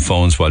mobile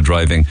phones while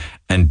driving,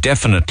 and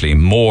definitely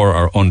more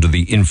are under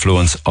the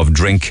influence of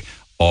drink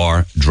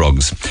or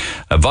drugs.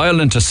 A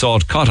violent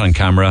assault caught on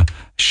camera.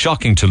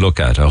 Shocking to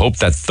look at. I hope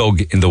that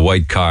thug in the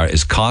white car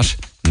is caught,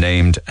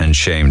 named and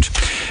shamed.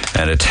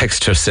 And a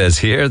texter says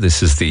here,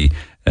 this is the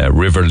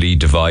River Lee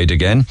divide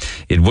again.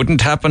 It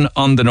wouldn't happen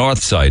on the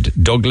north side.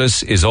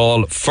 Douglas is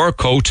all fur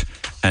coat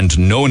and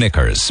no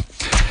knickers.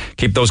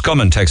 Keep those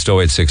coming. Text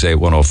 0868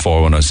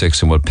 104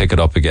 106 and we'll pick it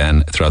up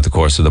again throughout the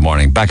course of the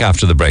morning. Back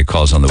after the break.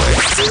 Calls on the way.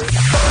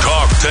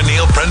 Talk to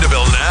Neil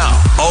Prendeville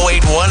now.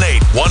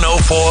 0818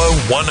 104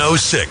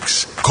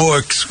 106.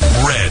 Cork's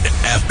Red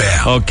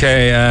FM.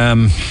 Okay,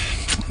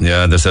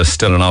 yeah, there's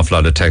still an awful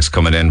lot of text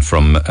coming in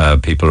from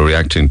people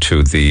reacting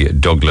to the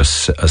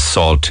Douglas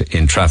assault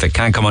in traffic.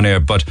 Can't come on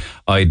air, but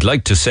I'd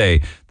like to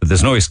say that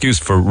there's no excuse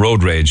for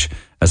road rage.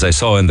 As I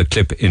saw in the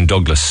clip in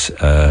Douglas,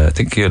 I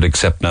think you'd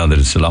accept now that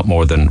it's a lot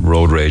more than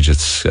road rage,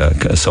 it's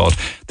assault.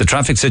 The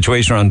traffic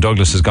situation around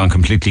Douglas has gone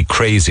completely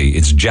crazy.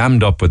 It's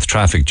jammed up with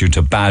traffic due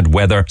to bad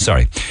weather.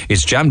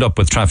 It's jammed up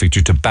with traffic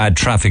due to bad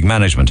traffic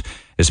management,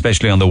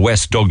 especially on the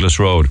West Douglas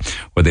Road,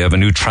 where they have a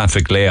new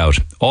traffic layout.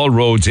 All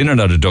roads in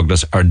and out of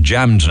Douglas are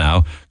jammed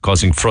now,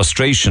 causing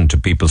frustration to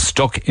people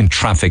stuck in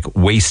traffic,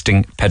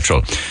 wasting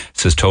petrol,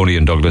 says Tony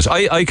in Douglas.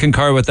 I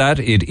concur with that.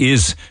 It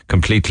is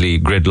completely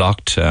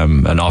gridlocked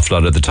an awful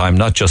lot of the time,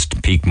 not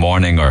just peak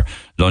morning or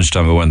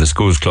lunchtime or when the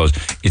schools close.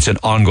 It's an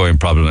ongoing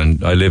problem,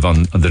 and I live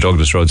on the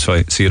Douglas Road, so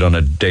I see it on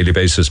a daily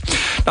basis.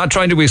 Not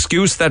trying to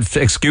excuse that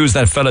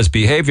fella's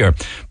behaviour,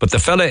 but the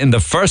fella in the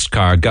first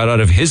car got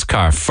out of his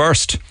car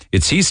first.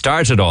 He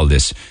started all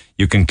this.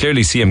 You can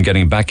clearly see him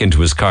getting back into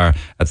his car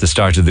at the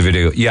start of the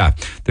video. Yeah,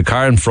 the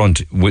car in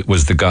front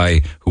was the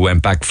guy who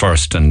went back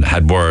first and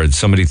had words.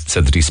 Somebody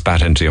said that he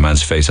spat into your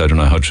man's face. I don't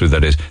know how true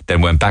that is.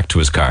 Then went back to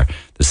his car.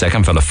 The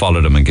second fella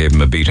followed him and gave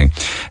him a beating.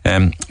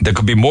 There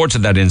could be more to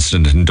that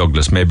incident in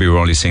Douglas. Maybe we're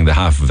only seeing the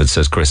half of it,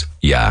 says Chris.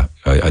 Yeah,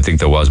 I think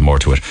there was more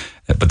to it.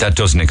 But that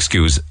doesn't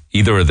excuse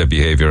either of their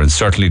behaviour, and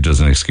certainly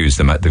doesn't excuse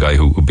the guy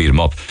who beat him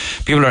up.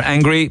 People are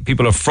angry.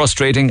 People are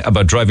frustrating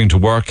about driving to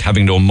work,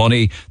 having no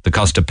money, the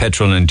cost of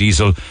petrol and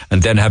diesel,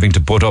 and then having to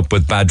put up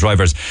with bad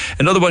drivers.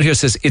 Another one here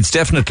says, it's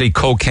definitely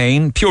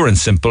cocaine, pure and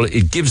simple.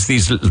 It gives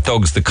these little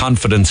thugs the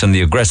confidence and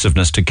the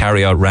aggressiveness to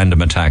carry out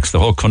random attacks. The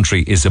whole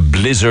country is a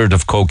blizzard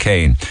of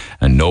cocaine,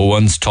 and no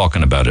one's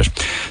talking about it.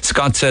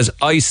 Scott says,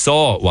 I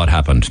saw what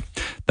happened.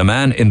 The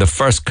man in the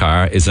first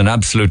car is an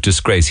absolute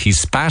disgrace. He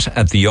spat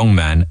at the young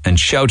man and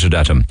shouted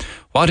at him.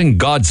 What in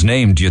God's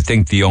name do you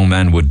think the young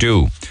man would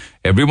do?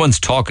 Everyone's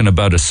talking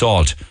about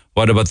assault.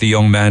 What about the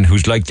young man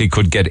who's likely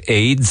could get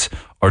AIDS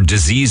or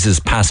diseases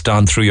passed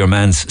on through your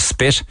man's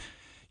spit?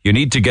 You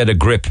need to get a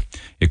grip.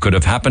 It could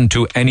have happened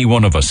to any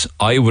one of us.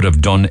 I would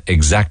have done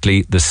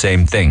exactly the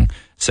same thing,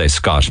 says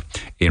Scott,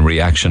 in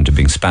reaction to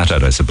being spat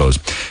at, I suppose.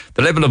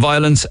 The level of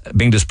violence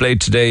being displayed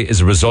today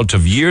is a result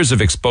of years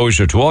of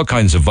exposure to all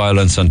kinds of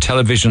violence on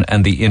television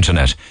and the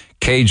internet.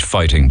 Cage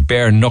fighting,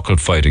 bare knuckle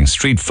fighting,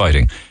 street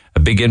fighting, a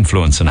big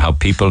influence on how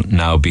people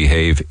now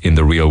behave in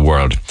the real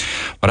world.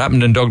 What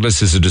happened in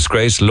Douglas is a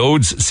disgrace.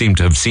 Loads seem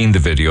to have seen the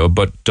video,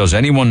 but does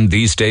anyone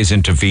these days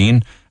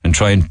intervene and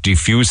try and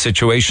defuse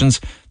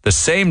situations? The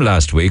same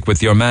last week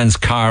with your man's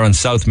car on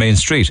South Main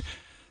Street.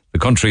 The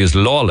country is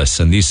lawless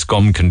and these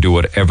scum can do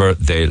whatever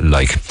they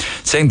like.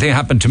 Same thing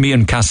happened to me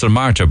in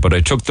Castlemartyr, but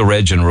I took the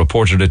reg and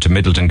reported it to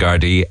Middleton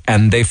Gardaí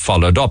and they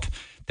followed up.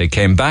 They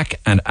came back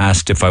and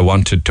asked if I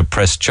wanted to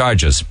press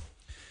charges.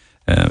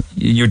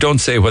 You don't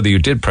say whether you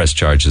did press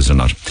charges or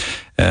not.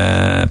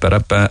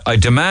 But I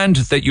demand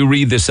that you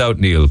read this out,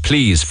 Neil.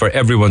 Please, for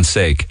everyone's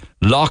sake,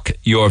 lock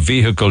your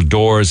vehicle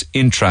doors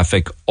in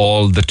traffic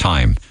all the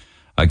time.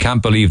 I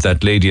can't believe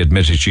that lady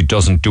admitted she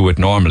doesn't do it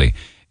normally.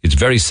 It's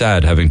very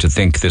sad having to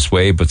think this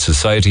way, but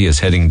society is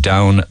heading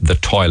down the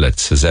toilet,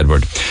 says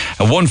Edward.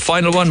 And one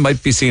final one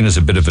might be seen as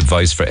a bit of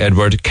advice for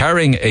Edward.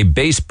 Carrying a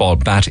baseball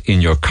bat in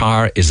your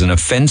car is an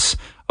offence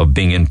of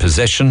being in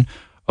possession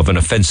of an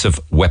offensive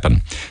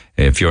weapon.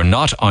 If you're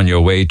not on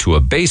your way to a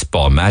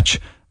baseball match,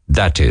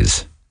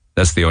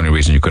 that's the only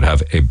reason you could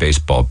have a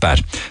baseball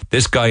bat.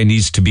 This guy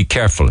needs to be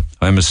careful.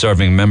 I'm a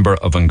serving member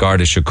of An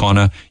Garda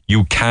Síochána.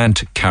 You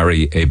can't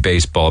carry a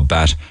baseball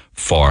bat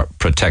for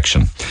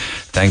protection.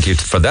 Thank you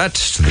for that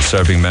to the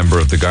serving member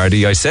of the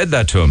Gardaí. I said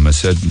that to him. I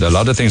said a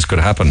lot of things could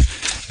happen,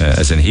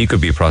 as in he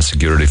could be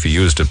prosecuted if he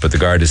used it, but the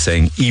guard is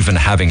saying even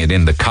having it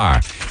in the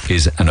car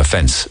is an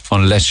offence,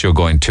 unless you're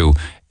going to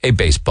a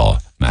baseball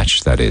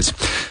match, that is.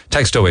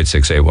 Text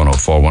 0868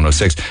 104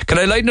 106. Can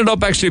I lighten it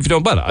up actually if you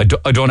don't? Well,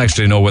 I don't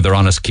actually know whether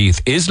Honest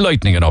Keith is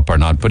lightening it up or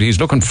not, but he's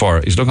looking for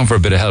a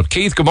bit of help.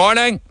 Keith, good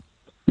morning.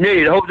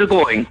 Neil, how's it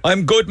going?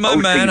 I'm good, my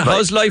man.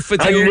 How's life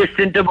with you? I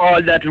listened to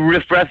all that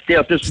riff-raff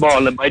there this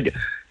morning.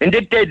 And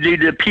the deadly,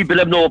 the people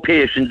have no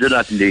patience or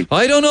nothing.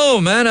 I don't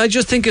know, man. I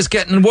just think it's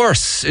getting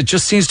worse. It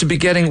just seems to be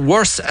getting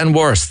worse and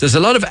worse. There's a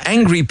lot of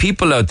angry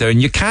people out there,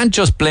 and you can't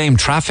just blame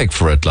traffic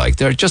for it. Like,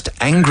 they're just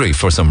angry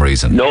for some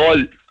reason. No,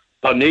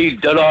 Neil,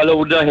 they're all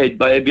over their head,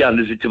 by be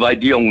honest with you, by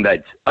the young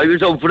lads. I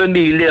was out for a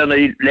meal there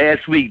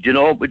last week, you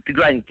know, with the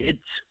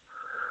grandkids.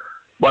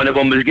 One of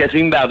them was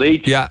getting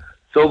married. Yeah.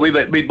 So we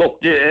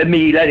booked a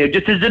meal anyway.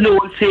 Just as an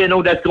old saying,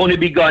 oh, that's going to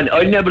be gone.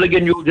 I'll never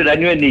again use it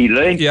anyway, Neil,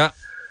 right? Yeah.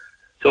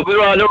 So we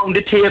were all around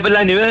the table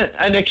anyway,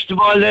 and next of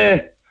all,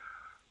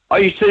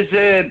 I says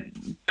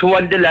to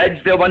one of the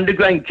lads, they're one of the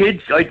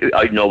grandkids, I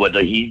don't know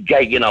whether he's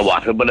gagging or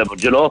what or whatever,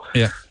 you know.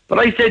 Yeah. But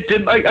I said to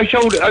him, I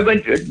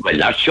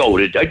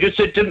just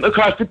said to him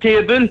across the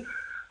table,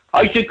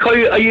 I said,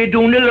 Kai, are you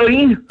doing a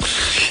line?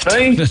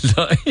 Right?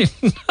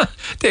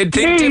 They'd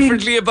think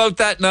differently about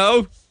that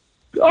now.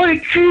 Oh,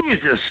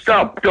 Jesus,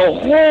 stop. The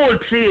whole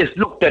place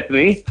looked at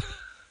me.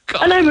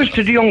 God. And I was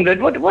to the young lad,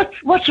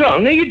 what's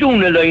wrong? Are you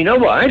doing a line or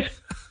what?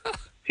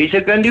 He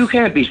said, Granny, you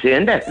can't be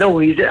saying that. No,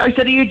 I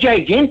said, are you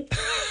joking?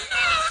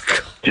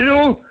 Do you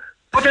know?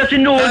 But that's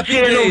an old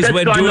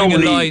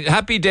saying.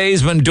 Happy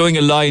days when doing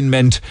a line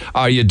meant,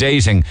 are you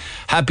dating?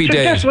 Happy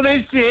days. That's what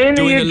I'm saying.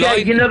 Are you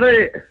joking?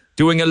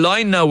 Doing a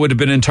line now would have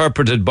been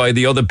interpreted by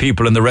the other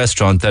people in the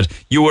restaurant that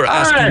you were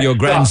asking your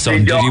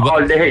grandson.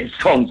 All the heads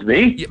come to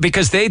me.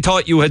 Because they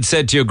thought you had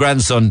said to your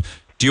grandson,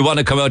 do you want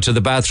to come out to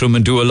the bathroom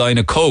and do a line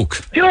of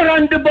coke? You're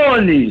on the ball,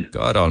 Neil.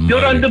 God almighty.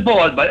 You're on the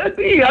ball, but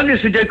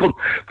honestly, they come.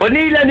 But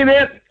Neil,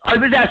 anyway, I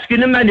was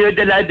asking him anyway,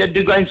 the lad that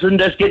the grandson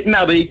that's getting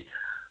married.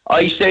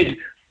 I said,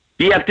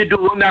 you have to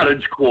do a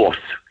marriage course.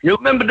 You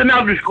remember the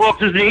marriage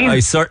courses, Neil?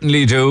 I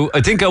certainly do.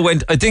 I think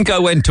I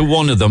went to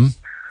one of them.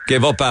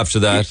 Gave up after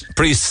that.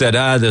 Priest said,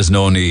 there's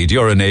no need.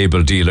 You're an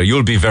able dealer.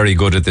 You'll be very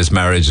good at this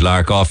marriage,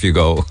 Lark. Off you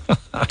go.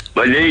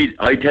 Well, Neil,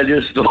 I tell you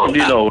a story,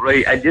 you know,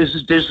 right? And this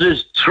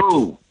is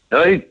true,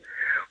 right?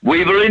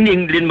 We were in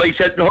England,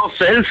 myself and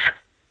herself.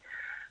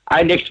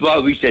 And next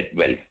while we said,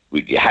 well,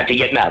 we had to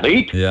get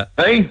married. Yeah.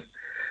 Right?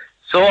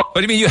 So... What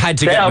do you mean you had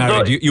to get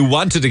married? You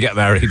wanted to get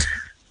married?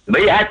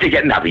 We had to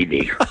get married,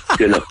 Neil.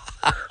 You know.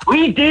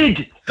 We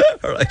did.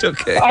 All right,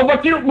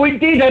 okay. We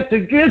did have to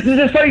give to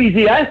the size,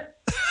 yeah?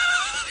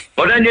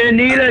 But then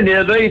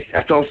Neil, right?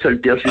 That's also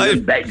there's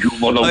in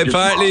bedroom. I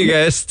partly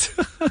guessed.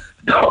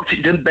 Dogs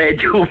in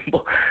bedroom.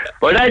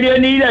 But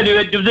then Neil,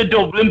 there was a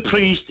Dublin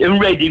priest in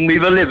Reading. We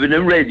were living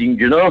in Reading,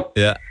 you know?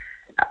 Yeah.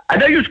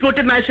 And I used to go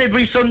to Mass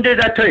every Sunday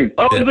that time.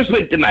 I always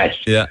went to Mass.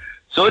 Yeah.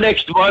 So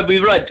next while we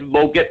were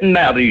about getting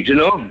married, you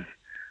know?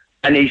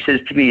 And he says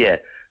to me,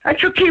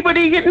 that's okay, what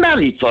are you getting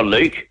married for,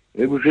 like?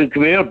 I was saying,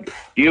 come here, do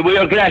you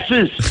wear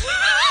glasses?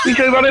 He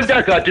said, what have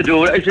that got to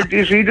do with it? I said, do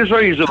you see the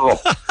size of them?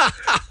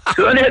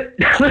 So then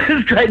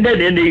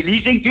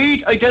he said,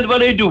 Keith, I tell you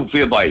what I do for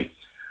you, boy.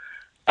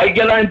 I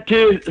get on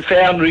to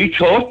Family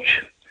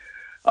Church.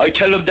 I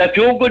tell them that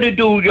you're going to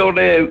do your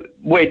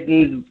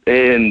wedding...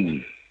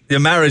 your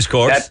marriage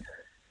course?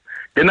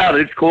 The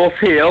marriage course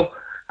here.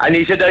 And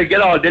he said, I'll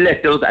get all the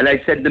letters and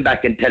I send them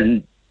back and tell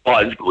them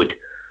all's good.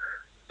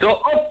 So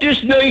up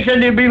this night,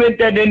 and then we went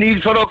down the Neil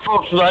for our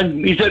first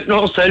one. We said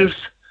ourselves,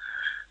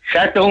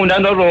 sat down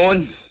on our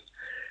own.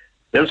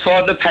 There's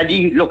Father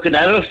Paddy looking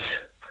at us.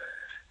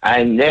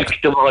 And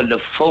next of all,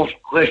 the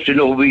first question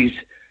over his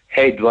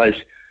head was,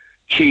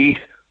 Keith,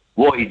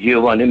 why do you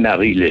want to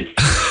marry Liz?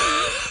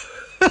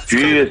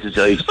 Jesus,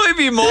 I'd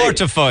be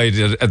mortified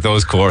at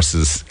those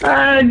courses.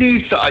 And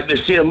he thought the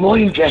same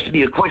mind asked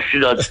me a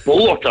question on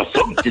sport or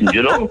something,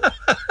 you know.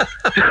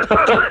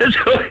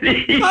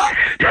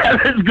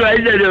 That was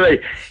great anyway.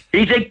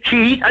 He said,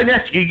 Keith, I'm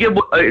asking you,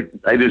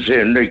 I was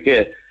saying, like,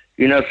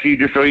 you know, see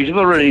the size of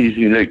her or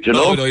anything, like, you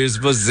know. Oh, no, you're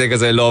supposed to say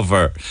because I love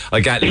her.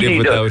 I can't live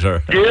without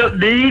her. You're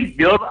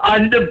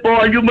on the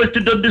ball. You must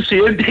have done the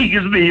same thing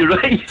as me,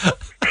 right?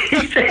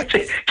 He said,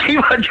 Keith,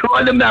 what do you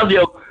want to marry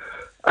her?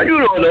 And you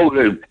know,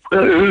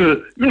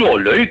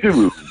 like,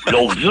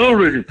 loves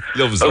her, and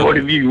I want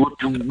to be with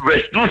the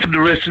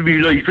rest of my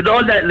life, and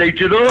all that, like,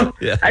 you know.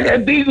 Yeah. And a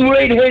big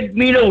redhead,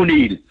 me no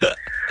Neil.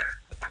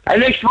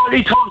 And next one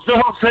he talks to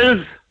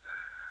herself,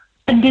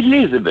 and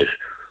Elizabeth,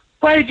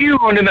 why do you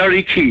want to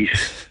marry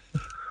Keith?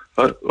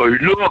 I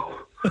know.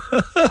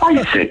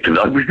 I said to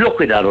her, I was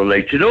looking at her,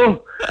 like, you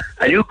know,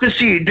 and you can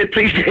see the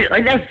place. I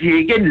asked you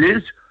again,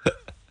 Liz.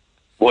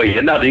 Why,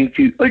 you're nothing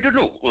cute. I don't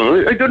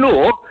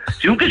know.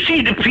 So you can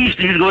see the priest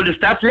is going to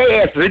stop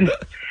laughing.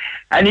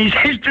 And he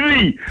says to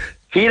me,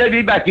 he'll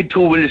be back in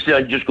 2 minutes and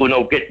I'm just going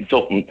out getting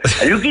something.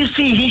 And you can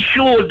see his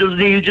shoulders,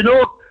 Neil, you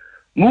know,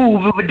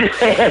 moving with the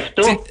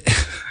laughter.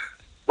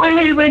 Well,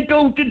 he went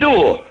out the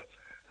door.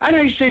 And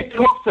I said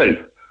to myself,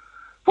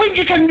 why did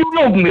you tell me you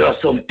love me or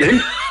something?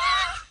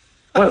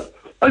 Well,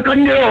 I got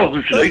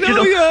nervous, like, you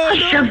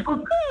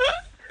know.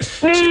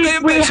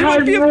 She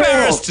would be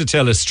embarrassed to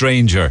tell a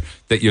stranger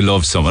that you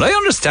love someone. I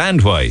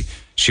understand why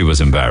she was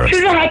embarrassed.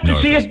 She had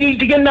to say it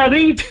to get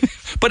married.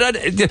 But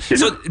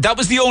so that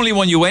was the only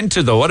one you went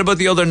to, though. What about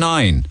the other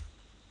 9?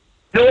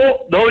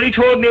 No, he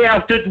told me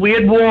after we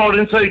had war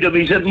inside him.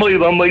 He said, my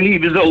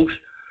leave is out.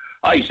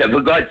 I said, for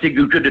God's sake,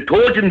 you could have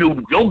told him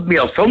to love me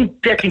or some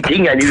fucking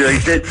thing anyway. I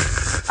said,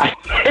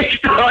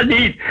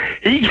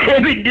 he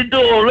came in the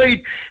door,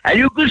 right, and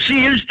you could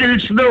see him still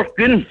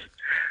smirking.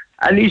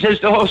 And he says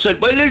to her,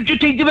 said, well, did you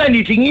think of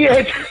anything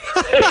yet?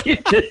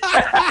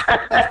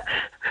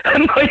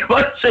 And my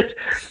wife said,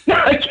 no,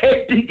 I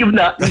can't think of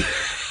nothing.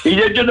 He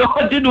said, you know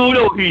what to do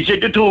now? He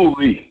said, you told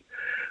me.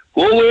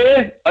 Go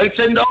away, I'll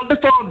send all the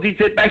forms, he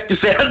said, back to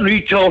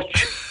Fairley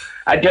Church.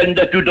 And tell them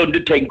that you've done the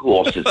 10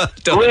 courses.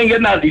 Go and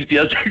get married to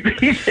yourself.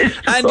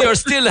 And you're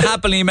still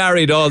happily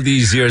married all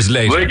these years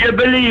later. Would you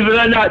believe it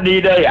or not,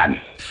 Neil, I am.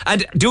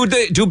 And do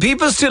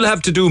people still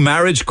have to do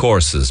marriage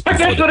courses? But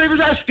that's what I was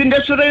asking,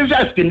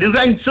 the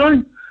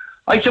grandson.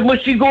 I said,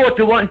 must he go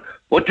to one?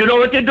 But you know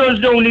what he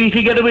does now, Neil,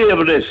 to get away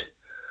with this?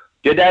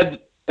 They'd have,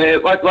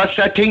 what's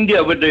that thing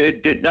there with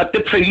not the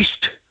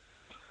priest?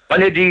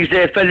 One of these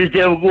fellas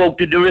there will go up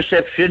to the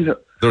reception.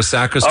 They're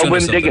sacristan or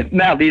when they get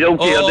married out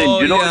there, then,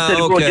 you know,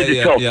 instead of going to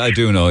the church. Yeah, I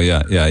do know,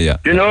 yeah.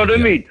 Do you know what I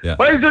mean? Yeah.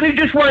 Well, I was only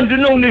just wanting to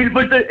know, Neil,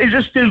 but is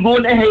it still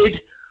going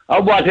ahead?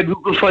 Or what, if you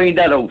could find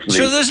that out?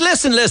 Sure, there's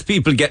less and less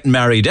people getting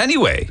married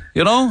anyway,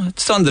 you know?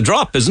 It's on the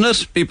drop, isn't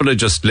it? People are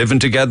just living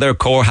together,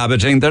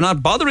 cohabiting. They're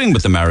not bothering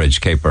with the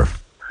marriage caper.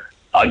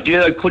 I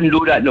couldn't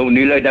do that now,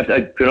 Neil. I'd have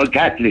to,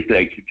 Catholic,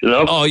 like, you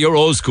know? Oh, you're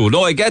old school.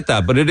 No, I get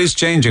that, but it is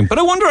changing. But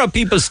I wonder, are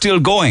people still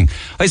going?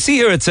 I see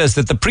here it says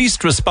that the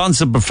priest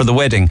responsible for the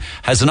wedding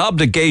has an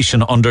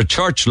obligation under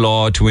church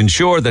law to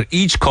ensure that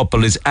each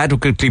couple is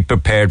adequately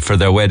prepared for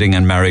their wedding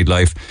and married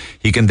life.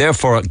 He can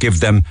therefore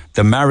give them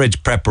the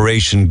marriage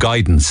preparation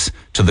guidance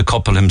to the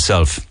couple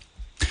himself.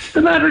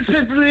 The marriage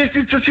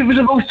preparation, she was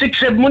about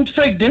 6-7 months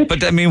pregnant.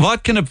 But I mean,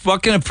 what can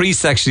a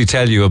priest actually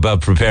tell you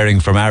about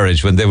preparing for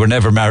marriage when they were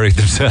never married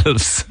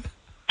themselves?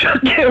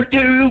 There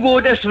you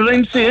go, that's what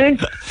I'm saying.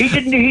 He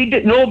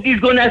didn't, nobody's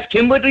going to ask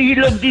him whether he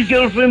loved his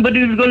girlfriend, but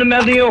he was going to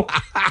marry her.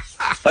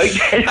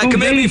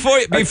 Come in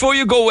before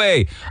you go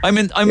away. I'm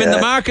in the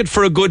market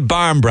for a good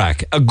barn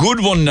brack, a good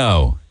one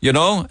now. You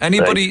know,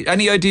 anybody,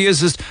 any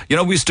ideas? We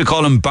used to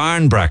call them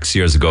barn bracks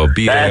years ago.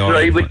 That's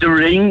right, with the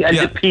ring and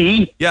the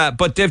P. Yeah,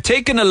 but they've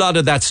taken a lot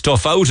of that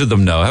stuff out of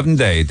them now, haven't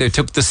they? They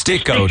took the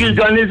stick out. The stick is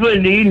gone as well,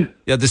 Neil.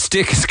 Yeah, the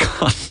stick is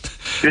gone.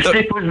 The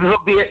stick was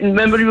up here.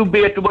 Remember, you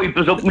bait the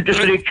wipers up with the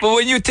stick. But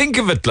when you think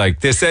of it, like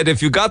they said,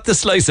 if you got the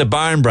slice of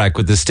barn brack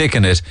with the stick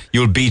in it,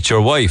 you'll beat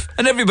your wife.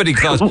 And everybody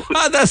thought,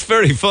 that's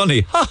very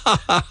funny.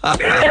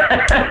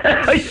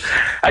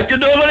 I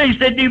don't know what I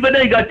said to you when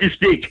I got the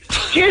stick.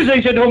 Jeez,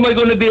 I said, how am I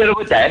going to beat her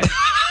with that?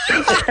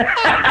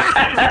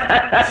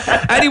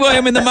 Anyway,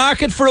 I'm in the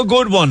market for a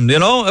good one,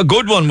 a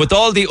good one with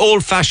all the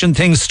old-fashioned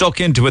things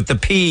stuck into it, the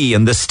pea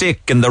and the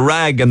stick and the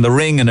rag and the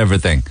ring and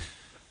everything.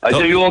 I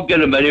say you won't get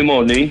them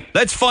anymore, Neil.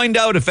 Let's find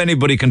out if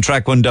anybody can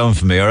track one down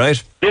for me, all right?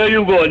 There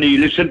you go,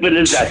 Neil. As simple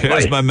as that.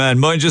 Here's my man.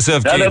 Mind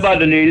yourself, Not about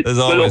the Neil. As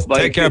always.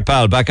 Take care,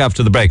 pal. Back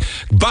after the break.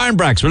 Barn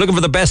bracks. We're looking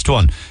for the best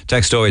one.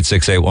 Text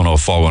 0868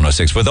 104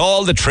 106 with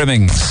all the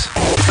trimmings.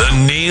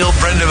 The Neil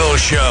Prendeville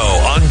Show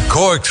on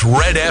Cork's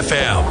Red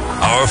FM.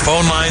 Our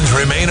phone lines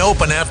remain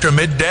open after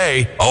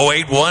midday.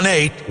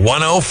 0818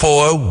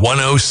 104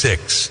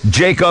 106.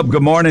 Jacob,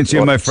 good morning to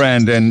you, my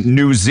friend, in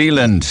New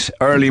Zealand.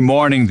 Early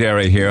morning there,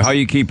 I hear. How are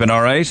you keeping?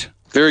 All right?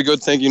 Very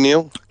good, thank you,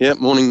 Neil. Yeah,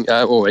 morning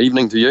or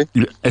evening to you.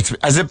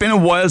 Has it been a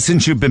while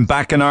since you've been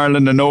back in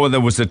Ireland? I know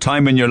there was a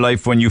time in your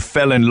life when you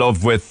fell in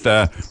love with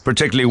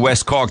particularly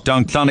West Cork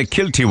down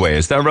Clonakilty way.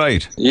 Is that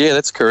right? Yeah,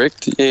 that's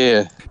correct.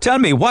 Yeah. Tell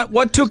me,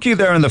 what took you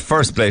there in the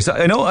first place?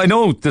 I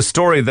know the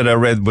story that I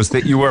read was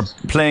that you were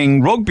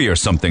playing rugby or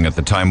something at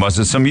the time. Was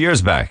it some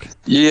years back?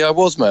 Yeah, I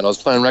was, mate. I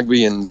was playing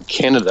rugby in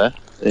Canada,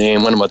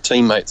 and one of my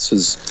teammates,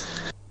 his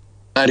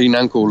auntie and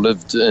uncle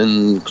lived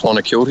in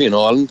Clonakilty in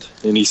Ireland,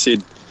 and he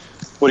said,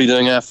 what are you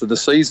doing after the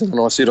season? And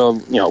I said, I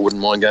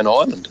wouldn't mind going to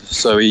Ireland.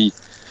 So he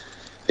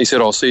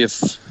said, I'll see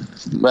if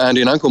my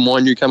auntie and uncle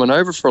mind you coming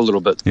over for a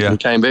little bit. Yeah. And he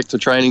came back to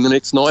training the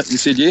next night and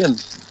said, yeah,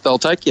 they'll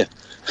take you.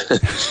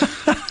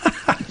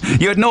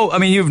 You've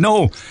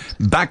no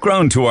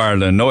background to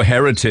Ireland, no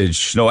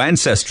heritage, no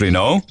ancestry,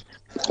 no?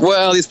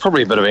 Well, there's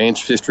probably a bit of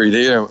ancestry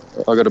there.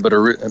 I got a bit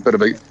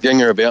of a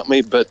ginger about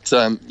me, but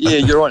yeah,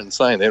 you're right in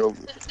saying that.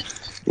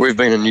 We've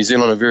been in New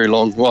Zealand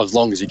as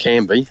long as you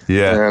can be.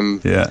 Yeah,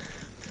 yeah.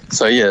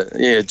 So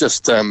it's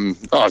just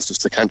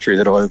a country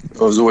that I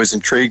was always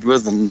intrigued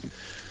with and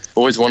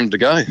always wanted to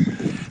go.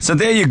 So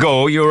there you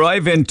go. You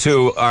arrive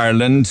into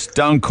Ireland,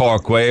 down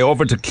Cork way,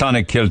 over to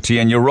Clonakilty,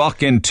 and you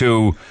rock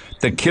into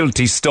the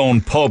Kilty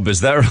Stone pub. Is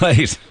that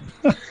right?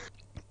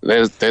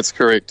 That's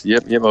correct.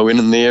 Yep. I went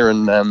in there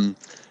and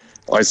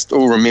I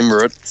still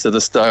remember it to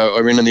this day.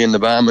 I went in there in the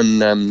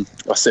barman and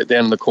I sat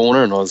down in the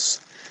corner and I was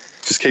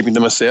just keeping to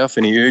myself,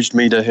 and he urged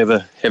me to have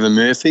a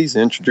Murphy's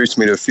and introduced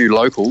me to a few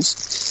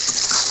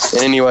locals.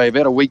 And anyway,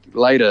 about a week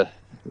later,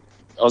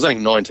 I was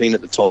only 19 at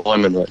the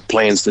time and I had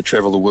plans to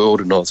travel the world,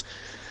 and I was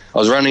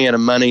running out of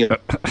money.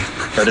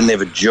 I didn't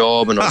have a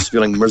job and I was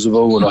feeling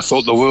miserable and I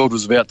thought the world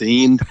was about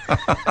to end.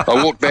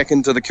 I walked back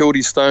into the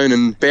Kilty Stone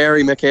and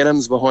Barry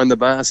McAdams behind the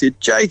bar said,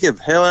 "Jacob,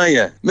 how are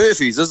you?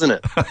 Murphy's, isn't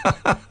it?"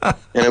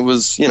 And it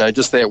was,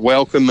 just that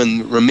welcome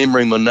and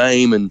remembering my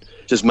name and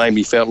just made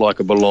me felt like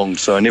I belonged.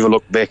 So I never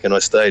looked back and I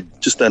stayed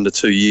just under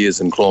 2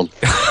 years in Clon.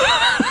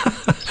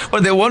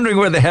 Were they wondering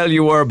where the hell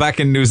you were back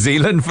in New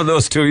Zealand for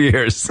those 2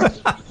 years?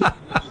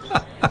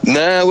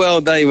 No,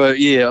 well, they were,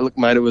 look,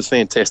 mate, it was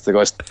fantastic.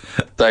 I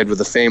stayed with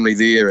the family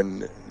there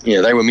and,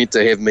 they were meant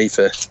to have me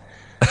so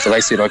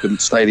they said I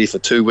could stay there for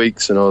 2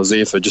 weeks and I was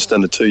there for just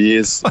under 2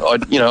 years. I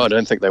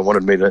don't think they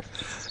wanted me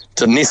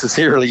to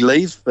necessarily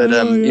leave, but,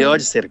 I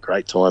just had a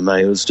great time,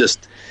 mate. It was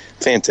just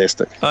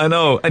fantastic. I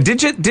know.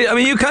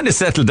 You kind of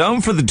settled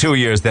down for the 2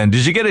 years then.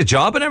 Did you get a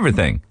job and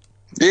everything?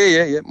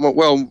 Yeah.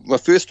 Well, my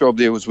first job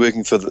there was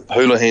working for the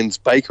Houlihan's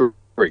Bakery.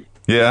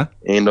 Yeah.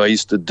 And I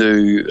used to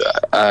do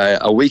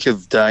a week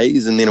of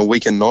days and then a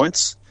week of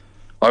nights.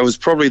 I was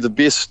probably the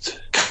best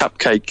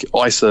cupcake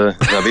icer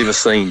I've ever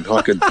seen.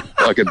 I could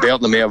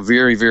belt them out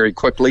very, very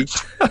quickly.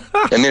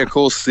 And then, of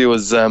course, there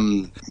was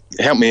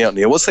help me out,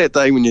 Neil. What's that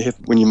day when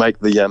you make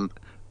the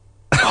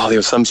there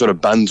was some sort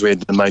of buns we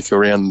had to make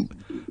around.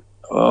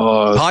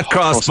 Hot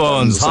cross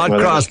buns,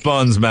 cross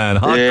buns, man.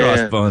 Hot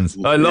cross buns.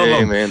 I love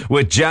them, man.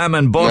 With jam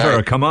and butter.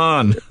 No. Come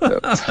on.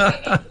 And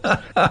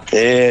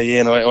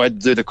I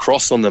had to do the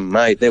cross on them,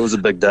 mate. That was a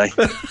big day.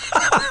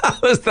 That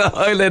was the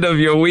highlight of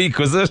your week,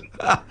 was it?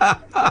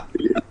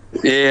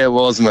 Yeah, it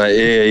was,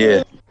 mate.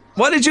 Yeah.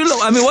 What did you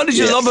love? What did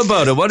you love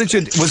about it?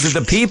 Was it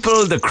the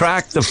people, the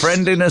crack, the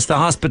friendliness, the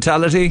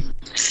hospitality?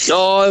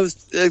 Oh, it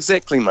was,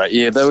 exactly, mate.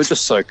 Yeah, they were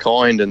just so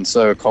kind and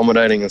so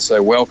accommodating and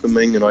so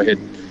welcoming, and I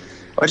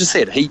just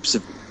had heaps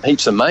of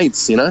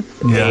mates,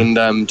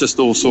 and just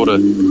all sort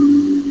of,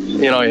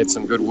 I had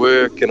some good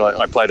work and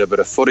I played a bit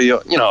of footy. I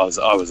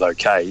was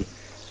okay.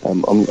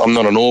 I'm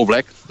not an All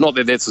Black. Not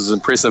that that's as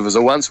impressive as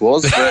it once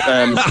was, but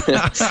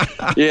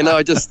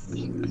I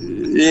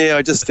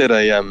just had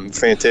a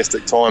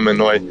fantastic time. And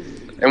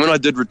when I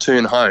did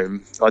return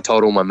home, I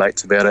told all my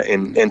mates about it.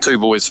 And two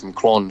boys from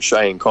Clon,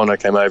 Shay and Connor,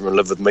 came over and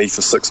lived with me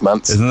for 6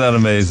 months. Isn't that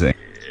amazing?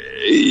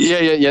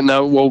 Yeah.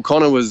 No, well,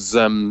 Connor was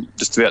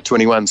just about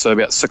 21, so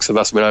about 6 of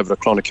us went over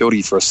to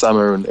Clonakilty for a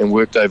summer and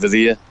worked over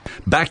there.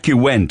 Back you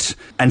went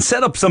and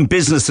set up some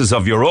businesses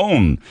of your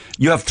own.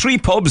 You have 3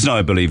 pubs now,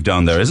 I believe,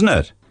 down there, isn't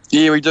it?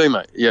 Yeah, we do,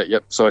 mate.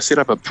 Yep. So I set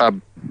up a pub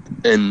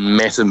in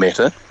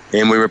Matamata,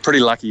 and we were pretty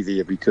lucky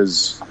there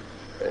because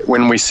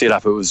when we set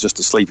up, it was just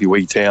a sleepy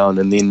wee town,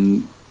 and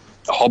then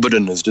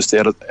Hobbiton is just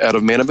out of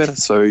Matamata,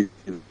 so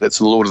that's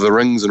the Lord of the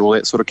Rings and all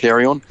that sort of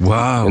carry on.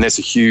 Wow. And that's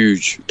a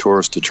huge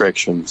tourist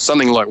attraction.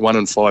 Something like 1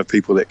 in 5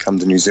 people that come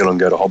to New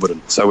Zealand go to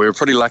Hobbiton. So we were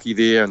pretty lucky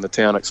there, and the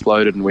town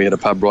exploded, and we had a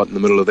pub right in the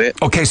middle of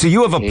that. Okay, so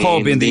you have a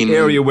pub in the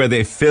area where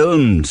they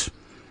filmed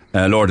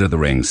Lord of the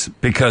Rings,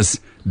 because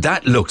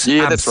that looks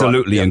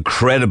absolutely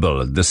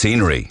incredible, the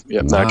scenery.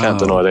 Yeah, no, I can't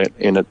deny that.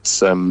 And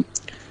it's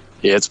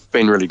it's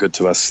been really good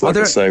to us. Like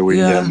I say,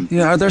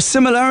 are there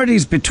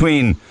similarities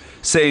between,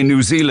 say,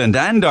 New Zealand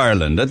and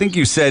Ireland? I think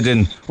you said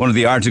in one of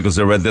the articles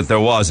I read that there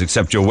was,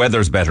 except your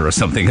weather's better or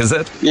something, is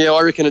it? Yeah,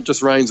 I reckon it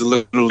just rains a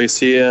little less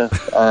here.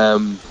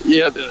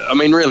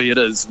 Really it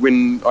is.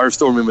 When I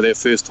still remember that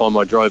first time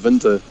I drove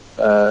into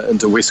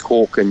West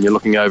Cork, and you're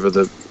looking over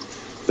the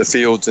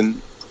fields,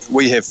 and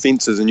we have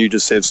fences and you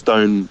just have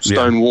stone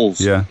walls.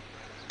 Yeah.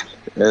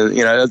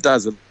 It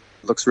does. It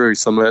looks very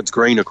similar. It's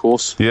green, of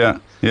course. Yeah.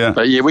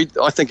 But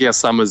I think our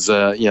summers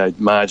are,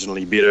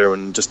 marginally better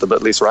and just a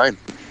bit less rain.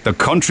 The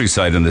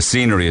countryside and the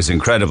scenery is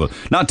incredible.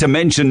 Not to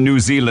mention New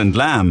Zealand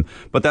lamb,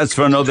 but that's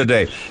for another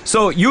day.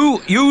 So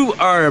you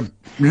are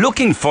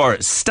looking for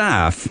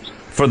staff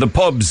for the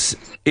pubs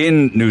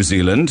in New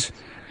Zealand,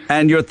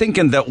 and you're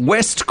thinking that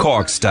West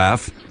Cork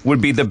staff would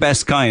be the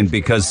best kind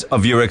because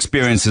of your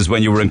experiences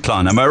when you were in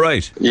Clon. Am I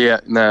right? Yeah,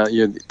 no,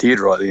 you're dead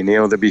right there,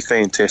 Neil. They'd be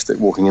fantastic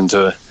walking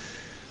into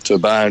a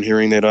bar and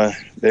hearing that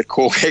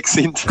Cork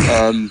accent.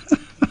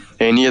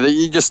 And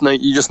you just know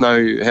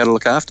how to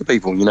look after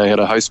people. You know how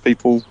to host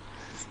people,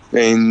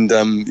 and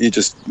you're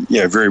just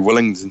very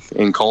willing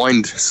and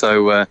kind.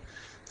 So,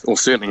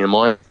 certainly in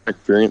my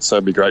experience, so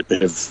it'd be great to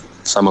have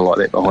someone like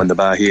that behind the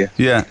bar here.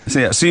 Yeah.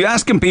 So you're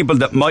asking people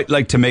that might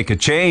like to make a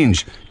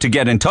change to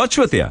get in touch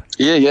with you?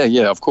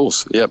 Yeah, of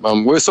course. Yeah,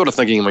 we're sort of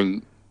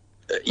thinking,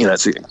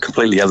 it's a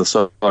completely other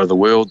side of the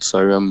world.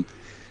 So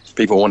if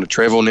people want to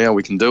travel now,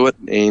 we can do it,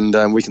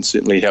 and we can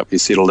certainly help you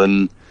settle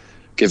in,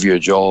 give you a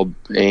job,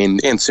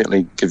 and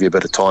certainly give you a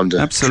bit of time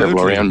to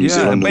travel around New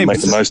Zealand and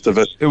make the most of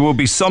it. It will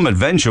be some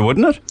adventure,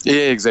 wouldn't it?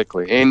 Yeah,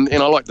 exactly. And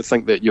I like to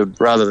think that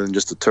rather than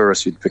just a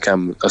tourist, you'd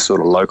become a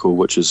sort of local,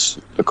 which is,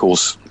 of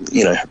course,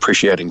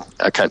 appreciating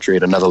a country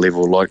at another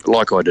level,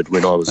 like I did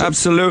when I was.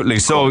 Absolutely.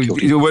 So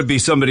you would be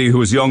somebody who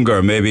was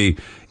younger, maybe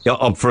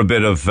up for a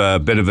bit of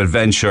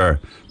adventure,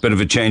 bit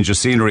of a change of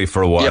scenery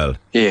for a while.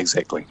 Yeah,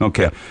 exactly.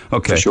 Okay.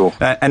 For sure.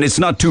 And it's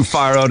not too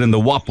far out in the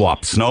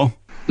wop-wops, no?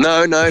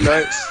 No.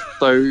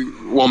 So,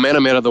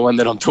 Matamata, the one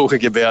that I'm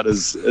talking about,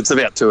 it's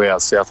about 2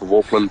 hours south of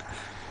Auckland.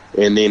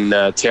 And then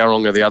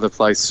Tauranga, the other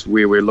place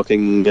where we're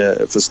looking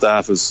for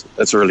staff,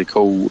 it's a really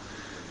cool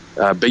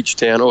beach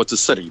town. Oh, it's a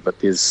city, but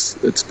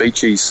it's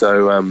beachy,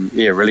 so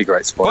really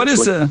great spot.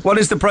 What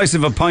is the price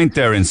of a pint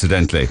there,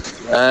 incidentally?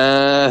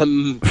 Well,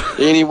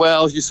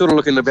 you're sort of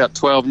looking at about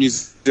 12 New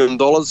Zealand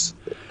dollars.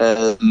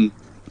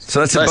 So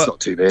that's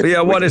not too bad.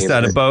 Yeah, what is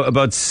that?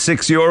 About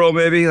 €6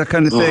 maybe, that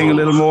kind of thing, a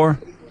little more?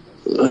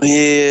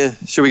 Yeah,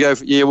 should we go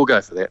for? Yeah, we'll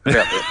go for that.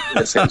 About that.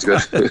 That sounds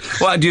good.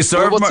 What do you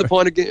serve? What's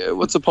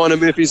the pint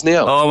of Murphy's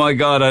now? Oh my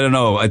God, I don't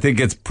know. I think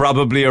it's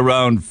probably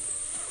around.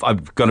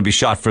 I'm going to be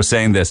shot for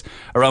saying this.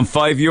 Around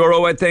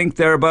 €5, I think,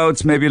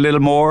 thereabouts, maybe a little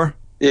more.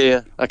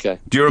 Yeah. Okay.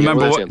 Do you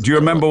remember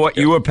what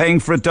you were paying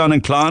for it down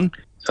in Clon?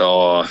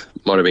 Oh,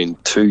 might have been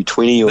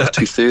 $2.20 or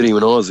 $2.30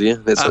 when I was there.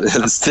 That's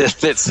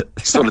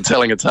sort of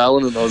telling a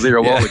tale, and I was there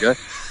a while ago.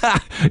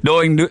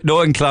 knowing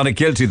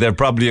Clonakilty, there are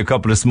probably a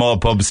couple of small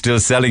pubs still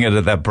selling it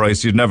at that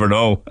price. You'd never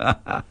know.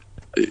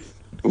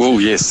 Oh,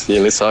 yes. Yeah,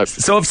 let's hope.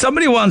 So if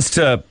somebody wants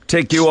to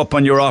take you up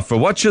on your offer,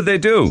 what should they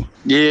do?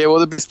 Yeah, well,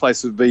 the best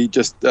place would be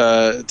just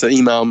to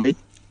email me.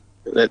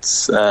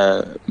 That's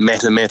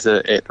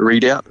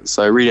matter@Readout.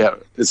 So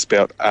Readout is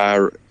spelled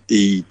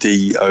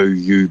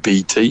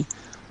REDOUBT.NZ.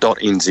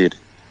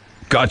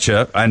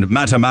 Gotcha. And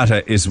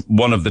Matamata is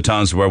one of the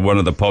towns where one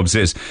of the pubs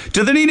is.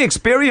 Do they need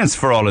experience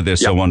for all of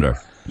this, I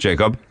wonder,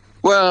 Jacob?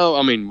 Well,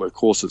 I mean, of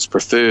course it's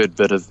preferred,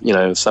 but if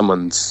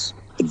someone's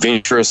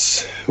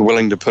adventurous,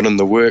 willing to put in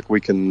the work, we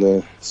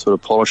can sort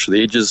of polish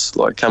the edges.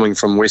 Like coming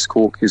from West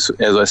Cork, as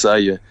I say,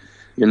 you're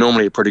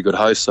normally a pretty good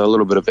host, so a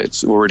little bit of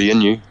that's already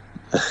in you.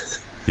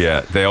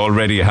 Yeah, they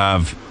already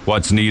have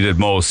what's needed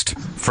most: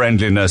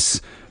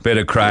 friendliness, bit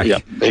of crack,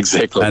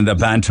 exactly, and the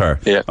banter.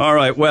 Yeah. All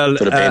right, well,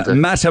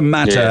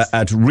 Matamata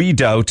at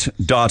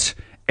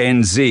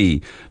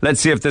readout.nz.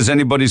 Let's see if there's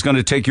anybody who's going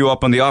to take you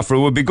up on the offer.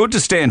 It would be good to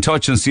stay in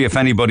touch and see if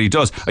anybody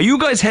does. Are you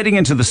guys heading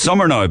into the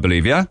summer now, I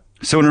believe, yeah?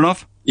 Soon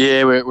enough?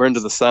 Yeah, we're into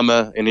the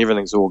summer and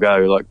everything's all go.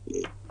 Like,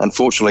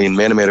 unfortunately, in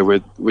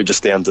Matamata, we're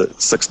just down to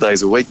 6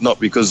 days a week. Not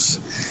because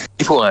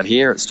people aren't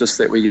here; it's just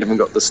that we haven't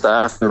got the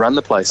staff to run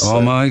the place.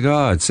 Oh my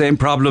God! Same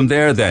problem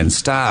there then.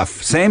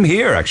 Staff. Same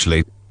here,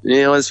 actually.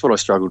 Yeah, that's what I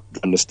struggle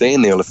to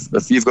understand, Neil.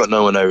 If you've got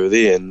no one over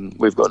there and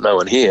we've got no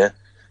one here,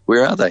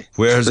 where are they?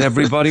 Where's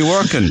everybody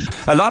working?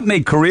 A lot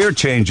made career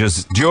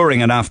changes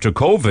during and after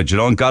COVID,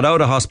 and got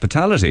out of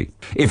hospitality.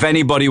 If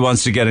anybody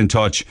wants to get in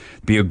touch,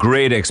 be a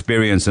great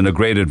experience and a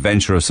great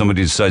adventure if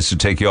somebody decides to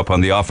take you up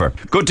on the offer.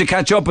 Good to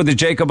catch up with you,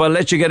 Jacob. I'll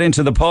let you get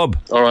into the pub.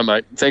 All right,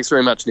 mate. Thanks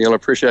very much, Neil. I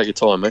appreciate your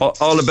time, mate.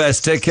 All the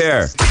best. Take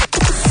care.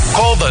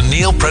 Call the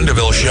Neil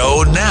Prendeville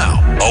Show now.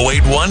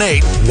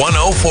 0818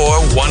 104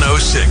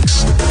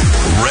 106.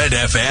 Red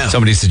FM.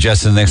 Somebody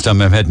suggested the next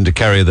time I'm heading to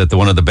Kerry that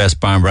one of the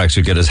best barnbracks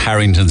you get is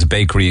Harrington's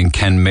Bakery in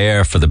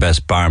Kenmare for the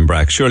best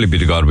barnbrack. Surely be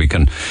to God we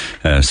can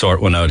sort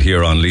one out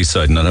here on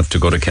Leeside and not have to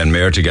go to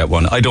Kenmare to get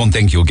one. I don't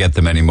think you'll get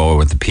them anymore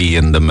with the pea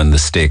in them and the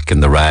stick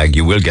and the rag.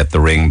 You will get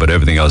the ring, but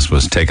everything else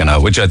was taken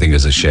out, which I think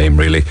is a shame,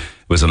 really. It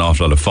was an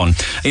awful lot of fun.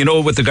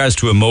 With regards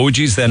to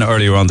emojis, then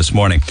earlier on this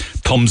morning,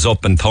 thumbs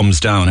up and thumbs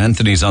down.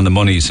 Anthony's on the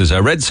money. He says, I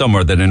read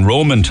somewhere that in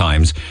Roman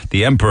times,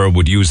 the emperor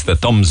would use the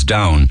thumbs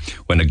down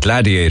when a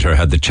gladiator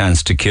had the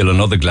chance to kill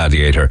another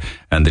gladiator,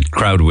 and the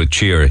crowd would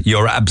cheer.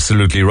 You're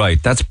absolutely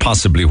right. That's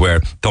possibly where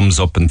thumbs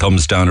up and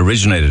thumbs down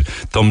originated.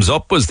 Thumbs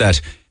up was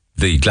that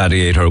the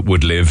gladiator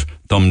would live.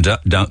 Thumb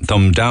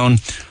down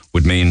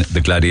would mean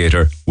the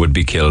gladiator would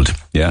be killed.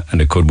 Yeah, and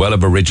it could well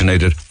have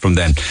originated from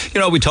then.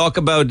 We talk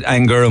about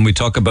anger and we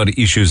talk about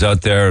issues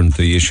out there, and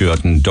the issue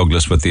out in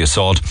Douglas with the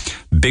assault.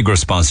 Big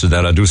response to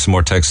that. I'll do some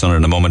more text on it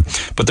in a moment.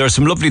 But there are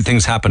some lovely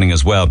things happening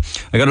as well.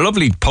 I got a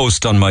lovely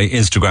post on my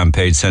Instagram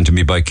page sent to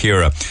me by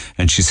Ciara,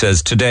 and she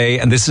says, today,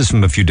 and this is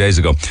from a few days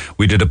ago,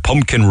 we did a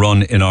pumpkin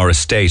run in our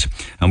estate,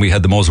 and we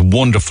had the most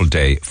wonderful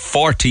day.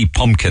 40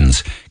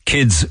 pumpkins.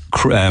 Kids,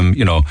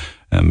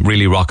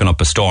 really rocking up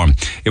a storm.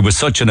 It was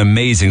such an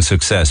amazing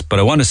success, but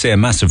I want to say a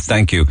massive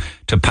thank you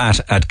to Pat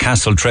at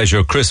Castle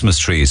Treasure Christmas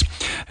Trees.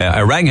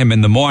 I rang him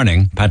in the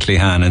morning, Pat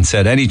Lehan, and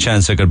said any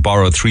chance I could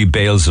borrow 3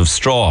 bales of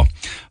straw.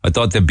 I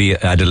thought they'd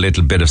add a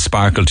little bit of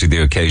sparkle to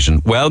the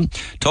occasion. Well,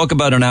 talk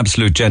about an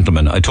absolute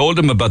gentleman. I told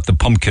him about the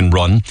pumpkin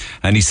run,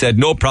 and he said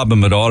no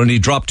problem at all, and he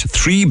dropped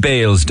 3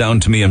 bales down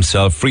to me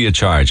himself free of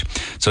charge.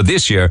 So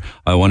this year,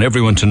 I want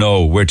everyone to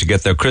know where to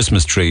get their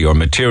Christmas tree or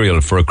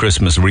material for a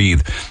Christmas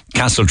wreath.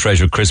 Castle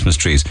Treasure Christmas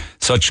Trees.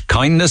 Such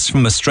kindness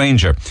from a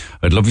stranger.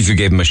 I'd love if you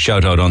gave him a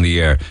shout out on the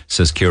air,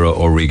 says Ciara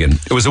O'Regan.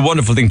 It was a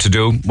wonderful thing to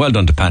do. Well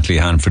done to Pat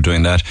Lehan for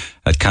doing that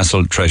at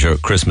Castle Treasure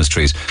Christmas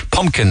Trees.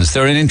 Pumpkins,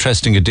 they're an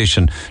interesting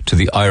addition to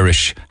the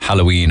Irish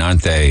Halloween,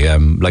 aren't they?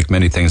 Like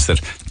many things that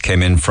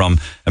came in from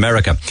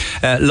America.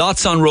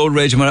 Lots on road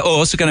rage.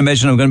 Also going to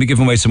mention I'm going to be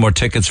giving away some more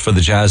tickets for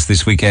the Jazz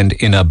this weekend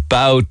in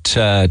about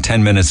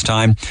 10 minutes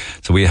time.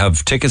 So we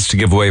have tickets to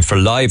give away for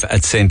Live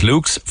at St.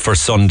 Luke's for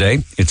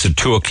Sunday. It's a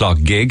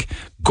 2:00 gig.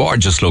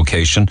 Gorgeous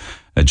location.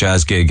 A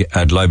jazz gig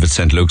at Live at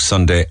St. Luke's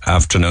Sunday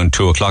afternoon,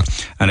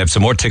 2:00. And I have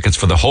some more tickets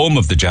for the home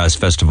of the Jazz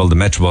Festival, the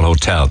Metropole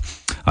Hotel.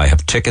 I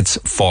have tickets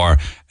for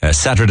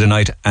Saturday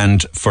night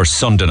and for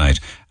Sunday night.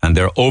 and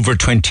they're over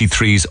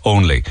 23s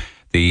only.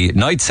 The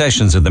night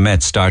sessions of the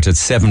Met start at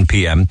 7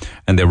 p.m.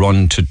 and they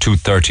run to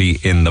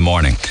 2:30 in the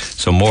morning.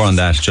 So more on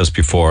that just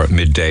before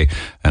midday,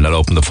 and I'll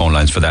open the phone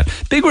lines for that.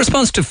 Big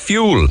response to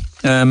fuel,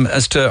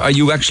 as to are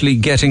you actually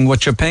getting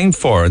what you're paying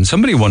for? And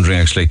somebody wondering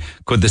actually,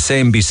 could the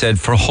same be said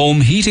for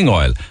home heating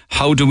oil?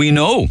 How do we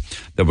know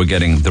that we're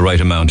getting the right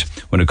amount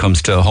when it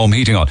comes to home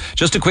heating oil?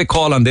 Just a quick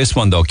call on this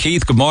one though.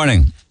 Keith, good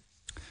morning.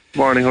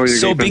 Morning, how are you?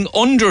 So being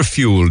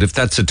under-fueled, if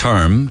that's a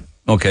term,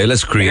 okay,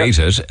 let's create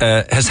it,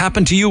 has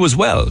happened to you as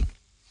well?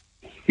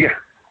 Yeah.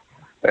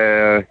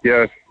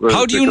 Yeah.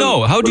 How do you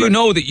know? How do you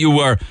know that you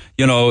were,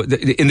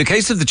 in the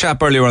case of the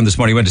chap earlier on this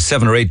morning, he went to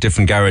 7 or 8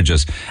 different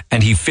garages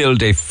and he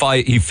filled a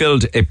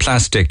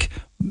plastic,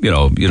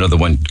 the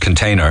one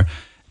container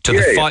to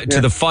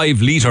the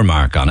 5 litre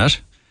mark on it.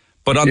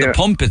 But on the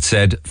pump it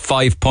said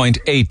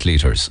 5.8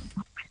 litres.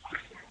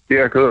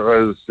 Yeah, because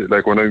I was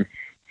like, when I'm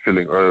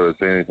filling, or I was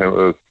saying, I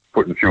was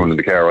putting fuel in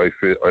the car, I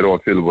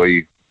don't fill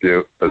by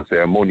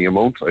a money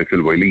amount, I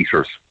fill by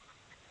litres.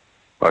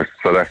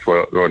 So that's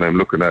what, when I'm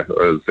looking at,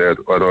 I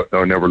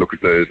never look at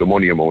the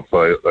money amount.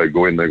 So I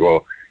go in and I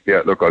go,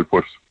 yeah, look, I'll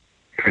put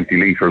 20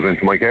 litres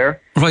into my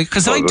car. Right,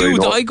 because I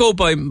go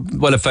by,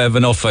 well, if I have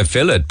enough, I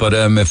fill it. But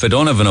if I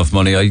don't have enough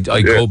money,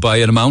 I go by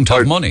an amount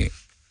of money.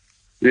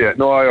 Yeah,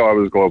 no, I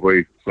always go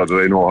by so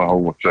that I know how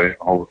much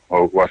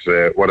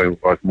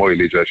what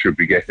mileage I should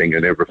be getting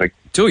and everything.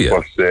 Do you?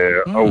 But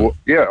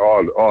yeah,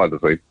 all the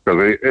time,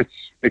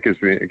 because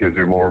it gives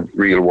me more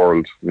real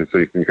world. So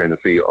you can kind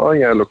of see, oh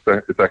yeah, look,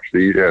 it's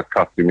actually it's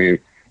costing me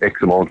X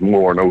amount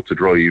more now to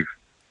drive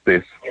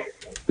this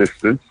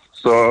distance.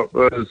 So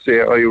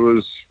I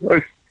was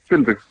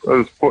in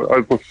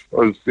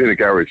a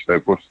garage.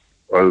 I was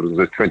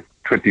at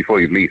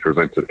 25 litres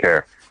into the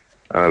car.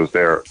 And I was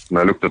there, and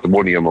I looked at the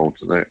money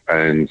amount,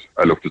 and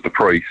I looked at the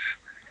price,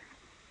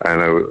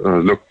 and I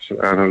looked,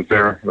 and I was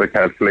there, I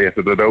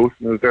calculated it out,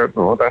 and I was there,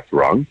 no, that's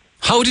wrong.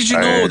 How did you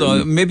know,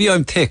 though? Maybe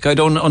I'm thick. I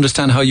don't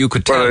understand how you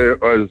could tell.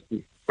 Well,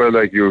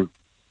 like you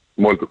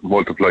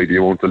multiply the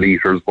amount of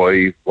litres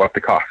by what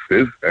the cost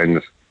is,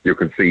 and you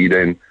can see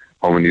then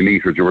how many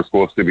litres you were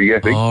supposed to be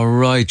getting. All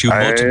right, you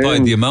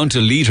multiplied the amount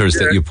of litres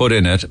that you put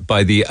in it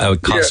by the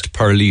cost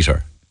per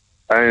litre.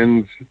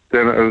 And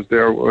then I was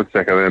there 1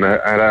 second, and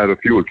I had a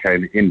fuel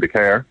can in the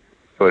car.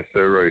 So I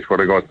said, right, what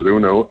I got to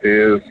do now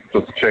is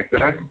just to check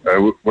that.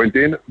 I went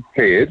in,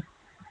 paid,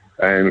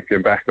 and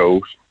came back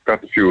out,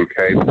 got the fuel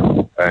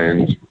can,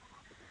 and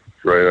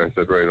I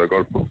said, right, I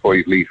got to put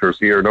 5 litres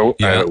here now.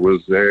 And it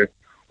was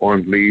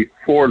only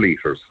 4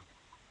 litres.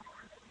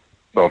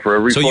 So for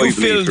every 5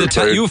 litres...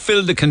 So you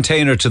filled the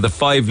container to the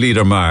 5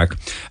 litre mark,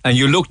 and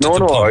you looked at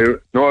the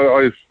pump.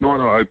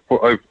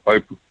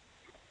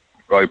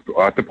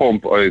 At the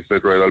pump, I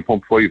said, right, I'll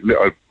pump 5.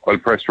 I'll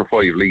press for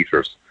 5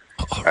 litres.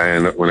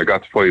 And when I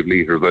got to 5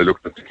 litres, I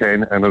looked at the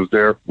can, and I was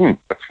there.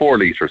 That's 4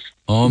 litres.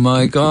 Oh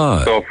my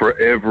God! So for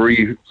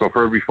every 5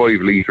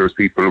 litres,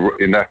 people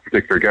in that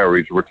particular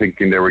garage were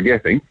thinking they were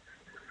getting.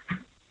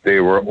 They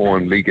were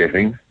only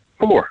getting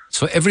 4.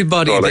 So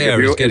everybody there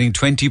is getting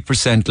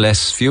 20%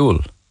 less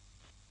fuel.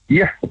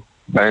 Yeah,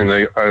 and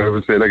I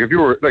would say, if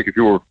you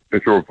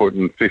were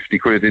putting 50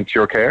 quid into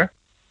your car.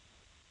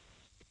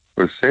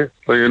 So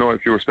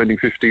if you were spending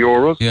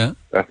 €50,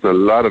 that's a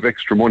lot of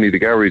extra money the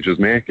garage is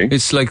making.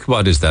 It's like,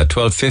 what is that,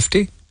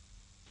 $12.50?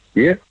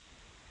 Yeah.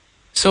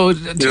 So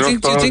do you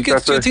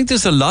think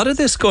there's a lot of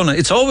this going on?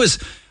 It's always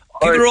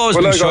people are always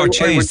being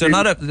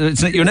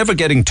shortchanged. You're never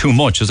getting too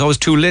much. It's always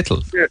too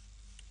little. Yeah.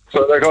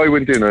 So I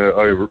went in.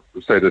 I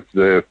said it to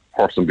the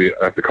person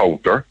at the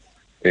counter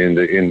in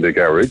the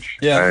garage,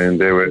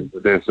 and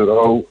they said,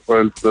 "Oh,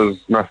 well,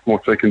 there's not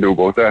much I can do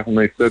about that." And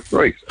I said,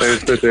 "Right." I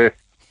said,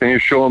 can you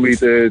show me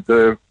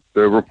the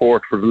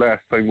report for the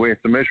last time Weight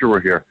and Measure were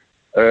here?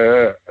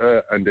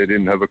 And they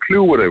didn't have a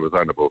clue what I was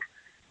on about.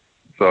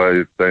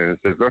 So I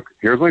said, look,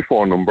 here's my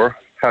phone number.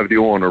 Have the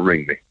owner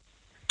ring me.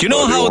 Do you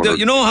know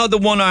how the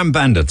one-armed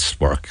bandits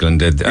work?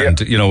 And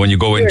when you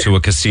go into a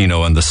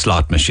casino and the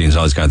slot machines,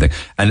 all this kind of thing,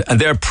 and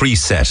they're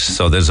preset,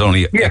 so there's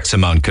only X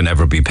amount can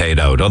ever be paid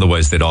out.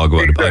 Otherwise, they'd all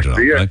go out of bed.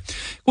 Right?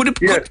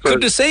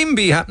 Could the same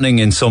be happening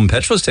in some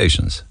petrol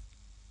stations?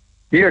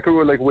 Yeah,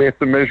 because Weights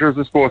and Measures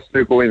is supposed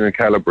to go in and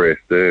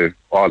calibrate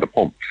all the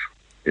pumps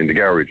in the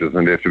garages,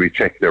 and they have to be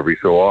checked every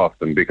so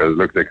often because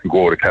they can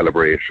go out of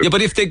calibration. Yeah,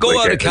 but if they go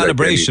out of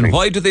calibration,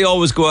 why do they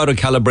always go out of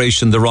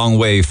calibration the wrong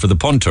way for the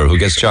punter who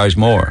gets charged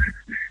more?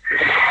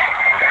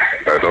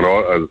 I don't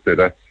know. As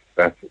I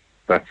say,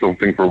 that's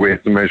something for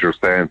Weights and Measures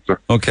to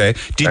answer. Okay.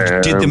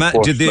 Did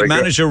the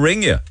manager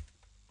ring you?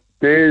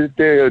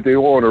 The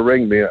owner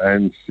rang me,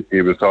 and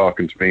he was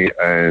talking to me,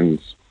 and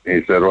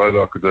he said, well,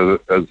 look, as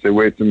I say,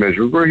 Weights and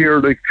Measures were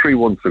here 3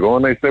 months ago.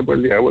 And I said, well,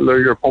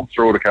 your pumps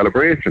are out of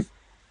calibration.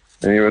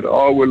 And he went,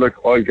 oh, well, look,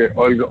 I'll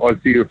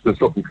see if there's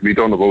something can be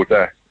done about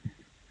that.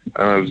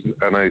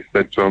 And I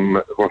said to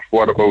him,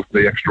 what about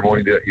the extra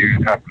money that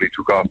you happily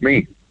took off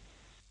me?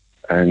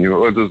 And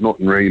there's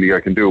nothing really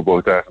I can do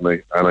about that.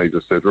 And I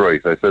just said,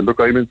 right. I said,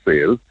 look, I'm in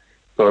sales.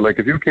 So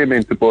if you came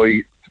in to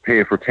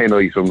pay for 10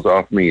 items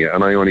off me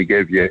and I only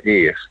gave you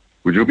 8,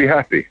 would you be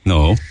happy?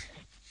 No.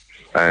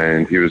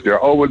 And he was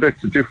there, oh, well, that's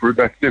different.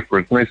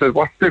 And I said,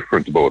 what's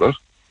different about it?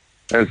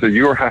 And I said,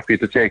 you're happy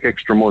to take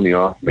extra money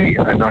off me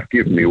and not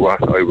give me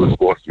what I was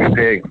supposed to be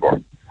paying for.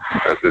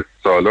 I said,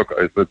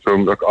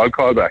 I'll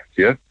call back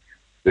to you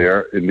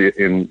there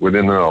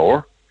within an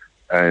hour,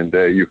 and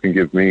you can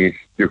give me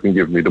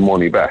the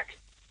money back,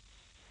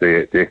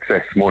 the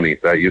excess money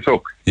that you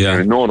took. Yeah.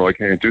 And no, I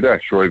can't do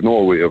that. Sure, I've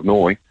no way of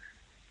knowing.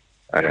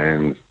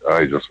 And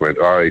I just went,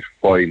 all right,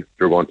 fine,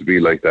 you're going to be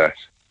like that.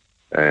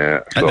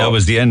 And that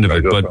was the end of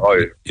it.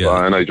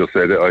 And I just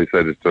said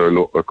it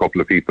to a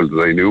couple of people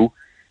that I knew,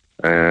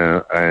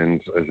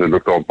 and I said,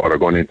 look, don't bother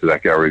going into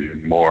that garage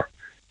anymore.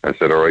 I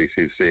said, all right,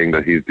 he's saying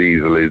that his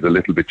diesel is a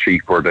little bit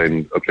cheaper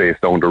than a place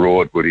down the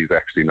road, but he's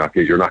actually not.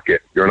 You're not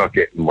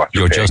getting what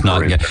you're just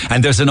not getting.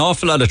 And there's an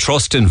awful lot of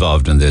trust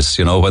involved in this.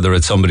 Whether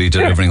it's somebody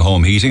delivering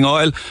home heating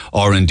oil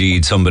or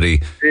indeed somebody,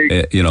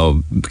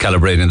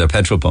 calibrating their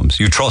petrol pumps.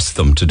 You trust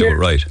them to do it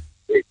right.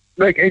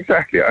 Like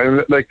exactly,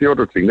 and like the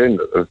other thing then.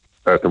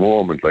 At the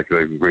moment, like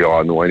we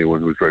all know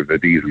anyone who's driving a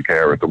diesel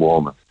car at the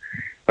moment,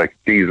 like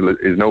diesel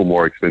is no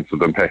more expensive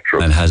than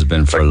petrol, and has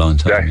been for a long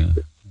time,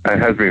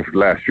 and has been for the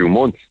last few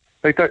months.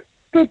 Like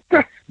there's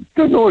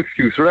no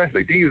excuse for that.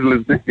 Like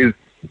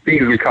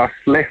diesel costs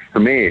less to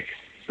make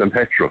than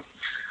petrol.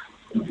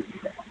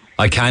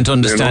 I can't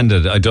understand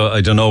it. I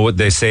don't know what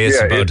they say. It's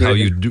about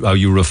how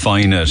you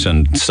refine it,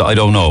 and so I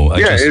don't know.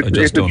 I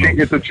just don't know.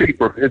 It's a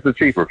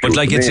cheaper. But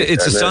like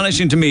it's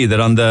astonishing to me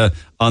that on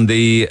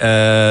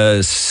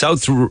the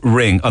South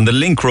Ring, on the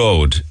Link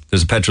Road,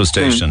 there's a petrol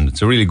station.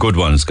 It's a really good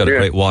one. It's got a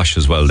great wash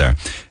as well. There,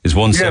 it's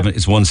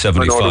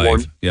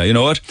 175. Yeah, you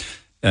know what?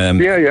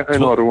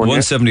 Another one.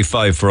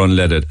 175 for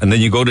unleaded, and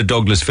then you go to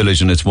Douglas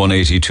Village and it's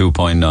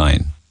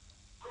 182.9.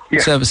 Yeah,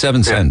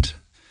 7 cent.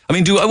 I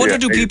mean,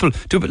 people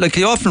do? Like,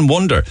 I often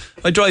wonder.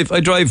 I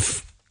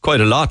drive quite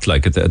a lot,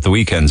 like at the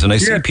weekends, and I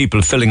see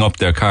people filling up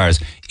their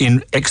cars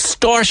in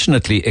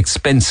extortionately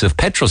expensive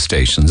petrol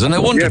stations, and I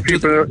wonder.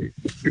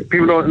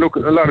 People don't look.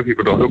 A lot of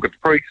people don't look at the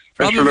price.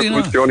 Probably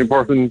not.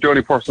 The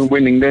only person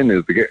winning then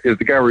is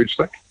the garage.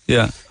 Like,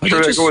 yeah.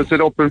 Sure, I go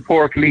sit up in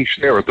Port Leash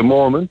there at the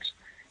moment.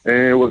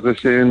 Was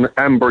this in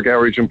Amber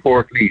Garage in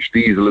Port Leash?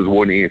 Diesel is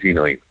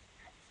 189.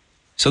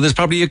 So there's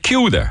probably a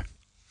queue there.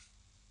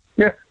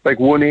 Yeah,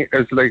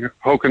 it's like,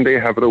 how can they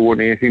have it at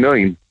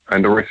 189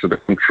 and the rest of the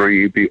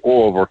country be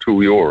over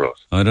 €2?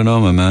 I don't know,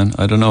 my man.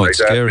 I don't know. It's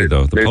scary,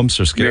 though. The pumps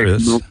are scary.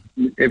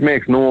 It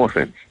makes no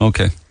sense.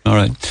 Okay, all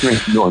right. It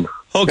makes none.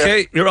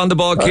 Okay, you're on the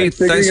ball, Keith.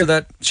 Thanks for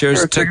that.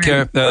 Cheers. Take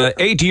care.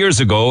 8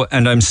 years ago,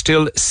 and I'm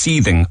still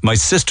seething. My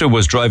sister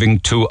was driving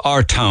to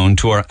our town,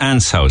 to our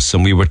aunt's house,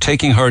 and we were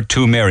taking her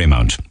to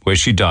Marymount, where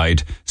she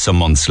died some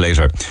months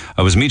later.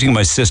 I was meeting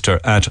my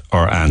sister at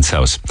our aunt's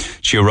house.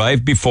 She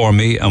arrived before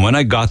me, and when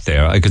I got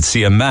there, I could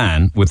see a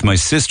man with my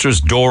sister's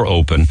door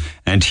open,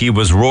 and he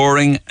was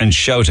roaring and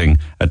shouting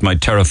at my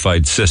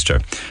terrified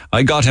sister.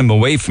 I got him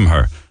away from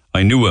her.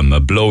 I knew him, a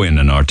blow-in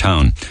in our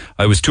town.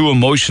 I was too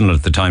emotional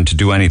at the time to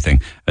do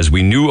anything, as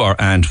we knew our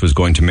aunt was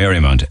going to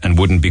Marymount and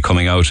wouldn't be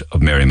coming out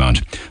of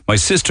Marymount. My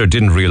sister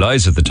didn't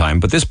realise at the time,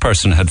 but this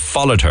person had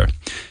followed her.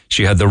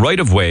 She had the right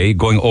of way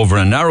going over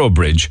a narrow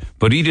bridge,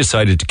 but he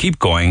decided to keep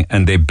going,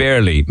 and they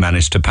barely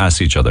managed to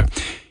pass each other.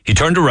 He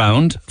turned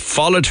around,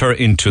 followed her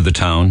into the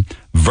town,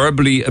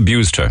 verbally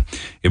abused her.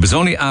 It was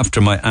only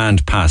after my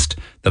aunt passed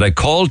that I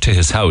called to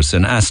his house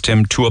and asked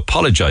him to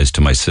apologise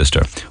to my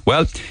sister.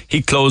 Well,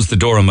 he closed the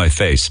door in my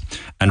face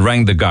and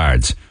rang the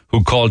guards,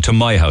 who called to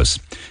my house.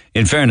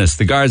 In fairness,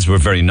 the guards were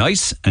very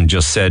nice and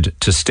just said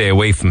to stay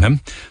away from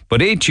him.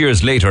 But 8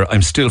 years later,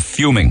 I'm still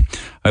fuming.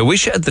 I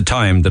wish at the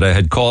time that I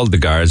had called the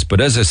guards, but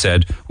as I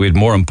said, we had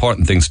more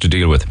important things to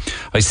deal with.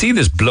 I see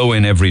this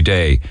blow-in every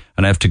day,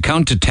 and I have to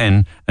count to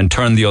 10 and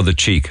turn the other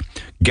cheek.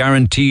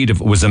 Guaranteed if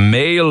it was a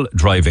male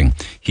driving,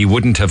 he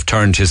wouldn't have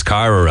turned his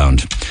car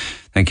around.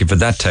 Thank you for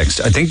that text.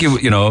 I think,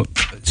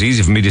 it's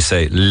easy for me to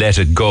say, let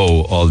it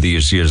go all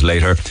these years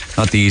later.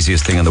 Not the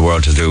easiest thing in the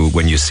world to do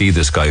when you see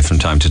this guy from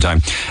time to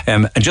time.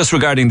 And just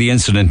regarding the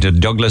incident in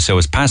Douglas, I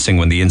was passing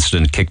when the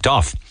incident kicked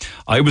off.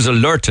 I was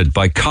alerted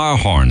by car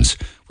horns,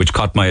 which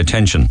caught my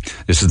attention.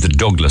 This is the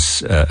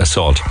Douglas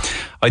assault.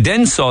 I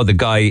then saw the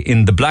guy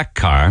in the black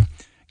car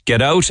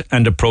get out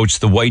and approach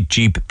the white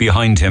Jeep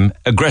behind him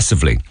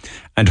aggressively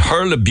and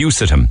hurl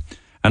abuse at him.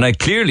 And I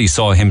clearly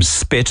saw him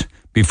spit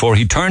before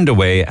he turned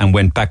away and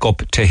went back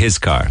up to his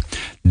car.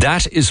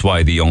 That is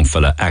why the young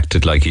fella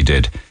acted like he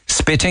did.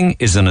 Spitting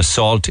is an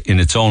assault in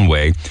its own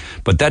way,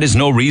 but that is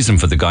no reason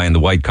for the guy in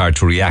the white car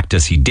to react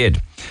as he did.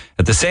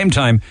 At the same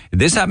time, if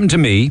this happened to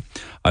me,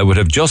 I would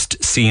have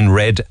just seen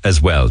red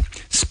as well.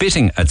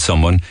 Spitting at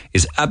someone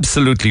is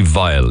absolutely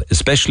vile,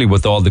 especially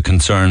with all the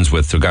concerns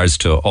with regards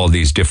to all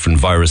these different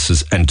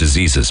viruses and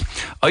diseases.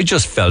 I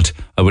just felt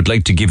I would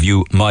like to give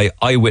you my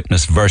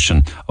eyewitness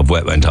version of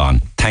what went on.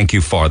 Thank you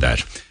for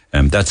that.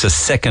 That's a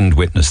second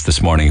witness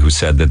this morning who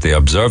said that they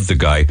observed the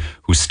guy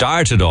who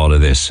started all of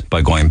this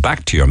by going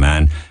back to your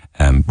man,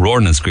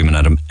 roaring and screaming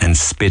at him and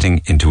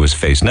spitting into his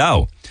face.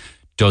 Now,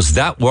 Does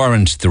that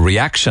warrant the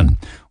reaction?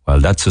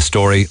 Well, that's a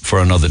story for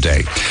another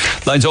day.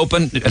 Lines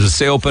open. It'll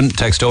stay open.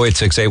 Text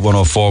 0868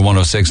 104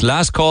 106.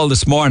 Last call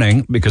this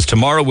morning, because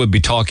tomorrow we'll be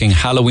talking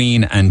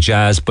Halloween and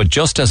jazz, but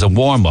just as a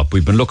warm-up,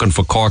 we've been looking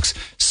for Cork's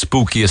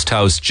spookiest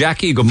house.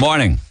 Jackie, good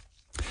morning.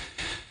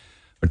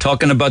 We're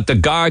talking about the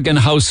Gargan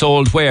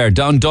household where?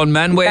 Down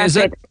Dunmanway, is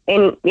it?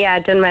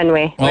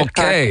 Dunmanway.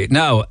 Okay.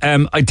 Now,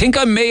 I think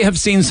I may have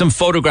seen some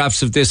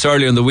photographs of this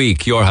earlier in the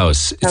week, your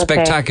house. It's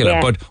spectacular.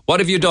 Yeah. But what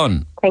have you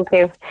done? Thank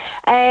you.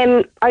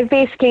 I've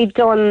basically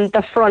done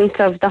the front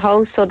of the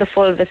house, so the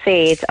full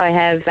facade. I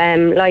have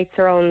lights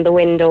around the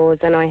windows,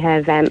 and I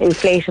have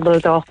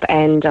inflatables up,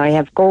 and I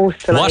have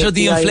ghosts. And what are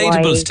the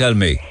inflatables? Tell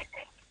me.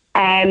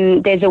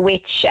 There's a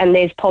witch and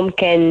there's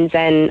pumpkins,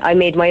 and I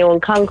made my own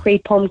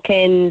concrete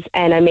pumpkins,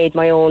 and I made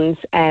my own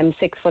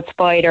 6-foot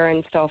spider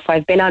and stuff.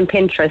 I've been on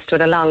Pinterest for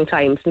a long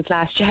time, since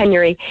last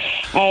January.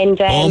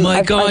 And oh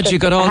my God, you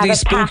got all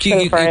these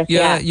spooky,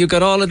 you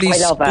got all of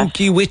these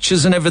spooky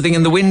witches and everything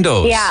in the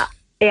windows.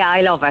 Yeah,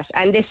 I love it.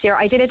 And this year,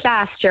 I did it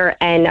last year,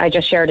 and I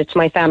just shared it to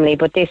my family.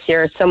 But this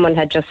year, someone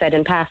had just said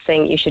in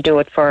passing, you should do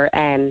it for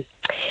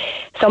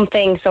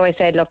something. So I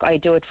said, look, I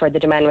do it for the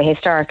Dunmanway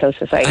Historical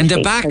Society. And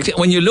the back,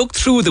 when you look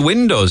through the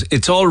windows,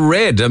 it's all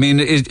red. I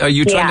mean, are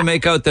you trying to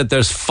make out that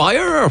there's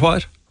fire or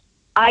what?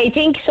 I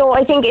think so.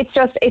 I think it's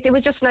just, it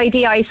was just an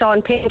idea I saw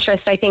on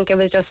Pinterest. I think it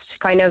was just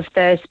kind of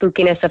the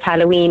spookiness of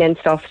Halloween and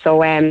stuff.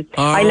 So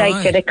I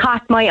liked it. It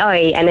caught my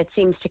eye, and it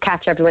seems to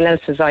catch everyone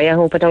else's eye. I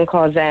hope it don't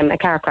cause a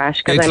car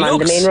crash, because I'm on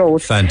the main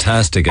road.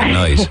 Fantastic at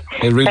night.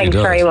 It really Thanks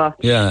does. very much.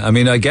 Yeah, I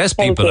mean, I guess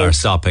people are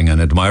stopping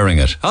and admiring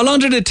it. How long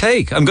did it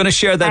take? I'm going to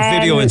share that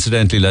video,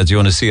 incidentally, lads. You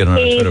want to see it on our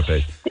Twitter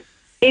page?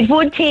 It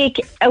would take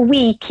a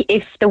week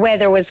if the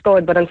weather was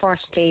good, but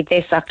unfortunately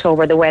this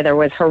October the weather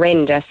was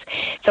horrendous.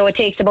 So it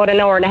takes about an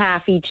hour and a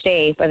half each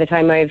day by the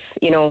time I've,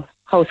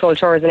 household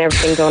chores and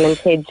everything done, and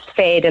kids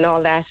fed and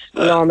all that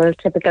normal,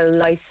 typical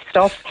life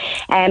stuff.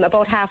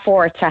 About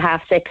 4:30 to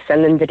 6:30,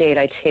 and then the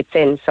daylight hits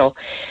in. So,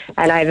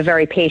 and I have a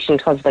very patient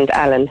husband,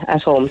 Alan,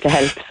 at home to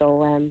help.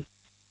 So,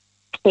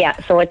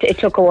 so it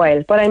took a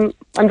while, but I'm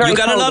very. You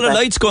got a lot of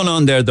lights going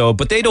on there, though,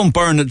 but they don't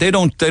burn. They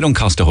don't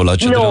cost a whole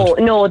lot.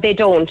 No, they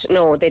don't.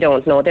 No,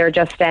 they're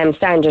just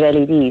standard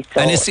LEDs. So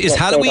and is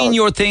Halloween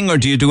your thing, or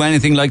do you do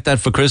anything like that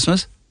for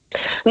Christmas?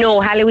 No,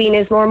 Halloween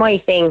is more my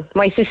thing.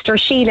 My sister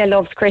Sheila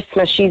loves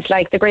Christmas. She's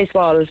like the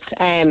Griswolds,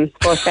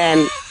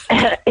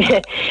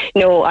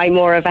 no, I'm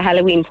more of a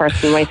Halloween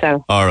person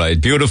myself. All right,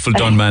 beautiful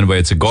Dunmanway.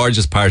 It's a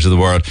gorgeous part of the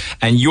world.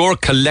 And you're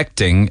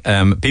collecting,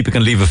 people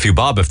can leave a few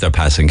bob if they're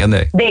passing, can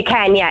they? They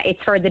can, yeah.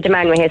 It's for the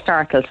Dunmanway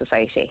Historical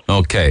Society.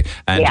 Okay.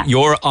 And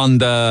you're on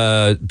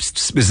the,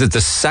 is it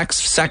the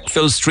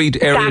Sackville Street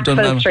area?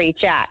 Sackville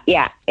Street,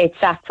 yeah. It's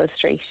Sackville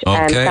Street.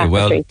 Okay,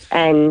 well, Street,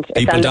 and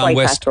people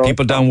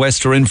down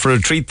west are in for a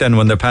treat then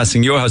when they're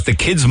passing your house. The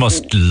kids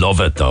must love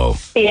it, though.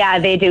 Yeah,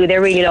 they do. They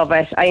really love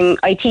it.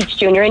 I teach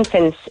junior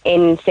infants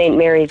in St.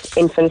 Mary's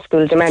Infant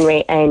School,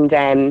 Dunmanway, and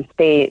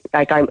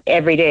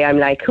every day I'm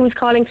like, who's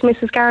calling to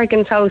Mrs.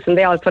 Garrigan's house? And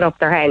they all put up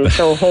their hands.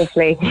 So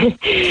hopefully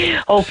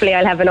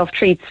I'll have enough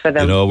treats for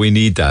them. We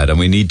need that, and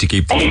we need to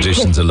keep the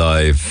traditions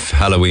alive.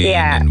 Halloween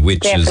and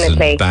witches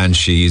and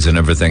banshees and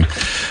everything.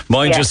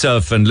 Mind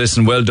yourself, and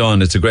listen, well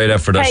done. It's a great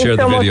effort. I'll share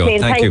the video.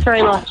 Thank you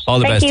very much. All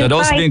the best. I'd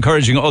also be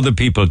encouraging other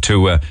people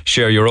to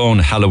share your own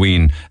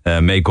Halloween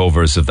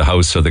makeovers of the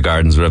house or the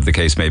gardens, whatever the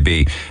case may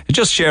be.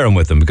 Just share them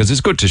with them, because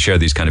it's good to share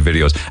these kind of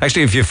videos.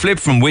 Actually, if you flip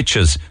from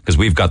witches, because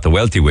we've got the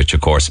wealthy witch,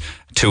 of course,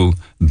 to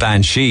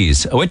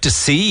banshees. I went to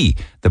see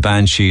the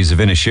Banshees of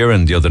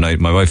Inishirin the other night.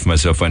 My wife and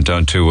myself went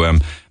down to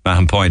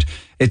Mahon Point.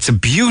 It's a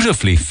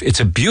beautifully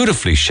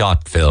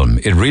shot film.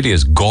 It really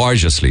is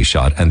gorgeously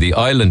shot, and the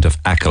island of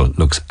Achill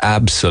looks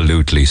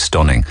absolutely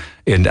stunning.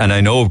 And I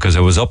know, because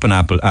I was up in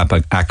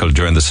Achill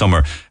during the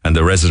summer, and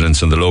the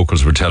residents and the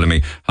locals were telling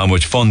me how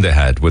much fun they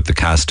had with the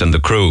cast and the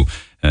crew,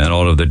 and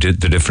all of the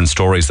different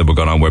stories that were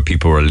going on where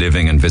people were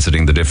living and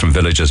visiting the different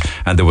villages,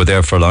 and they were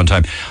there for a long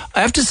time.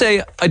 I have to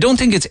say, I don't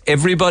think it's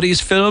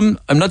everybody's film.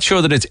 I'm not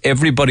sure that it's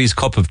everybody's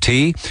cup of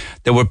tea.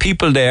 There were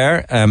people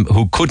there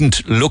who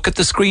couldn't look at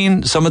the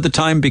screen some of the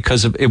time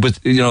because it was,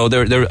 I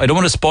don't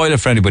want to spoil it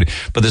for anybody,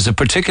 but there's a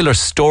particular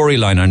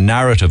storyline or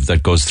narrative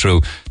that goes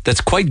through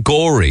that's quite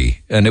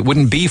gory, and it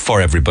wouldn't be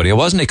for everybody. I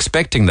wasn't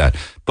expecting that.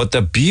 But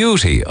the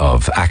beauty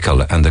of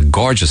Achill and the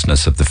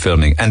gorgeousness of the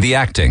filming and the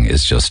acting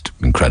is just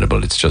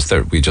incredible. It's just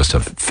that we just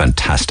have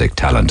fantastic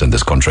talent in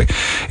this country.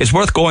 It's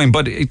worth going,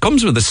 but it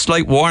comes with a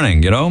slight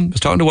warning, I was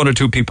talking to one or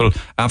two people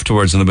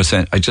afterwards, and they were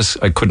saying,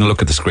 I couldn't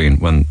look at the screen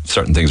when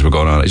certain things were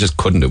going on. I just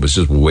couldn't. It was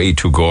just way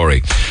too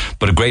gory.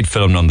 But a great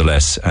film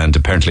nonetheless, and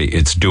apparently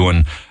it's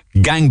doing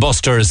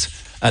gangbusters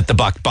at the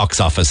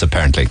box office,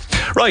 apparently.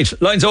 Right,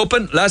 lines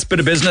open. Last bit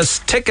of business.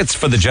 Tickets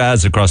for the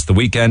jazz across the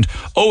weekend.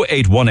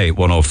 0818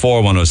 104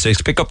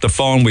 106. Pick up the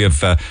phone. We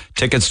have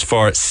tickets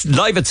for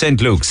live at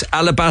St. Luke's.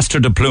 Alabaster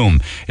de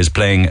Plume is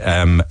playing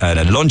at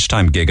a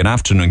lunchtime gig, an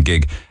afternoon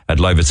gig, at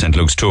Live at St.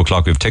 Luke's, 2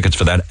 o'clock. We have tickets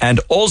for that. And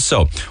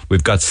also,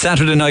 we've got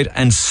Saturday night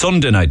and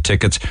Sunday night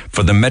tickets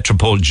for the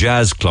Metropole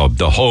Jazz Club,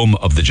 the home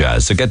of the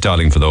jazz. So get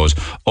dialing for those,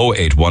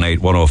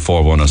 0818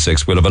 104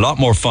 106. We'll have a lot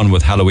more fun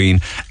with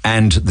Halloween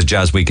and the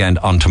Jazz Weekend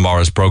on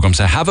tomorrow's programme.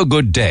 So have a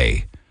good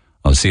day.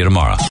 I'll see you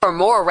tomorrow. For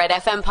more Red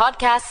FM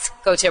podcasts,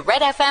 go to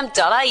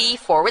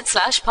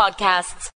redfm.ie/podcasts.